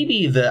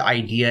 Maybe the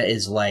idea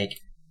is I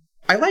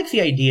like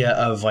the idea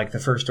of the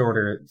First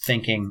Order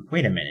thinking,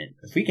 wait a minute,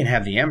 if we can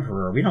have the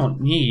Emperor, we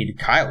don't need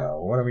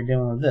Kylo. What are we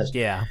doing with this?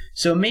 Yeah.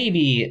 So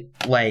maybe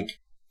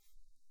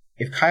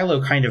if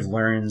Kylo kind of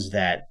learns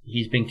that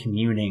he's been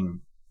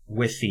communing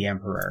with the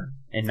Emperor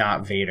and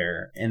not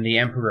Vader, and the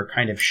Emperor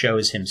kind of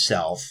shows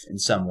himself in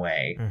some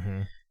way,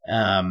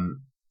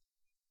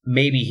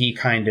 maybe he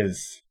kind of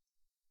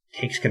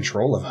takes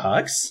control of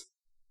Hux.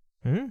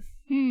 Kind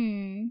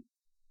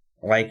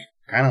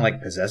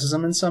of possesses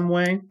him in some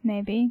way.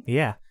 Maybe.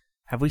 Yeah.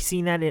 Have we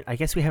seen that I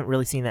guess we haven't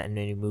really seen that in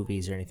any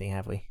movies or anything,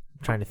 have we?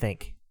 I'm trying to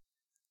think.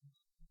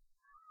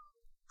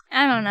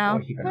 I don't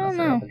know.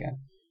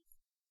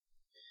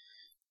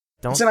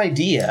 It's an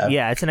idea.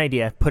 Yeah, it's an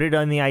idea. Put it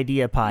on the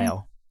idea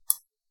pile.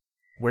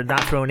 We're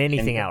not throwing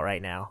anything out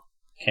right now.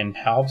 Can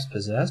Palps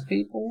possess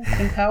people?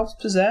 Can Palps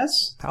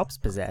possess?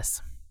 Palps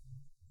possess.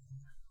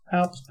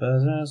 Palps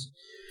possess.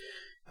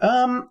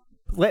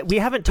 We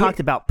haven't talked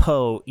about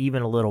Poe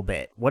even a little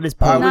bit. What is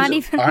Poe?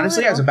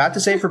 Honestly, I was about to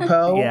say for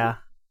Poe. Yeah.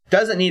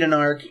 Doesn't need an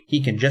arc.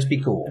 He can just be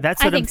cool.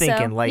 That's what I'm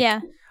thinking.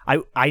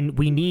 So.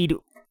 We need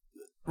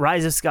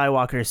Rise of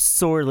Skywalker is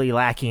sorely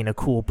lacking a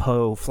cool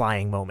Poe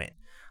flying moment.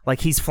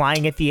 He's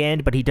flying at the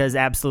end, but he does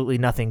absolutely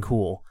nothing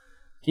cool.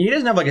 He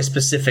doesn't have a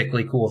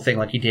specifically cool thing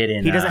like he did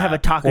in. He doesn't have a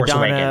Force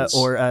Takodana Awakens.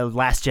 or a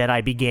Last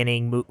Jedi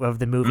beginning of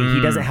the movie.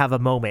 He doesn't have a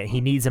moment.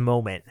 He needs a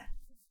moment.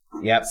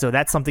 Yep. So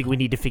that's something we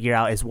need to figure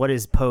out is what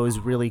is Poe's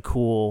really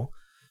cool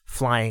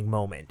flying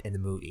moment in the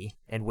movie,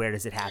 and where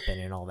does it happen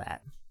and all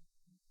that.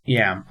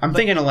 Yeah, I'm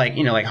thinking of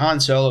Han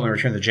Solo in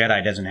Return of the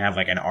Jedi doesn't have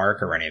an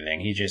arc or anything.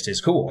 He just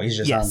is cool. He's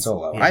just Han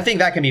Solo. Yeah. I think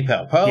that can be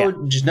Poe.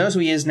 Poe just knows who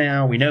he is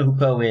now. We know who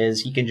Poe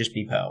is. He can just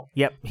be Poe.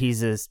 Yep, he's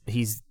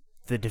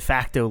the de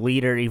facto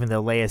leader, even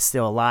though Leia's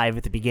still alive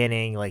at the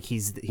beginning.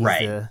 He's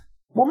right.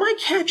 Well, my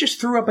cat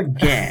just threw up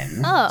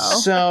again. Oh.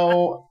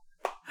 So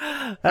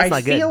That's I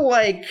not good. feel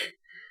like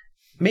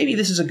maybe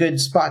this is a good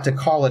spot to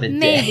call it a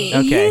Maybe.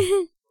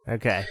 Okay.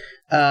 Okay.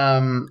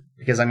 day.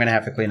 Because I'm going to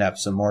have to clean up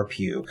some more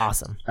puke.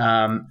 Awesome.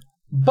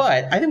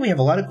 But I think we have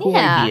a lot of cool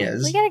yeah,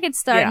 ideas. we got a good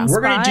starting Yeah. spot.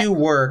 We're going to do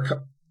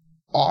work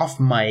off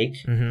mic,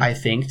 Mhm. I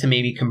think, to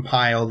maybe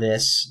compile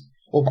this.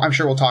 Well, I'm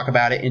sure we'll talk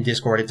about it in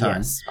Discord a ton.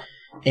 Yes.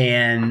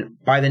 And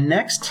by the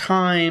next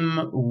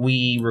time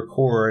we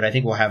record, I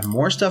think we'll have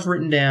more stuff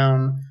written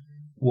down.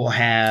 We'll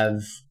have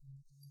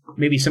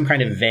maybe some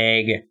kind of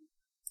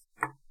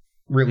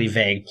really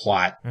vague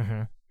plot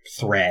Mm-hmm.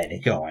 thread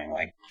going.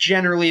 Like,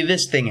 generally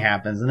this thing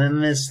happens, and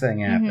then this thing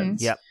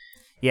happens. Yep.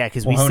 Yeah,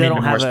 because We'll we hone still into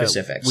don't more have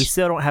specifics. we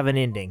still don't have an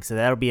ending, so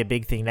that'll be a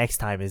big thing next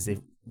time. Is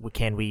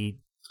can we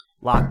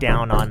lock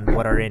down on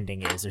what our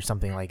ending is or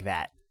something like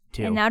that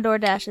too? And now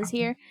DoorDash is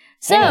here.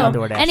 Now So,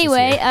 DoorDash is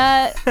anyway,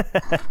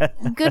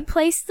 here. good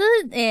place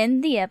to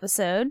end the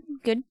episode.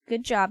 Good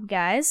job,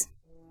 guys.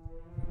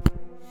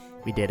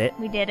 We did it.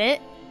 We did it.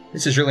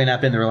 This has really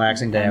not been the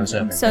relaxing day I was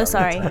hoping. I'm so for.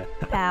 sorry,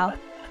 pal.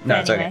 No, But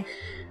it's anyway.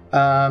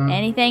 okay.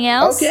 Anything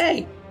else?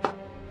 Okay.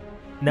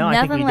 No, I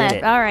Nothing think we left. did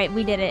it. All right,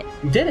 we did it.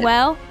 We did it.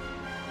 Well,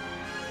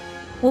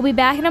 we'll be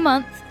back in a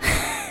month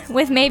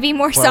with maybe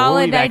more Well, solid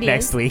we'll be back ideas.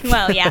 next week.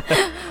 Well, yeah.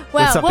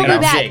 Well, something we'll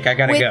be else. back Jake, I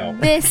gotta with go.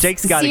 this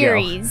Jake's gotta go.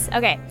 series.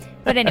 Okay.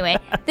 But anyway,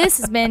 this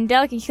has been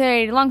Delicately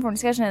Curated long-form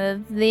discussion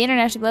of the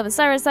internationally beloved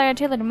Star Wars saga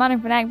tailored to modern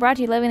fanatic, brought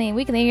to you lovingly and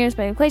weekly years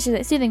by the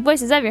places soothing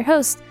voices of your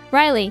host,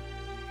 Riley.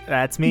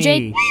 That's me.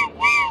 Jake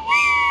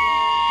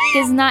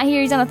is not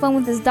here. He's on the phone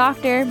with his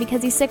doctor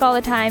because he's sick all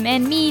the time.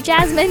 And me,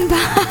 Jasmine. Bye.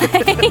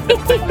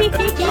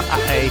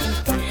 Bye.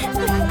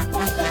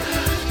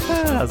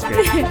 That was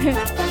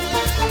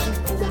great.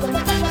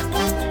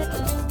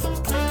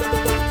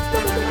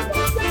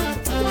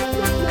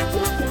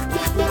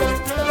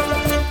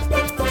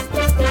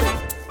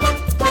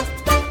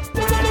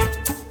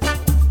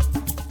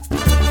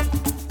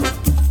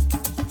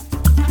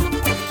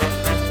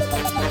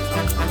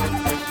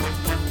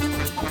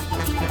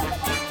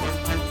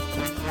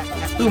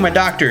 Ooh, my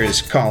doctor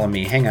is calling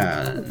me. Hang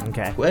on.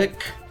 Okay.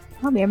 Quick.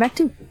 I'll be right back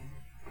too.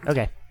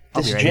 Okay.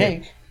 I'll This be is right here.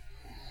 Jake.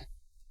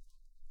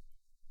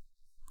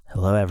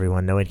 Hello,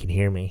 everyone. No one can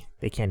hear me.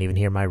 They can't even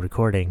hear my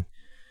recording.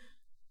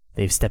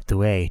 They've stepped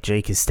away.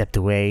 Jake has stepped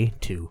away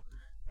to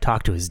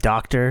talk to his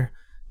doctor.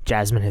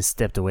 Jasmine has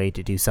stepped away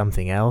to do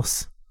something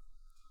else.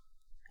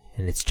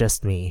 And it's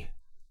just me.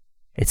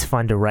 It's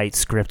fun to write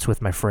scripts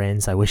with my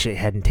friends. I wish it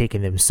hadn't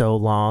taken them so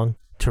long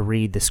to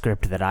read the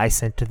script that I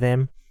sent to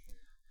them,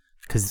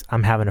 because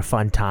I'm having a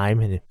fun time,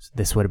 and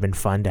this would have been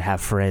fun to have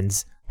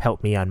friends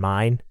help me on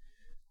mine.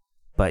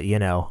 But, you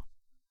know,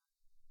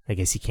 I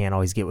guess you can't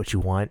always get what you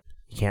want.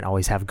 You can't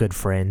always have good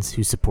friends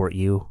who support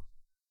you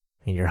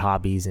in your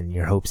hobbies and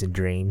your hopes and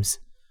dreams.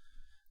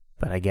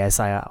 But I guess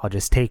I'll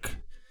just take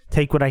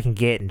what I can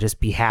get and just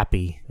be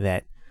happy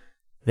that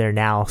they're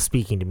now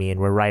speaking to me and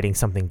we're writing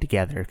something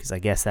together, because I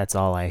guess that's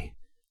all I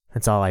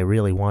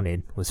really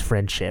wanted was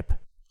friendship.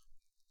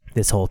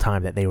 This whole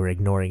time that they were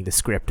ignoring the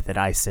script that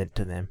I sent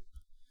to them.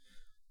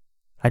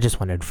 I just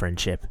wanted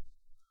friendship.